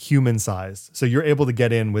about human sized. So you're able to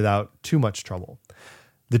get in without too much trouble.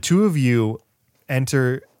 The two of you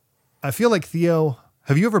enter. I feel like Theo,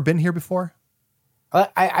 have you ever been here before?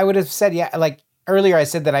 I would have said, yeah, like earlier I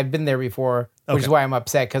said that I've been there before, which is Okay. why I'm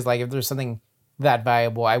upset, because like if there's something that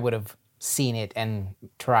valuable, I would have seen it and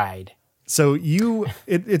tried. So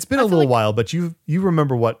it's been a little while, but you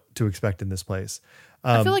remember what to expect in this place.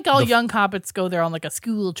 I feel like all young hobbits go there on like a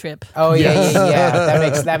school trip. Oh yeah.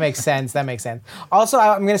 That makes sense. That makes sense. Also,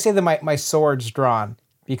 I'm gonna say that my sword's drawn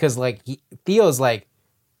because like Theo's like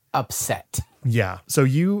upset. Yeah. So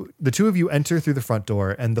the two of you enter through the front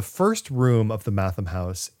door, and the first room of the Matham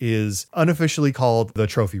house is unofficially called the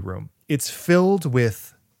trophy room. It's filled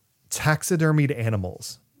with taxidermied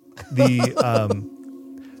animals. The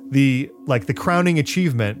crowning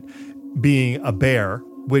achievement being a bear,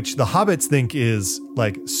 which the hobbits think is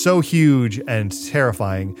like so huge and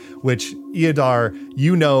terrifying, which Eodar,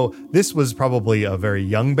 this was probably a very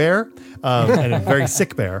young bear and a very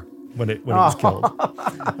sick bear when it was killed.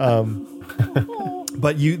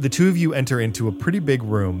 But the two of you enter into a pretty big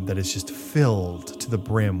room that is just filled to the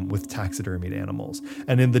brim with taxidermied animals.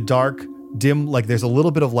 And in the dark, dim, like there's a little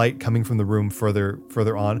bit of light coming from the room further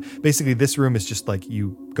on. Basically, this room is just like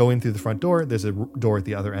you go in through the front door. There's a door at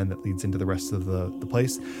the other end that leads into the rest of the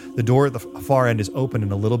place. The door at the far end is open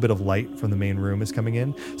and a little bit of light from the main room is coming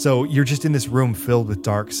in. So you're just in this room filled with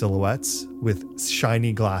dark silhouettes with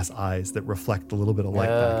shiny glass eyes that reflect a little bit of light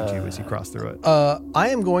back at you as you cross through it. I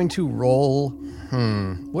am going to roll.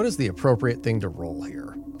 What is the appropriate thing to roll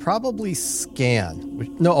here? Probably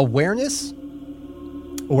scan. No, awareness?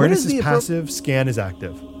 Awareness is passive, scan is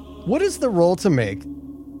active. What is the roll to make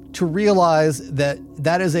to realize that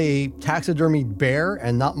that is a taxidermied bear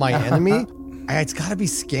and not my enemy? It's got to be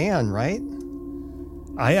scan, right?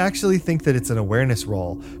 I actually think that it's an awareness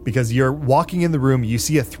roll because you're walking in the room, you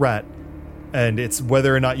see a threat, and it's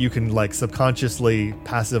whether or not you can like subconsciously,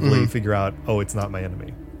 passively figure out, oh, it's not my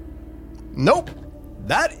enemy. Nope.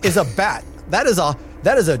 That is a bat. That is a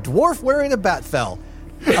dwarf wearing a bat fell.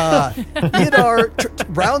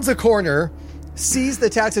 Eodar rounds a corner, sees the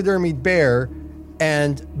taxidermied bear,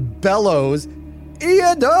 and bellows,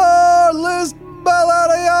 Eodar List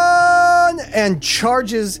Baladion, and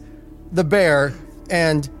charges the bear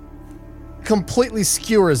and completely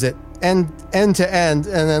skewers it end to end,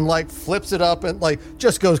 and then like flips it up and like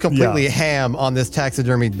just goes completely ham on this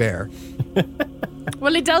taxidermied bear.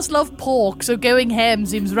 Well, he does love pork, so going ham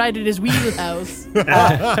seems right in his wheelhouse.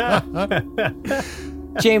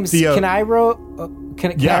 James, Theo. can I roll?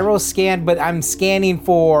 Can I roll scan? But I'm scanning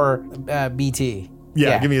for BT.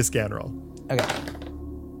 Yeah, give me a scan roll. Okay.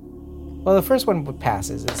 Well, the first one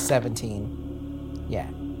passes. It's 17. Yeah.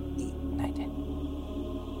 8, 9,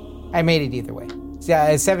 10. I made it either way.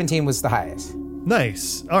 Yeah, 17 was the highest.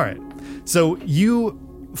 Nice. All right. So you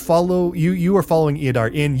follow. You are following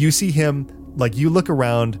Eodar in. You see him. Like you look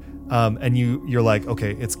around. And you're like,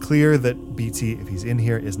 okay, it's clear that BT, if he's in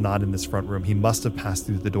here, is not in this front room. He must have passed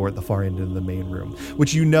through the door at the far end in the main room,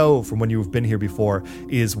 which you know from when you've been here before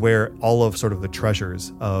is where all of sort of the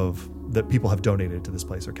treasures that people have donated to this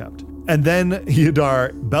place are kept. And then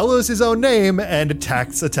Eodar bellows his own name and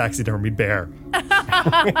attacks a taxidermied bear.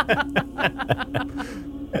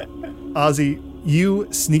 Ozzy, you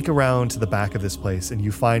sneak around to the back of this place and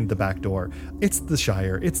you find the back door. It's the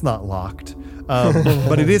Shire. It's not locked.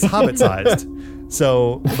 But it is hobbit-sized.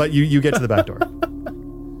 So, but you get to the back door.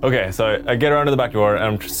 Okay, so I get around to the back door and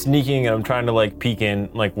I'm sneaking and I'm trying to like peek in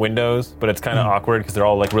like windows, but it's kind of awkward because they're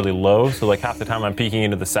all like really low. So like half the time I'm peeking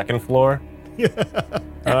into the second floor.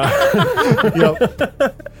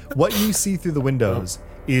 What you see through the windows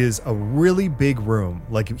is a really big room.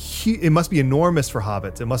 Like it must be enormous for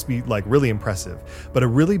hobbits. It must be like really impressive. But a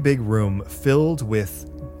really big room filled with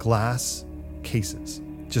glass cases.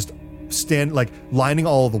 Just lining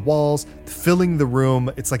all the walls, filling the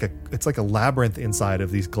room. It's like a labyrinth inside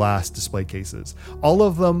of these glass display cases. All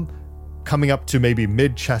of them coming up to maybe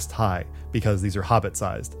mid-chest high because these are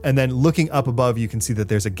hobbit-sized. And then looking up above, you can see that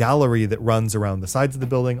there's a gallery that runs around the sides of the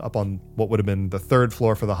building, up on what would have been the third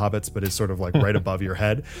floor for the hobbits, but is sort of like right above your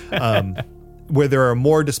head, where there are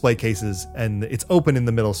more display cases, and it's open in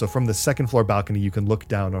the middle. So from the second floor balcony, you can look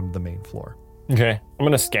down on the main floor. Okay, I'm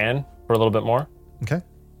gonna scan for a little bit more. Okay.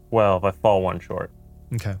 Well, if I fall one short.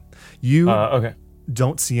 Okay. You okay.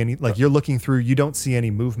 don't see any, like you're looking through, you don't see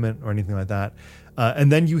any movement or anything like that.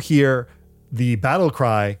 And then you hear the battle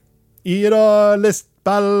cry, Eodar List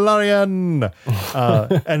Baladion,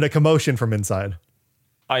 and a commotion from inside.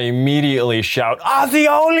 I immediately shout,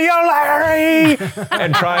 Larry!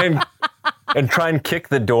 and try and kick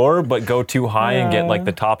the door, but go too high and get like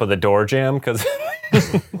the top of the door jam because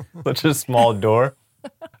such a small door.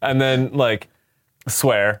 And then like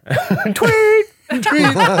swear, tweet,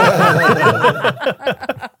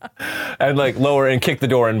 and like lower and kick the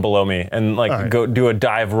door in below me and like go do a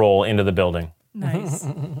dive roll into the building. Nice.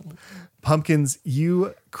 Pumpkins,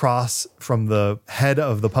 you cross from the head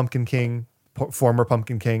of the Pumpkin King, former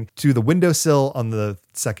Pumpkin King, to the windowsill on the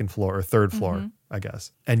second floor or third floor, I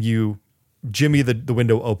guess. And you jimmy the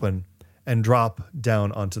window open and drop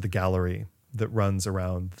down onto the gallery that runs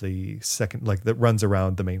around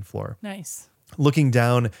the main floor. Nice. Looking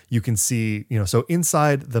down, you can see, so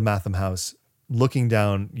inside the Matham house, looking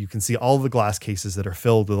down, you can see all the glass cases that are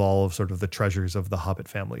filled with all of sort of the treasures of the Hobbit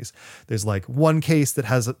families. There's like one case that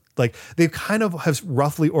has like, they kind of have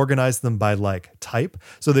roughly organized them by like type.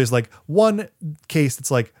 So there's like one case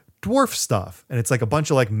that's like dwarf stuff. And it's like a bunch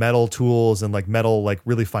of like metal tools and like metal, like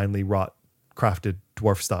really finely crafted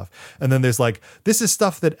dwarf stuff. And then there's like, this is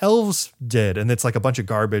stuff that elves did. And it's like a bunch of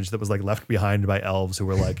garbage that was like left behind by elves who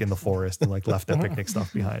were like in the forest and like left their picnic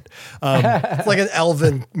stuff behind. It's like an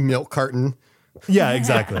elven milk carton. Yeah,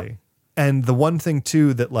 exactly. And the one thing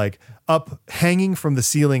too that like up hanging from the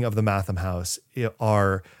ceiling of the Matham house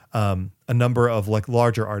are a number of like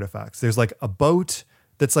larger artifacts. There's like a boat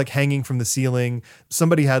that's like hanging from the ceiling.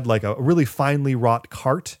 Somebody had like a really finely wrought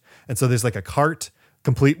cart. And so there's like a cart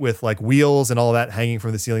complete with like wheels and all that hanging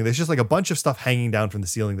from the ceiling. There's just like a bunch of stuff hanging down from the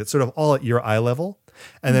ceiling that's sort of all at your eye level.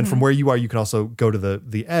 And then from where you are, you can also go to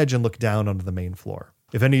the edge and look down onto the main floor.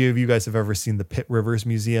 If any of you guys have ever seen the Pitt Rivers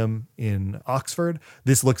Museum in Oxford,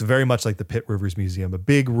 this looks very much like the Pitt Rivers Museum, a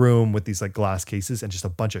big room with these like glass cases and just a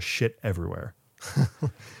bunch of shit everywhere.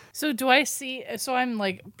 So do I see, so I'm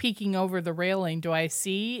like peeking over the railing. Do I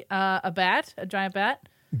see a giant bat?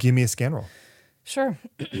 Give me a scan roll. Sure.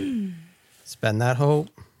 Spend that hope.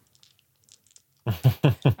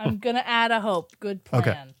 I'm going to add a hope. Good plan.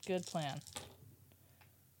 Okay. Good plan.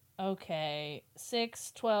 Okay.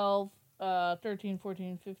 6, 12, 13,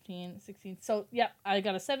 14, 15, 16. So, yeah, I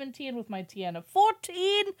got a 17 with my TN of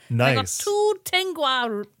 14. Nice. I got 2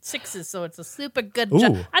 Tengwa 6s, so it's a super good Ooh.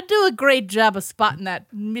 job. I do a great job of spotting that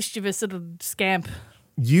mischievous little scamp.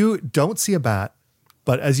 You don't see a bat,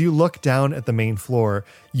 but as you look down at the main floor,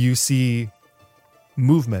 you see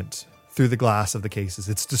movement through the glass of the cases.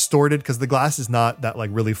 It's distorted because the glass is not that like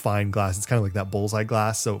really fine glass. It's kind of like that bullseye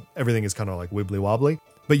glass, so everything is kind of like wibbly wobbly.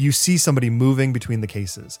 But you see somebody moving between the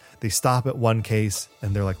cases. They stop at one case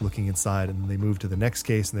and they're like looking inside, and then they move to the next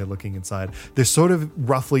case and they're looking inside. They're sort of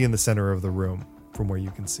roughly in the center of the room from where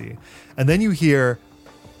you can see. And then you hear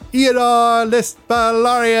Eodar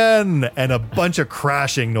Lispalarian and a bunch of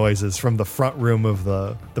crashing noises from the front room of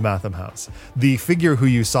the Matham house. The figure who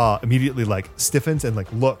you saw immediately like stiffens and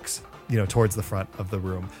like looks, towards the front of the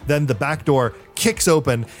room. Then the back door kicks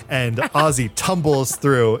open and Ozzy tumbles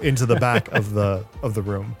through into the back of the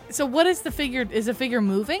room. So what is the figure? Is the figure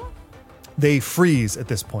moving? They freeze at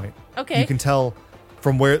this point. Okay. You can tell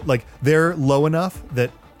from where like they're low enough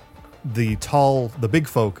that the big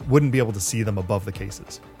folk wouldn't be able to see them above the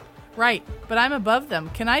cases. Right, but I'm above them.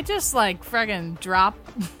 Can I just like friggin' drop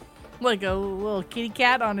like a little kitty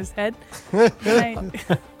cat on his head? Can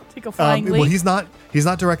I take a flying leap? Well, he's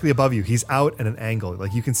not directly above you. He's out at an angle.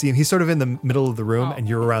 Like you can see him. He's sort of in the middle of the room, and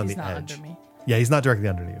you're around he's the not edge. under me. Yeah, he's not directly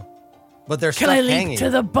under you. But they're Can stuck I leap hanging. to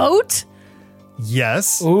the boat?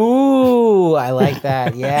 Yes. Ooh, I like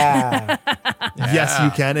that. Yeah. Yes, you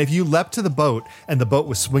can. If you leapt to the boat and the boat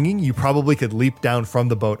was swinging, you probably could leap down from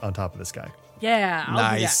the boat on top of this guy. Yeah, I'll do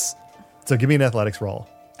that. Nice. So give me an athletics roll.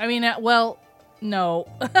 I mean, well, no.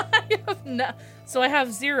 So I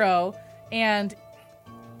have 0, and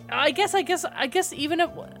I guess even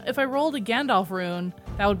if I rolled a Gandalf rune,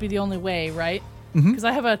 that would be the only way, right? Because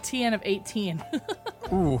I have a TN of 18.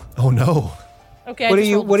 Ooh. Oh no. Okay. What I are just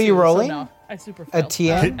you- rolled a what are you 2, so rolling? no, I super A failed.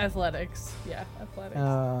 TN? Athletics. Yeah, athletics.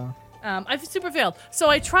 Uh, I've super failed. So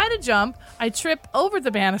I try to jump, I trip over the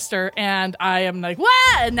banister, and I am like, "Wah!"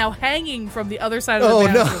 And now hanging from the other side of the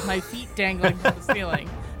banister with my feet dangling from the ceiling.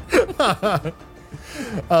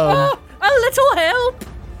 A little help!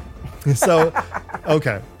 So,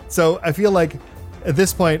 okay. So I feel like at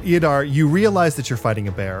this point, Eodar, you realize that you're fighting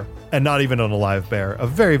a bear, and not even an alive bear, a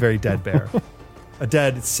very, very dead bear. A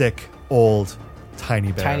dead, sick, old,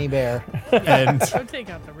 tiny bear. tiny bear. And Don't take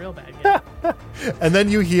out the real bad guy. and then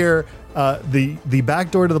you hear the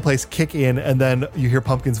back door to the place kick in, and then you hear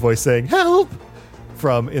Pumpkin's voice saying, "Help!"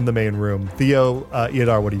 from in the main room. Theo,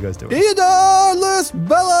 Eodar, what are you guys doing? Eodar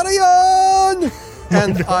Lispalarian!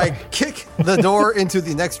 And I kick the door into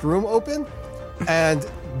the next room open and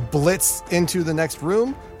blitz into the next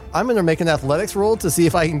room. I'm going to make an athletics roll to see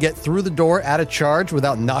if I can get through the door at a charge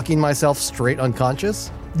without knocking myself straight unconscious.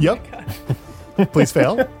 Yep. Please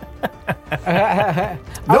fail. I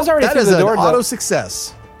was already That through is the an door. auto though.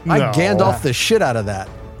 success. No. I Gandalf the shit out of that.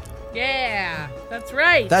 Yeah, that's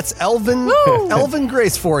right. That's Elven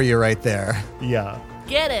grace for you right there. Yeah.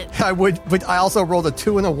 Get it. I would, but I also rolled a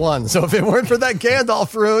 2 and a 1. So if it weren't for that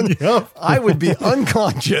Gandalf rune, Yep. I would be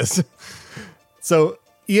unconscious. So,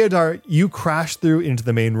 Eodar, you crash through into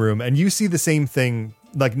the main room, and you see the same thing.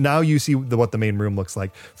 Like, now you see what the main room looks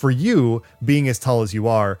like. For you, being as tall as you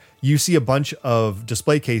are, you see a bunch of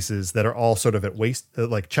display cases that are all sort of at waist,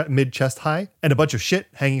 mid-chest high, and a bunch of shit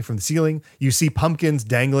hanging from the ceiling. You see pumpkins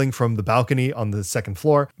dangling from the balcony on the second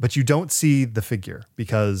floor, but you don't see the figure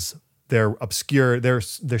because they're obscure. They're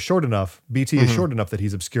short enough. BT is short enough that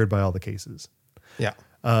he's obscured by all the cases. Yeah.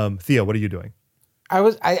 Theo, what are you doing?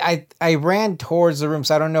 I ran towards the room,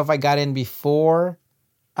 so I don't know if I got in before.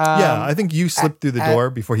 Yeah, I think you slipped through the door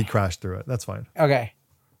before he crashed through it. That's fine. Okay.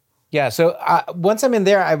 Yeah, so once I'm in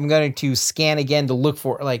there, I'm going to scan again to look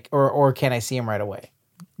for or can I see him right away?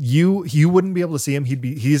 You wouldn't be able to see him.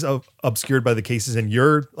 He's obscured by the cases, and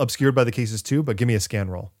you're obscured by the cases too. But give me a scan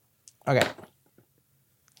roll. Okay.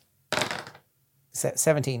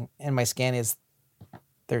 17, and my scan is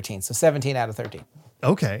 13. So 17 out of 13.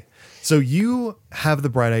 Okay. So you have the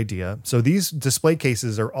bright idea. So these display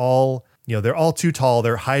cases are all, they're all too tall.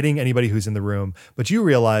 They're hiding anybody who's in the room. But you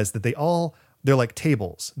realize that they're like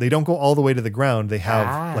tables. They don't go all the way to the ground. They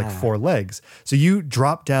have like 4 legs. So you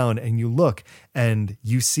drop down and you look and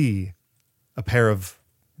you see a pair of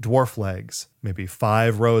dwarf legs, maybe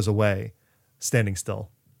 5 rows away, standing still.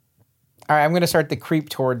 All right, I'm going to start the creep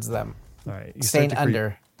towards them. All right. You Staying start to creep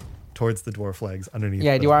under. towards the dwarf legs underneath.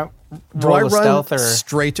 Yeah, do you want Do roll I a run stealth or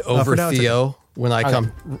straight over now it's Theo when I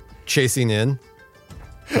come chasing in?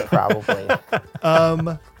 probably?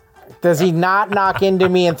 Does he not knock into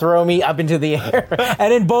me and throw me up into the air?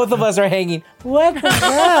 And then both of us are hanging. What the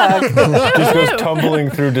heck? Just goes tumbling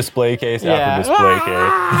through display case Yeah. after display case.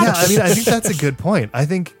 Yeah, I mean, I think that's a good point. I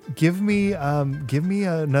think give me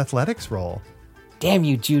an athletics roll. Damn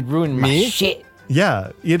you, Jude, ruined my Me? shit.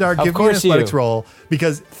 Yeah, Yadar, give me an course you. athletics roll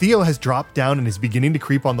because Theo has dropped down and is beginning to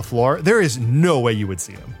creep on the floor. There is no way you would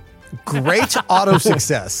see him. Great auto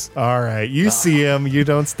success. All right, you see him, you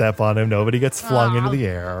don't step on him, nobody gets flung into the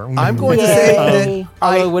air. I'm going to say Yay. that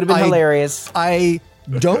Although it would have been hilarious. I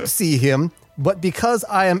don't see him, but because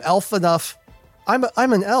I am elf enough, I'm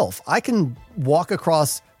an elf. I can walk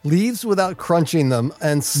across leaves without crunching them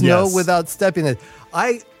and snow Yes. without stepping it.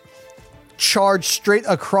 I charge straight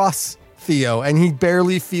across Theo, and he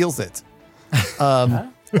barely feels it.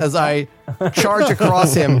 As I charge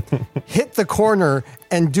across him, hit the corner,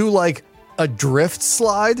 and do like a drift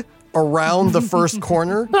slide around the first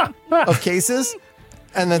corner of cases,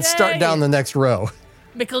 and then start Yay. down the next row.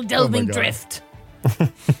 Mickle delving God. drift.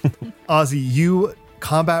 Ozzy, you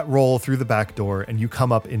combat roll through the back door and you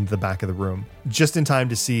come up into the back of the room just in time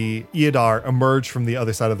to see Eodar emerge from the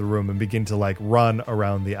other side of the room and begin to like run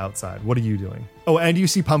around the outside. What are you doing? Oh, and you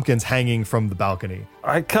see Pumpkins hanging from the balcony.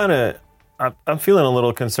 I'm feeling a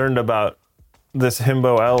little concerned about this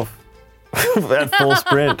himbo elf at full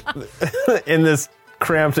sprint in this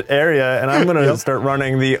cramped area, and I'm gonna start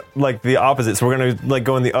running the opposite. So we're gonna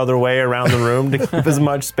go in the other way around the room to keep as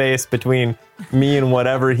much space between me and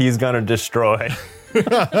whatever he's gonna destroy.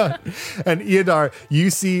 And Eodar, you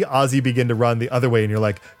see Ozzy begin to run the other way, and you're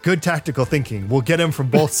like, good tactical thinking. We'll get him from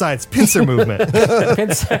both sides. Pincer movement. And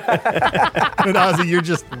Ozzy, you're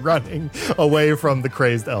just running away from the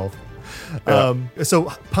crazed elf. So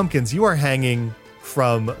Pumpkins, you are hanging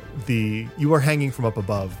from up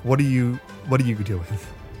above. What are you doing?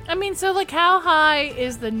 I mean, so like, how high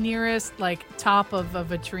is the nearest top of a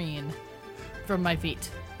vitrine from my feet?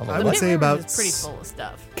 I The would pit say room about is pretty full of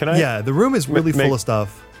stuff. Can I Yeah, the room is really Make- full of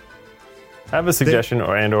stuff. have a suggestion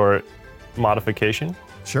or modification?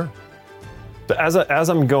 Sure. So as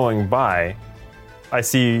I'm going by, I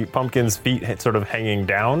see Pumpkin's feet sort of hanging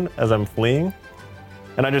down as I'm fleeing.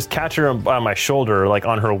 And I just catch her by my shoulder, like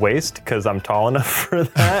on her waist, because I'm tall enough for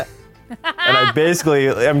that. And I basically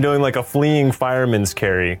am doing like a fleeing fireman's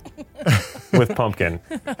carry with Pumpkin.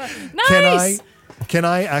 Nice. Can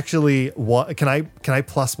I actually can I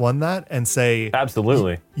plus one that and say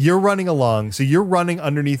Absolutely. you're running along, so you're running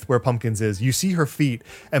underneath where Pumpkins is. You see her feet,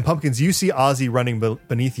 and Pumpkins, you see Ozzy running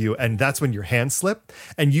beneath you, and that's when your hands slip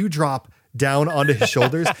and you drop down onto his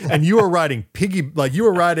shoulders, and you are riding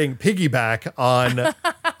piggyback on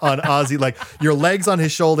Ozzy, like your legs on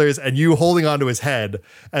his shoulders and you holding onto his head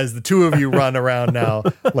as the two of you run around now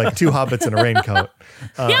like two hobbits in a raincoat.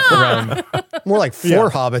 Around. More like four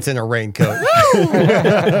hobbits in a raincoat.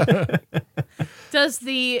 Does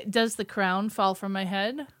the crown fall from my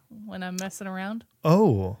head when I'm messing around?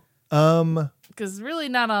 Oh, Because it's really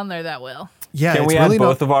not on there that well. yeah. Can it's we really add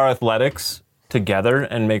both of our athletics together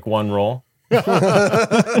and make one roll?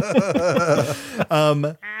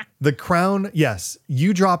 The crown, yes,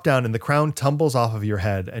 you drop down and the crown tumbles off of your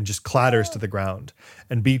head and just clatters to the ground.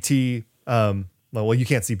 And BT, well, you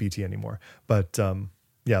can't see BT anymore, but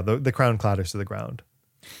the crown clatters to the ground.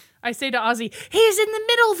 I say to Ozzy, he's in the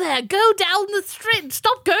middle there. Go down the street.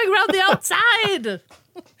 Stop going around the outside.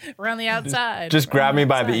 Around the outside. Just grab me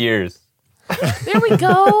by the ears. There we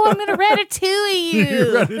go. I'm going to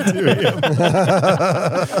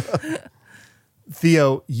ratatouille you.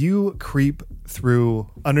 Theo, you creep through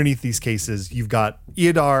underneath these cases. You've got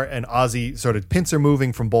Eodar and Ozzy sort of pincer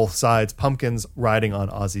moving from both sides, Pumpkins riding on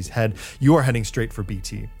Ozzy's head. You are heading straight for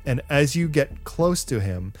BT. And as you get close to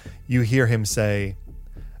him, you hear him say,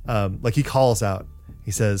 he calls out,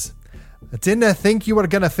 he says, I didn't think you were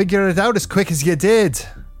going to figure it out as quick as you did.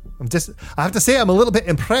 I have to say, I'm a little bit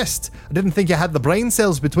impressed. I didn't think you had the brain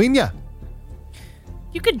cells between you.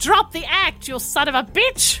 You can drop the act, you son of a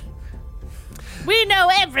bitch! We know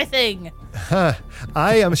everything! I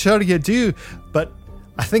am sure you do, but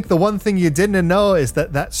I think the one thing you didn't know is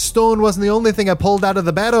that stone wasn't the only thing I pulled out of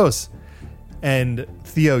the barrows. And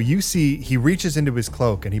Theo, you see, he reaches into his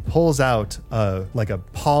cloak and he pulls out like a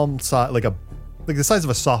palm size, like the size of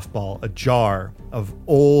a softball, a jar of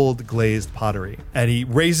old glazed pottery, and he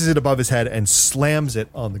raises it above his head and slams it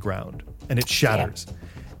on the ground, and it shatters.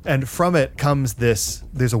 And from it comes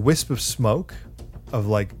there's a wisp of smoke, of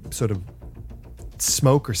like sort of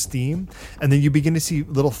smoke or steam, and then you begin to see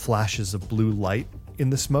little flashes of blue light in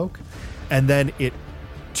the smoke, and then it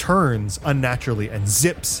turns unnaturally and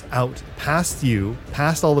zips out past you,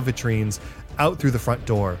 past all the vitrines, out through the front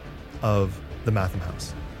door of the Matham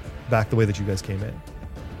house, back the way that you guys came in.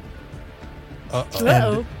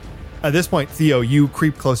 Uh-oh. At this point, Theo, you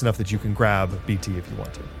creep close enough that you can grab BT if you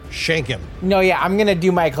want to. Shank him. No, yeah, I'm gonna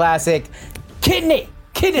do my classic kidney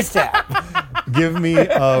stab. Give me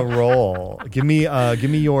a roll. Give me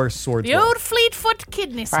your sword. The old Fleetfoot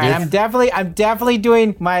kidney All snap. right, I'm definitely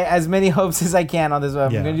doing my as many hopes as I can on this one.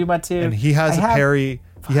 I'm gonna do my 2. And he has a parry.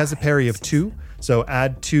 He has a parry of 2. So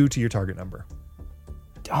add 2 to your target number.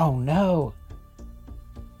 Oh no!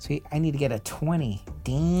 Sweet, I need to get a 20.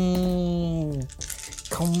 Dang!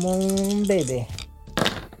 Come on, baby.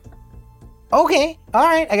 Okay, all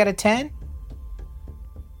right. I got a 10.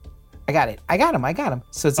 I got it. I got him.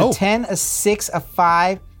 So it's a 10, a 6, a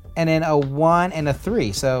 5, and then a 1 and a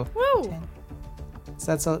 3. So, Woo.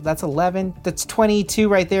 so that's 11. That's 22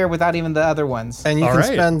 right there without even the other ones. And you All can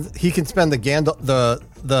right. spend. He can spend the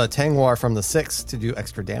the Tangwar from the 6 to do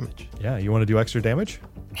extra damage. Yeah, you want to do extra damage?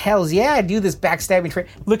 Hells yeah, I do this backstabbing trick.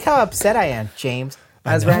 Look how upset I am, James.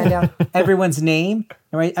 I was writing down everyone's name.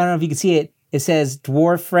 Right? I don't know if you can see it. It says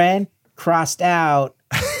dwarf friend, crossed out,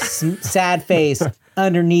 sad face.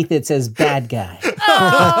 Underneath it says bad guy.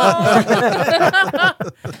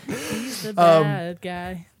 He's the bad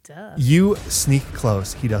guy. Duh. You sneak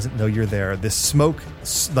close. He doesn't know you're there. This smoke,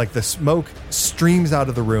 like the smoke streams out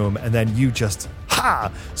of the room, and then you just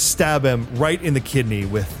stab him right in the kidney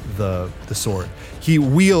with the sword. He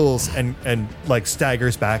wheels and like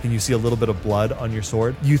staggers back, and you see a little bit of blood on your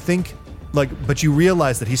sword. You think but you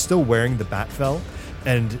realize that he's still wearing the bat fell,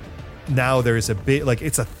 and now there's a bit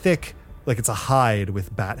it's a thick. Like it's a hide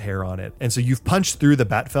with bat hair on it. And so you've punched through the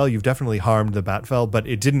bat fell. You've definitely harmed the bat fell, but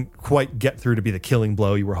it didn't quite get through to be the killing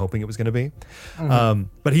blow you were hoping it was going to be.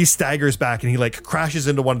 But he staggers back and he crashes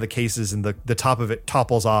into one of the cases, and the top of it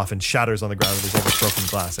topples off and shatters on the ground. And there's all this broken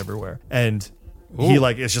glass everywhere. And he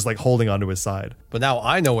is just holding onto his side. But now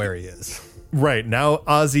I know where he is. Right. Now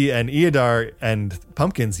Ozzy and Eodar and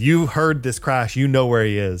Pumpkins, you heard this crash. You know where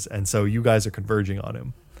he is. And so you guys are converging on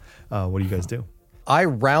him. What do you guys do? I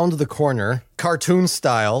round the corner, cartoon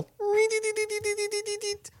style,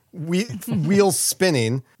 wheels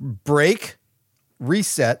spinning, break,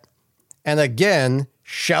 reset, and again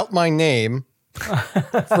shout my name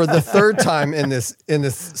for the 3rd time in this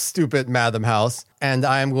stupid Matham house, and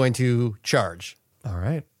I am going to charge. All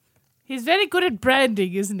right. He's very good at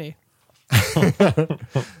branding, isn't he?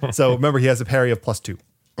 So remember, he has a parry of +2.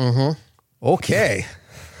 Okay.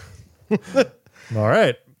 All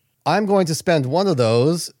right. I'm going to spend one of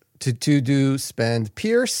those to spend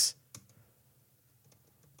Pierce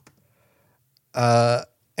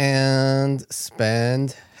and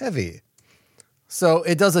spend Heavy. So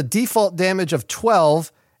it does a default damage of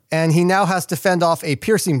 12, and he now has to fend off a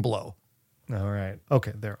piercing blow. All right.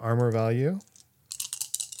 Okay, their armor value.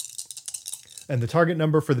 And the target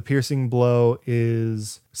number for the piercing blow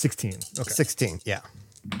is 16. Okay. 16, yeah.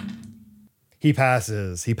 He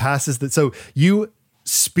passes. That. So you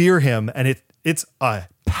spear him, and it's a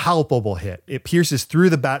palpable hit. It pierces through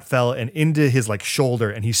the bat fell and into his shoulder,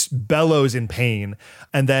 and he bellows in pain,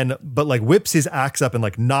 and then whips his axe up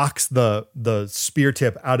and knocks the spear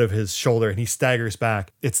tip out of his shoulder, and he staggers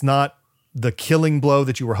back. It's not the killing blow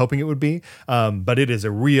that you were hoping it would be, but it is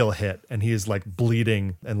a real hit, and he is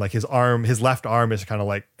bleeding, and his left arm is kind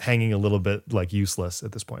of hanging a little bit useless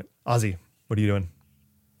at this point. Ozzy, what are you doing?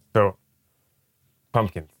 So,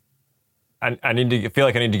 Pumpkin, I feel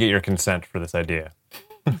like I need to get your consent for this idea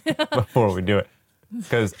before we do it,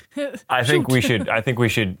 because I think we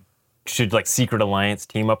should secret alliance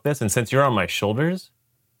team up this, and since you're on my shoulders,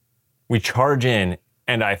 we charge in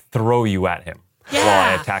and I throw you at him while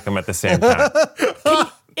I attack him at the same time.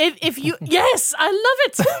 Yes, I love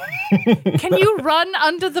it. Can you run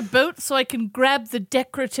under the boat so I can grab the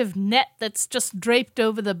decorative net that's just draped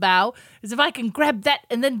over the bow? Because if I can grab that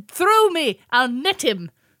and then throw me, I'll net him.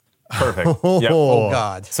 Perfect. Yep. Oh,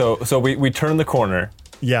 God. So we turn the corner,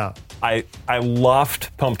 Yeah. I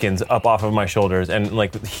loft Pumpkins up off of my shoulders and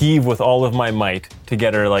like heave with all of my might to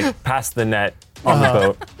get her like past the net on the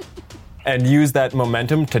boat, and use that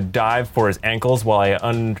momentum to dive for his ankles while I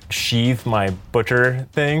unsheath my butcher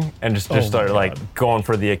thing and just start like going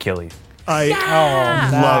for the Achilles. I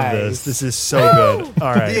love Nice. this. This is so good.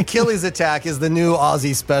 All The right. Achilles attack is the new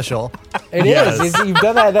Aussie special. It Yes. is. You've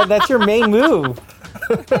done that. That's your main move.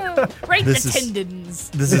 Right This the is- tendons.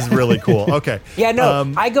 This is really cool. Okay. Yeah,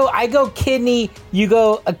 no. I go kidney. You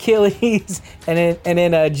go Achilles, and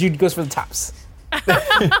then Jude goes for the tops.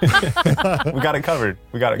 We got it covered.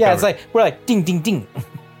 Yeah, it's like we're like ding ding ding.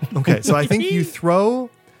 Okay, so I think you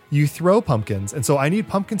throw Pumpkins, and so I need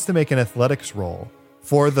Pumpkins to make an athletics roll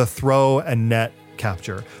for the throw and net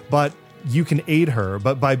capture. But you can aid her,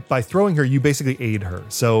 but by throwing her, you basically aid her.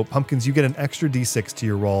 So Pumpkins, you get an extra D6 to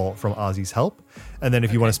your roll from Ozzy's help, and then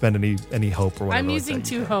if you want to spend any hope or whatever, I'm like using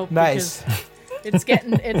that, you 2 can. hope Nice. because it's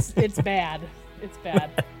getting it's bad. It's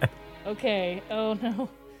bad. Okay. Oh no.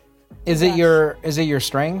 Is it your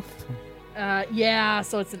strength? Yeah.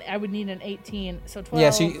 So I would need an 18. So 12.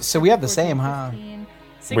 Yeah, so we have the 14, same, huh? 15,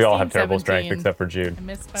 we all 16, have terrible 17. strength except for Jude. I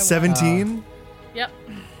missed by 17. one. Yep.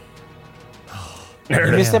 You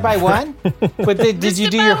missed it by one. But did Missed you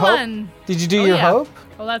it do by your hope? one. Did you do Oh, your yeah. hope?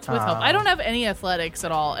 Oh, that's with hope. I don't have any athletics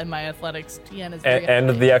at all, and my athletics TN is very And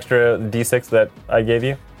high. the extra D6 that I gave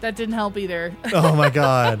you. That didn't help either. Oh my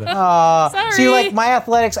god. Sorry. See, like my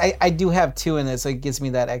athletics, I do have 2 in this, so it gives me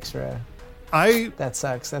that extra. That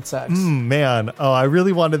sucks. Man. Oh, I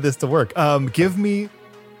really wanted this to work. Give me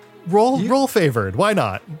roll favored. Why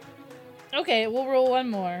not? Okay, we'll roll one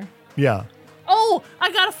more. Yeah. Oh,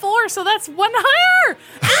 I got a 4, so that's one higher.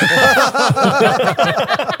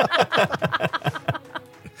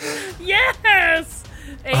 Yes,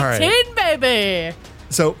 18, right. baby.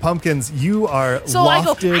 So Pumpkins, you are So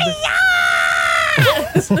lofted. I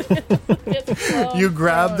go, You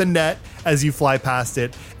grab the net as you fly past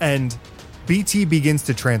it, and BT begins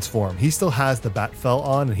to transform. He still has the bat fell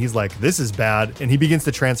on, and he's like, this is bad. And he begins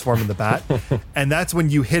to transform in the bat. And that's when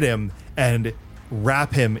you hit him and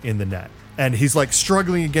wrap him in the net. And he's like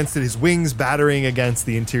struggling against it, his wings battering against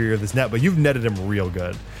the interior of this net, but you've netted him real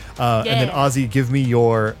good. And then Yeah. Ozzy, give me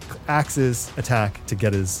your axes attack to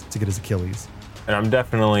get his Achilles. And I'm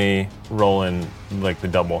definitely rolling like the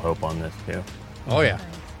double hope on this too. Oh yeah.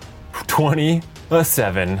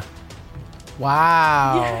 27.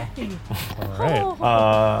 Wow. All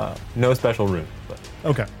right. No special room, but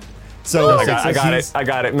Okay. So I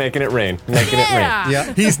got it. Making it rain. Making it rain.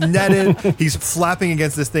 yeah, he's netted. He's flapping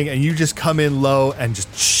against this thing, and you just come in low and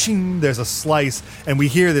just shing. There's a slice, and we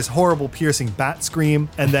hear this horrible, piercing bat scream,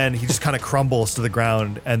 and then he just kind of crumbles to the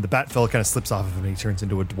ground, and the bat fella kind of slips off of him, and he turns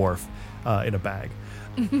into a dwarf in a bag.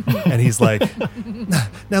 And he's like,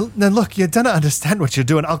 now look, you don't understand what you're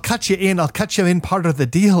doing. I'll cut you in part of the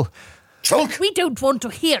deal. We don't want to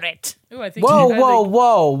hear it. Ooh, I think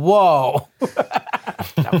Whoa.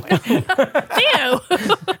 Theo.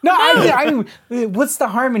 No, I mean, what's the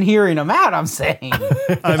harm in hearing him out? I'm saying.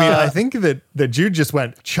 I mean, I think that Jude just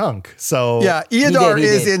went chunk. So Yeah, Eodar he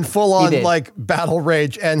is did. in full He on did. like battle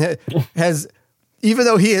rage and has, even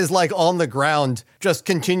though he is like on the ground, just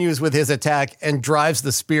continues with his attack and drives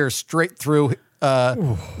the spear straight through the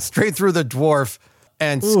dwarf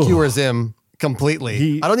and skewers him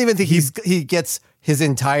completely. I don't even think he gets his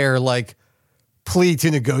entire like plea to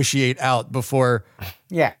negotiate out before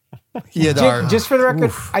Yeah. Eodar. Just for the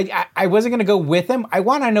record, I wasn't gonna go with him. I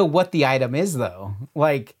want to know what the item is, though.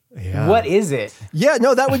 Like, Yeah. what is it? Yeah,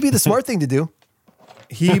 no, that would be the smart thing to do.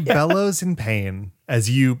 He bellows in pain as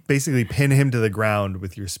you basically pin him to the ground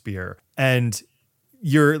with your spear. And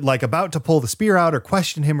you're like about to pull the spear out or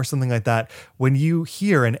question him or something like that when you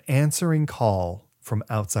hear an answering call from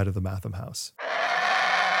outside of the Matham house.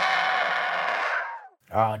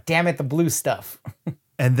 Oh, damn it, the blue stuff.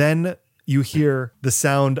 And then you hear the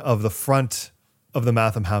sound of the front of the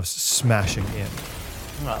Matham house smashing in.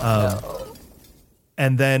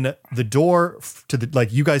 And then the door to the,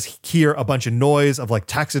 like, you guys hear a bunch of noise of like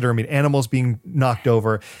taxidermied animals being knocked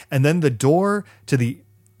over. And then the door to the,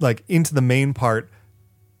 like, into the main part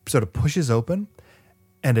sort of pushes open,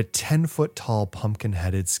 and a 10-foot tall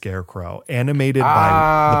pumpkin-headed scarecrow animated by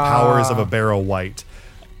the powers of a Barrow White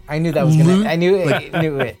I knew that was gonna. I knew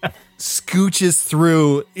it. scooches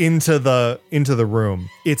through into the room.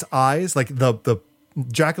 Its eyes, like the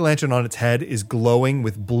jack-o'-lantern on its head, is glowing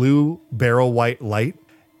with blue Barrow White light.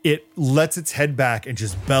 It lets its head back and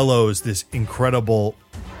just bellows this incredible,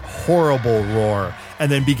 horrible roar,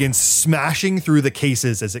 and then begins smashing through the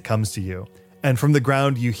cases as it comes to you. And from the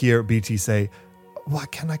ground, you hear BT say, "Why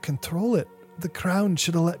can't I control it? The crown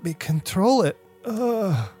should have let me control it."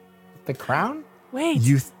 The crown? Wait,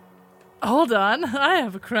 You hold on. I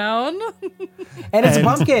have a crown. And it's a And-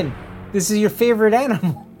 pumpkin. This is your favorite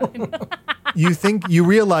animal. you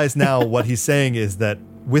realize now what he's saying is that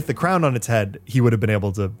with the crown on its head, he would have been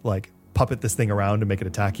able to like puppet this thing around and make it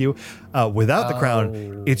attack you. Without the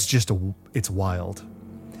crown, it's wild.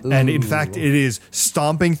 And in fact, it is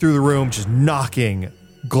stomping through the room, just knocking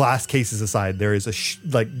glass cases aside. There is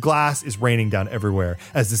glass is raining down everywhere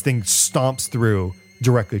as this thing stomps through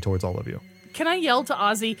directly towards all of you. Can I yell to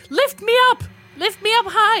Ozzy, lift me up! Lift me up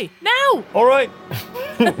high! Now! All right.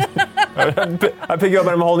 I pick you up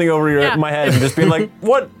and I'm holding over Yeah. my head and just being like,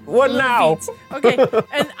 what Little now? feet. Okay,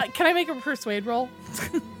 and can I make a persuade roll?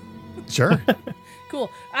 Sure. Cool.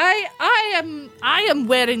 I am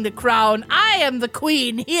wearing the crown. I am the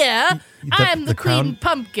queen here. I am the queen crown-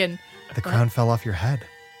 pumpkin. The crown fell off your head.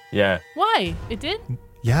 Yeah. Why? It did?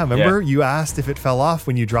 Yeah, remember you asked if it fell off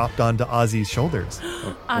when you dropped onto Ozzy's shoulders.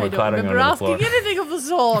 I don't clattering remember onto the asking floor. anything of the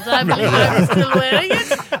sort. I believe I'm still wearing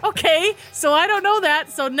it. Okay, so I don't know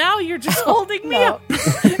that. So now you're just holding me up.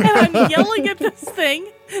 And I'm yelling at this thing.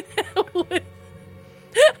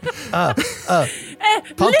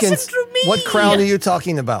 Pumpkins, Listen to me. what crown are you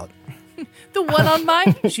talking about? The one on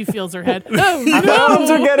my... She feels her head. Oh, My arms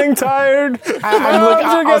are getting tired.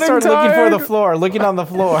 I'll start looking for the floor, looking on the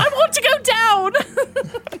floor. I want to go down.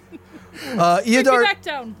 Take me Eodar back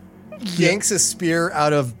down. yanks a spear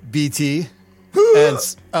out of BT and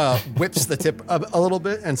whips the tip a little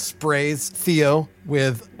bit and sprays Theo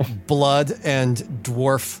with blood and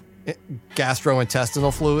dwarf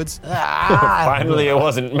gastrointestinal fluids. Finally, it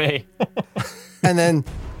wasn't me. And then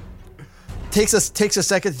takes a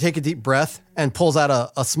second to take a deep breath and pulls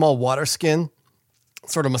out a small water skin,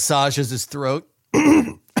 sort of massages his throat.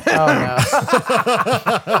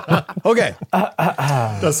 Okay.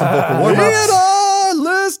 Does some vocal warm-ups. Eodar,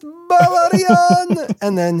 list Balarion,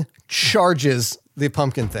 and then charges the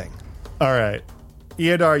pumpkin thing. All right.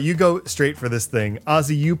 Eodar, you go straight for this thing.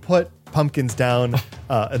 Ozzy, you put pumpkins down,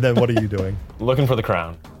 and then what are you doing? Looking for the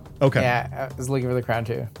crown. Okay. Yeah, I was looking for the crown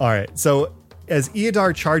too. All right. So as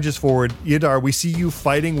Eodar charges forward, Eodar, we see you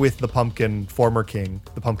fighting with the pumpkin former king,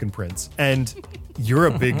 the pumpkin prince. And you're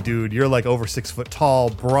a big dude. You're like over 6 foot tall,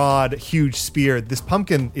 broad, huge spear. This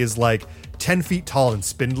pumpkin is like 10 feet tall and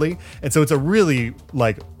spindly. And so it's a really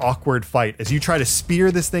like awkward fight as you try to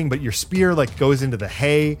spear this thing, but your spear like goes into the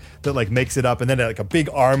hay that like makes it up. And then like a big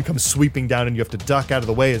arm comes sweeping down and you have to duck out of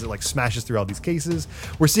the way as it like smashes through all these cases.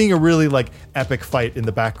 We're seeing a really like epic fight in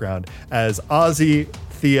the background as Ozzy,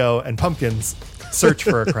 Theo, and Pumpkins search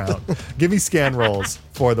for a crown. Give me scan rolls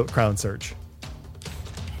for the crown search.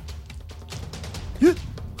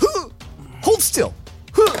 Hold still.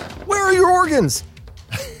 Where are your organs?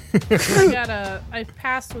 I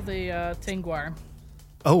passed with a Tengwar.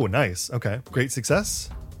 Oh, nice. Okay. Great success.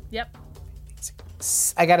 Yep.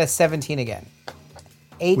 I got a 17 again.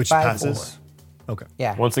 8 Which by passes. 4. Okay.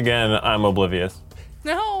 Yeah. Once again, I'm oblivious.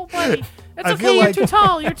 No, buddy. It's I okay. feel You're like- too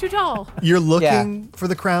tall. You're too tall. You're looking for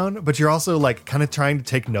the crown, but you're also like kind of trying to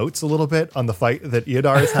take notes a little bit on the fight that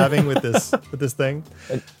Eodar is having with this thing.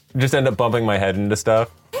 Just end up bumping my head into stuff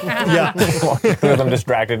Yeah. because I'm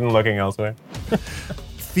distracted and looking elsewhere.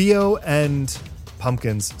 Theo and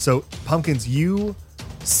Pumpkins. So Pumpkins, you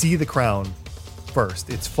see the crown first.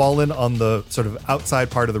 It's fallen on the sort of outside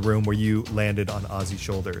part of the room where you landed on Ozzy's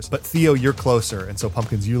shoulders. But Theo, you're closer, and so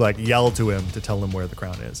Pumpkins, you like yell to him to tell him where the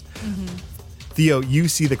crown is. Theo, you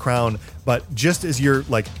see the crown, but just as you're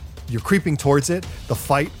creeping towards it, the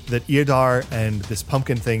fight that Eodar and this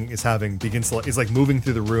pumpkin thing is having is like moving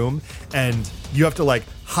through the room, and you have to like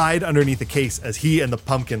hide underneath the case as he and the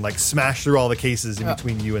pumpkin like smash through all the cases in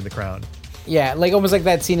between you and the crown. Yeah, like almost like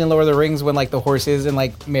that scene in Lord of the Rings when like the horses and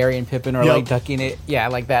like Merry and Pippin are Yep. like ducking it. Yeah,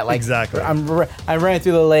 like that. Like Exactly. I'm running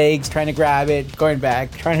through the legs, trying to grab it, going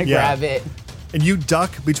back, trying to Yeah. grab it. And you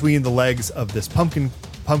duck between the legs of this pumpkin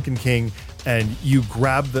king, and you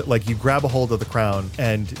grab a hold of the crown,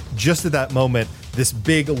 and just at that moment, this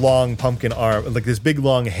big long pumpkin arm, like this big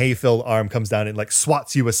long hay-filled arm, comes down and like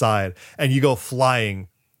swats you aside, and you go flying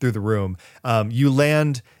through the room. You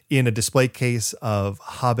land in a display case of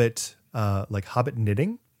Hobbit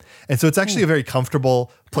knitting. And so it's actually a very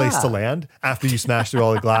comfortable place to land after you smash through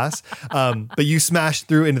all the glass. But you smash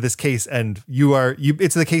through into this case, and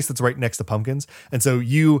it's the case that's right next to Pumpkins. And so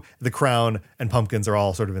you, the crown, and Pumpkins are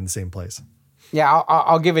all sort of in the same place. Yeah,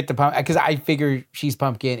 I'll give it to Pumpkin because I figure she's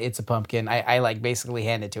pumpkin. It's a pumpkin. I like basically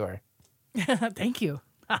hand it to her. Thank you.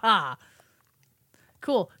 Haha.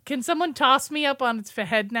 Cool. Can someone toss me up on its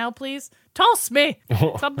head now, please? Toss me.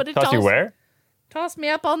 Somebody Toss you where? Toss me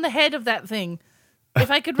up on the head of that thing. If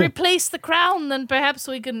I could replace the crown, then perhaps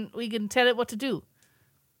we can tell it what to do.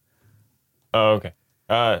 Oh, okay.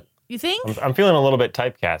 You think? I'm feeling a little bit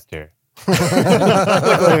typecast here.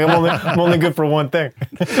 I'm only good for one thing.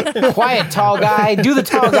 Quiet, tall guy. Do the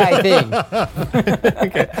tall guy thing.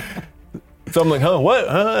 Okay. So I'm like, what?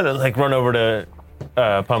 And I like run over to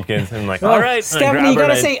Pumpkins and like, all right. Stephanie, you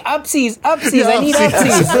gotta say upsies. I need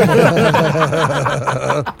upsies.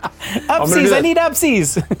 Upsies, I need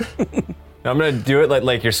upsies. I'm gonna do it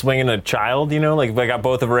like you're swinging a child, like I got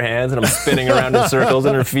both of her hands and I'm spinning around in circles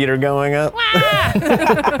and her feet are going up.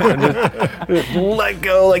 just let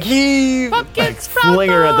go, like heave, Pumpkins, fling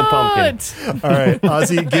her at the pumpkin. All right,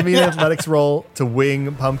 Ozzy, give me an athletics roll to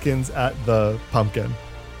wing Pumpkins at the pumpkin.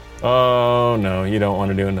 Oh no, you don't want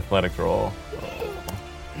to do an athletics roll.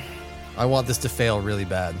 I want this to fail really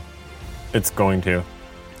bad. It's going to.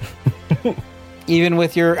 Even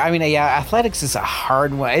with your, athletics is a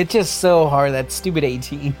hard one. It's just so hard. That stupid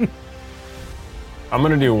 18. I'm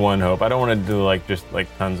gonna do one hope. I don't want to do just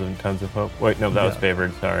tons of hope. Wait, no, that was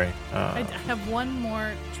favored. Sorry. I have one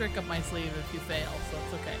more trick up my sleeve if you fail, so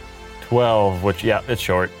it's okay. 12, which it's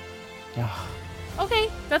short. Okay,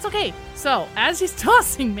 that's okay. So as he's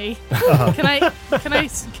tossing me, can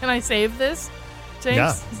I save this, James?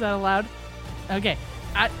 Yeah. Is that allowed? Okay.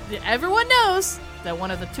 Everyone knows that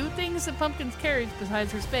one of the two things that Pumpkins carries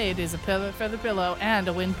besides her spade is a feather pillow and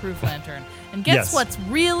a windproof lantern. And guess what's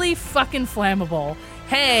really fucking flammable?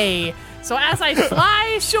 Hay. So as I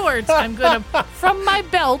fly short, I'm gonna, from my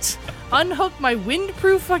belt, unhook my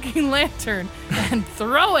windproof fucking lantern and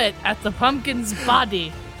throw it at the pumpkin's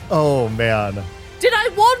body. Oh, man. Did I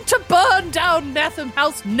want to burn down Natham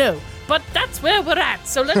House? No. But that's where we're at,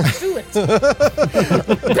 so let's do it.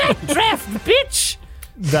 Backdraft, bitch!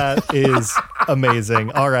 That is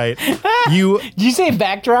amazing. All right. Did you say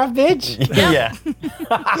backdraft, bitch? Yeah.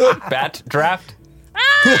 Bat draft?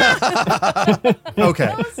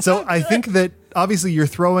 Okay. So I think that obviously you're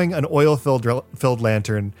throwing an oil-filled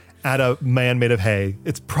lantern at a man made of hay.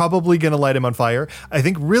 It's probably going to light him on fire. I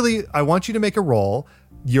think really I want you to make a roll,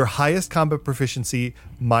 your highest combat proficiency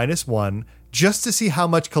 -1, just to see how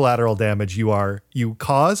much collateral damage you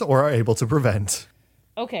cause or are able to prevent.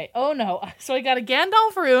 Okay. Oh no. So I got a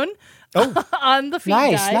Gandalf rune on the feet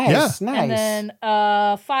guy. Nice. And then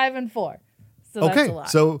 5 and 4. So that's a lot.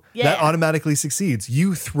 So that automatically succeeds.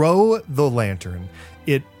 You throw the lantern.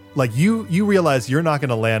 It you realize you're not going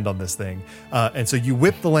to land on this thing, and so you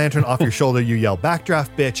whip the lantern off your shoulder. You yell "Backdraft,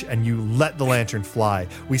 bitch!" and you let the lantern fly.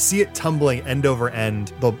 We see it tumbling end over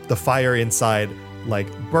end. The fire inside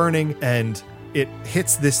burning, and it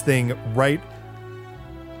hits this thing right.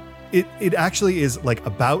 It actually is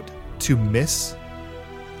about to miss,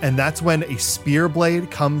 and that's when a spear blade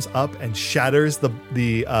comes up and shatters the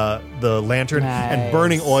lantern, and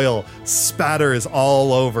burning oil spatters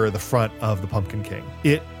all over the front of the Pumpkin King.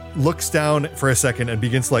 It looks down for a second and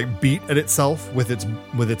begins to beat at itself with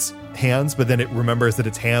its hands, but then it remembers that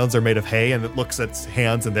its hands are made of hay, and it looks at its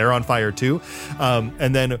hands and they're on fire too.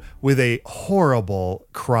 And then with a horrible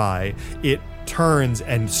cry, it turns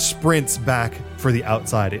and sprints back for the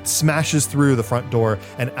outside. It smashes through the front door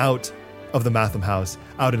and out of the Matham house,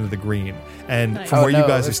 out into the green. And from where you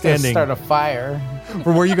guys are standing, start a fire.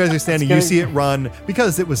 From where you guys are standing, you see it run,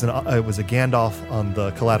 because it was a Gandalf on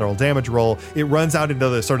the collateral damage roll. It runs out into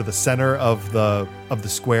the center of the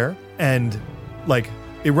square, and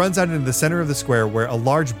it runs out into the center of the square where a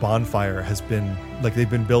large bonfire has been, they've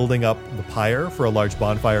been building up the pyre for a large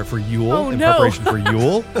bonfire for Yule, preparation for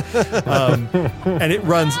Yule. And it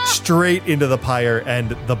runs straight into the pyre,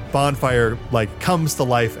 and the bonfire comes to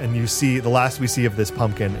life, and you see, the last we see of this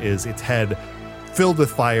pumpkin is its head filled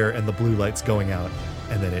with fire and the blue lights going out,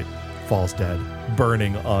 and then it falls dead,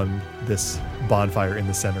 burning on this bonfire in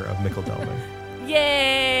the center of Mickeldelming.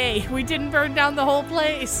 Yay! We didn't burn down the whole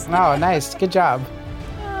place. Oh, nice. Good job.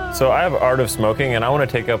 So I have Art of Smoking, and I want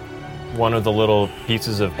to take up one of the little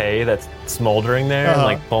pieces of hay that's smoldering there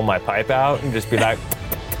and pull my pipe out and just be like,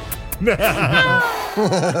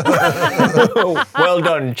 well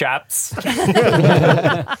done, chaps.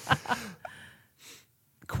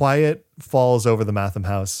 Quiet falls over the Matham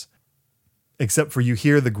house, except for you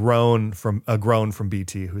hear a groan from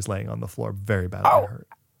BT, who's laying on the floor, very badly hurt.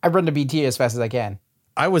 I run to BT as fast as I can.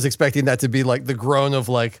 I was expecting that to be the groan of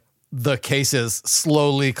the cases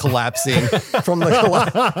slowly collapsing from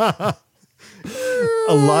the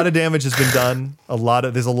A lot of damage has been done.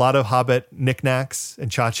 There's a lot of Hobbit knickknacks and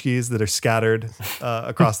tchotchkes that are scattered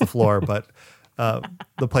across the floor, but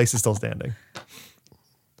the place is still standing.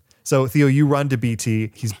 So Theo, you run to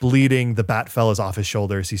BT. He's bleeding. The bat fell is off his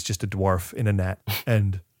shoulders. He's just a dwarf in a net,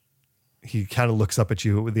 and he kind of looks up at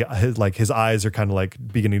you with his eyes are kind of like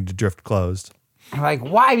beginning to drift closed. I'm like,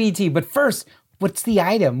 why, BT? But first, what's the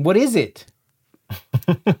item? What is it?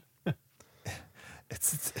 It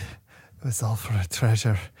was all for a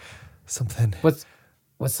treasure. Something. What's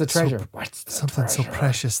the treasure? What's the something treasure? So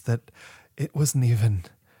precious that it wasn't even.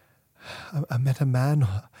 I met a man,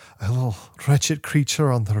 a little wretched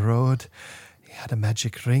creature on the road. He had a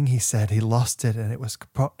magic ring. He said he lost it, and it was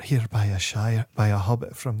brought here by a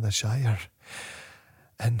hobbit from the Shire.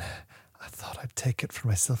 And I thought I'd take it for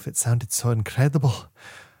myself. It sounded so incredible.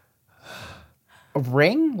 A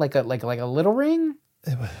ring, like a little ring.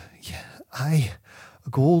 A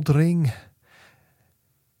gold ring.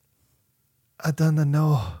 I don't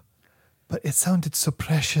know, but it sounded so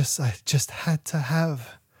precious. I just had to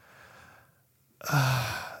have.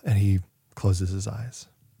 And he closes his eyes.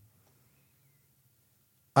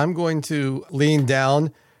 I'm going to lean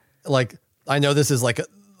down, like, I know this is like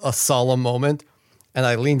a solemn moment, and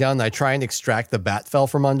I lean down and I try and extract the bat fell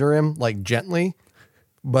from under him, like gently,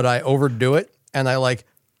 but I overdo it, and I like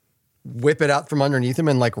whip it out from underneath him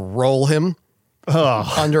and like roll him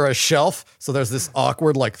under a shelf. So there's this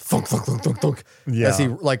awkward like thunk, thunk, thunk, thunk, thunk as he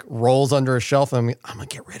like rolls under a shelf. And I'm going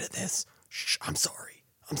to get rid of this. Shh, I'm sorry.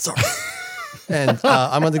 And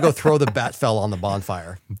I'm going to go throw the bat fell on the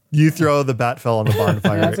bonfire. You throw the bat fell on the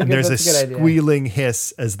bonfire, and there's a squealing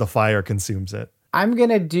hiss as the fire consumes it. I'm going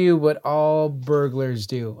to do what all burglars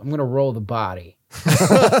do. I'm going to roll the body.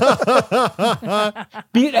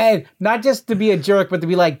 And not just to be a jerk, but to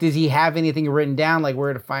be like, does he have anything written down, like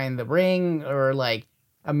where to find the ring, or like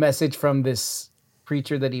a message from this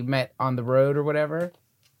creature that he met on the road or whatever?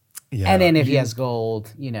 Yeah. And then if he has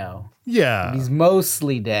gold, he's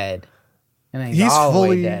mostly dead. And then he's all the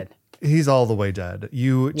way dead. He's all the way dead.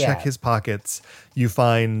 You check his pockets. You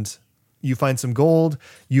find some gold.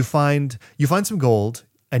 You find some gold,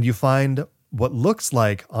 and you find what looks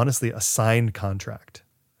like, honestly, a signed contract.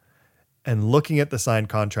 And looking at the signed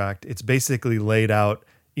contract, it's basically laid out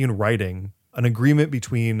in writing, an agreement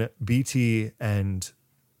between BT and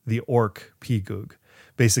the orc Pigug,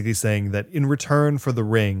 basically saying that in return for the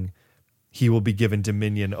ring, he will be given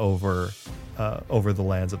dominion over the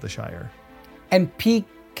lands of the Shire. And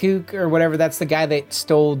Pigug or whatever, that's the guy that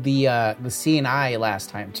stole the CNI last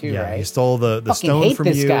time too, right? Yeah, he stole the stone from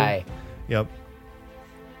you. This guy. Yep.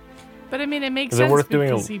 But I mean, it makes sense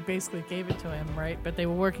because he basically gave it to him, right? But they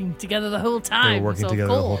were working together the whole time. They were working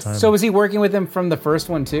together the whole time. So was he working with him from the first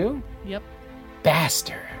one too? Yep.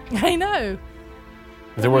 Bastard. I know.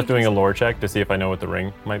 Is it worth doing a lore check to see if I know what the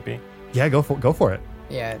ring might be? Yeah, go for it.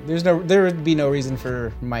 Yeah, there would be no reason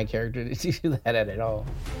for my character to do that at all.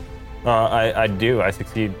 I do. I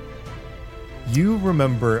succeed. You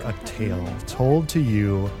remember a tale told to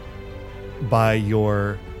you by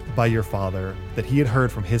your father that he had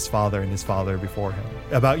heard from his father and his father before him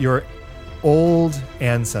about your old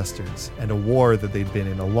ancestors and a war that they'd been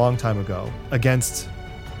in a long time ago against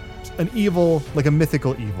an evil, like a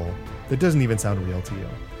mythical evil that doesn't even sound real to you.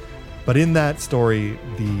 But in that story,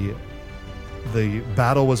 the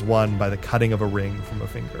battle was won by the cutting of a ring from a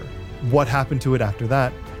finger. What happened to it after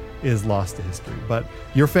that is lost to history. But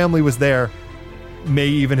your family was there, may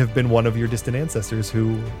even have been one of your distant ancestors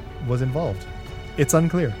who was involved. It's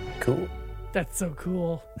unclear. Cool. That's so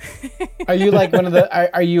cool. Are you like one of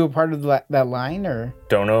the? Are you a part of that line or?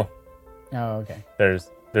 Don't know. Oh, okay.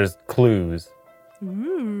 There's clues.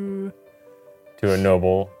 Ooh. To a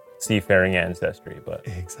noble seafaring ancestry, but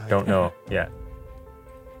don't know yet.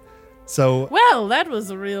 So well, that was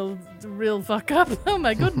a real fuck up. Oh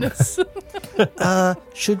my goodness.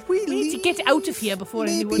 Should we need to get out of here before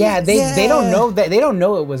anyone? Yeah, they don't know that. They don't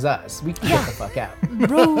know it was us. We can get the fuck out.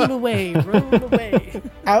 Roll away.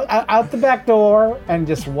 Out the back door and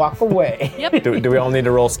just walk away. Yep. Do we all need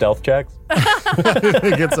to roll stealth checks?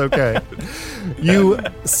 It's okay. You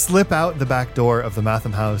slip out the back door of the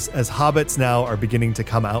Matham house as hobbits now are beginning to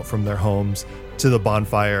come out from their homes to the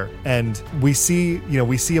bonfire, and we see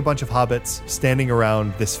a bunch of hobbits standing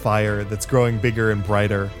around this fire that's growing bigger and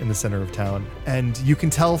brighter in the center of town. And you can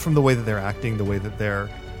tell from the way that they're acting, the way that they're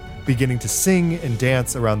beginning to sing and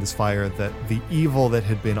dance around this fire, that the evil that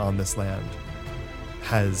had been on this land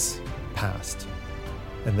has passed,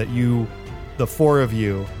 and that the four of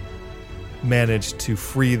you, managed to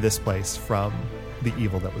free this place from the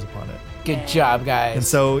evil that was upon it. Good job, guys. And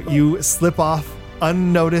so you slip off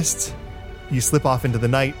unnoticed. You slip off into the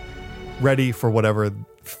night, ready for whatever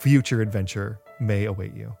future adventure may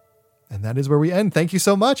await you. And that is where we end. Thank you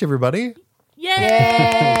so much, everybody. Yay!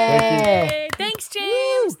 Thank you. Thanks,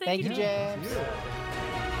 James. Thank you, James.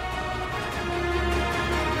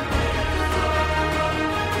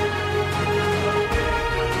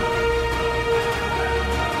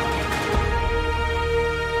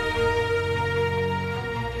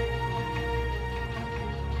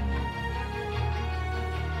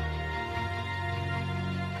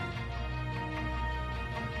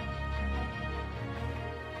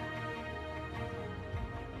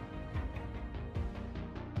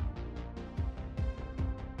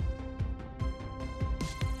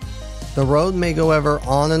 The road may go ever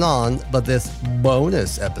on and on, but this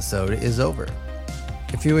bonus episode is over.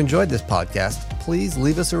 If you enjoyed this podcast, please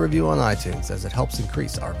leave us a review on iTunes as it helps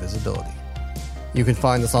increase our visibility. You can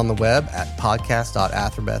find us on the web at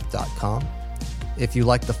podcast.atherbeth.com. If you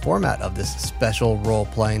like the format of this special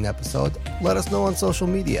role-playing episode, let us know on social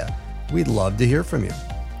media. We'd love to hear from you.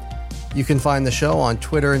 You can find the show on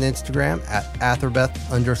Twitter and Instagram at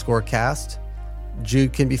Atherbeth_cast.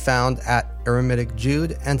 Jude can be found at Eremitic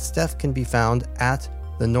Jude, and Steph can be found at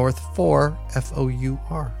the North 4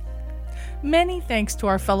 FOUR. Many thanks to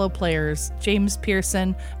our fellow players, James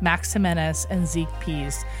Pearson, Max Jimenez, and Zeke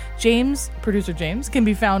Pease. Producer James, can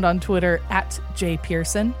be found on Twitter at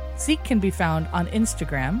jpearson. Zeke can be found on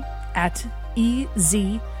Instagram at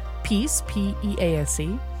EZPeace, Peace.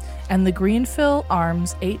 And the Greenfield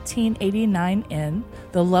Arms 1889 Inn,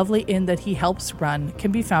 the lovely inn that he helps run,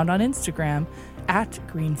 can be found on Instagram at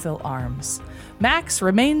Greenfield Arms. Max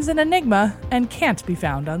remains an enigma and can't be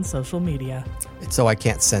found on social media. It's so I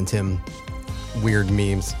can't send him weird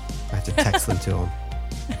memes. I have to text them to him.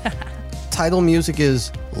 Title music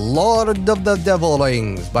is Lord of the Devil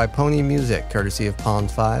Rings by Pony Music, courtesy of Pond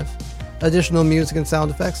 5. Additional music and sound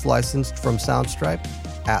effects licensed from Soundstripe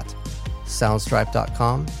at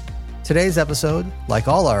soundstripe.com. Today's episode, like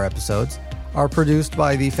all our episodes, are produced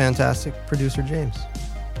by the fantastic producer James.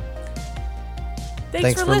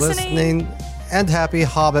 Thanks for listening. And happy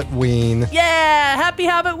Hobbit-ween. Yeah, happy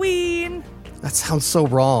Hobbit-ween. That sounds so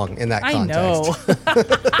wrong in that context.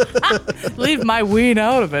 I know. Leave my ween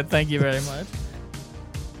out of it. Thank you very much.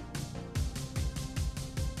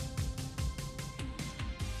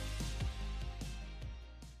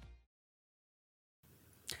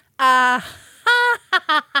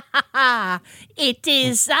 It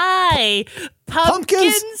is I,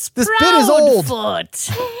 Pumpkins This bit is old. Proudfoot.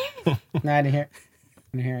 No, I didn't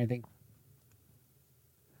hear anything.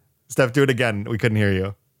 Steph, do it again. We couldn't hear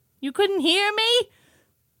you. You couldn't hear me?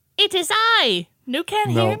 It is I. You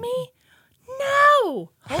can't No. hear me?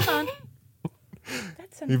 No. Hold on.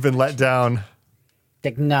 You've been let down.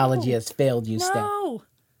 Technology has failed you, Steph. No.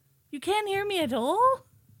 You can't hear me at all?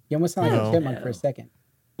 You almost sound like No. a chipmunk for a second.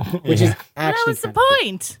 Which is That actually was the kind of cool.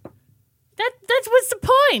 point. That was the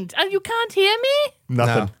point. You can't hear me?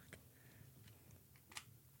 Nothing. No.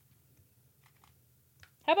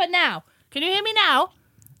 How about now? Can you hear me now?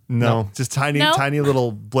 No. Just tiny No?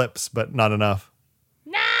 little blips, but not enough.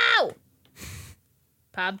 Now!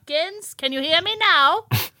 Pumpkins, can you hear me now?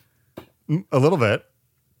 A little bit.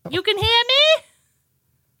 You can hear me?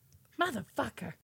 Motherfucker.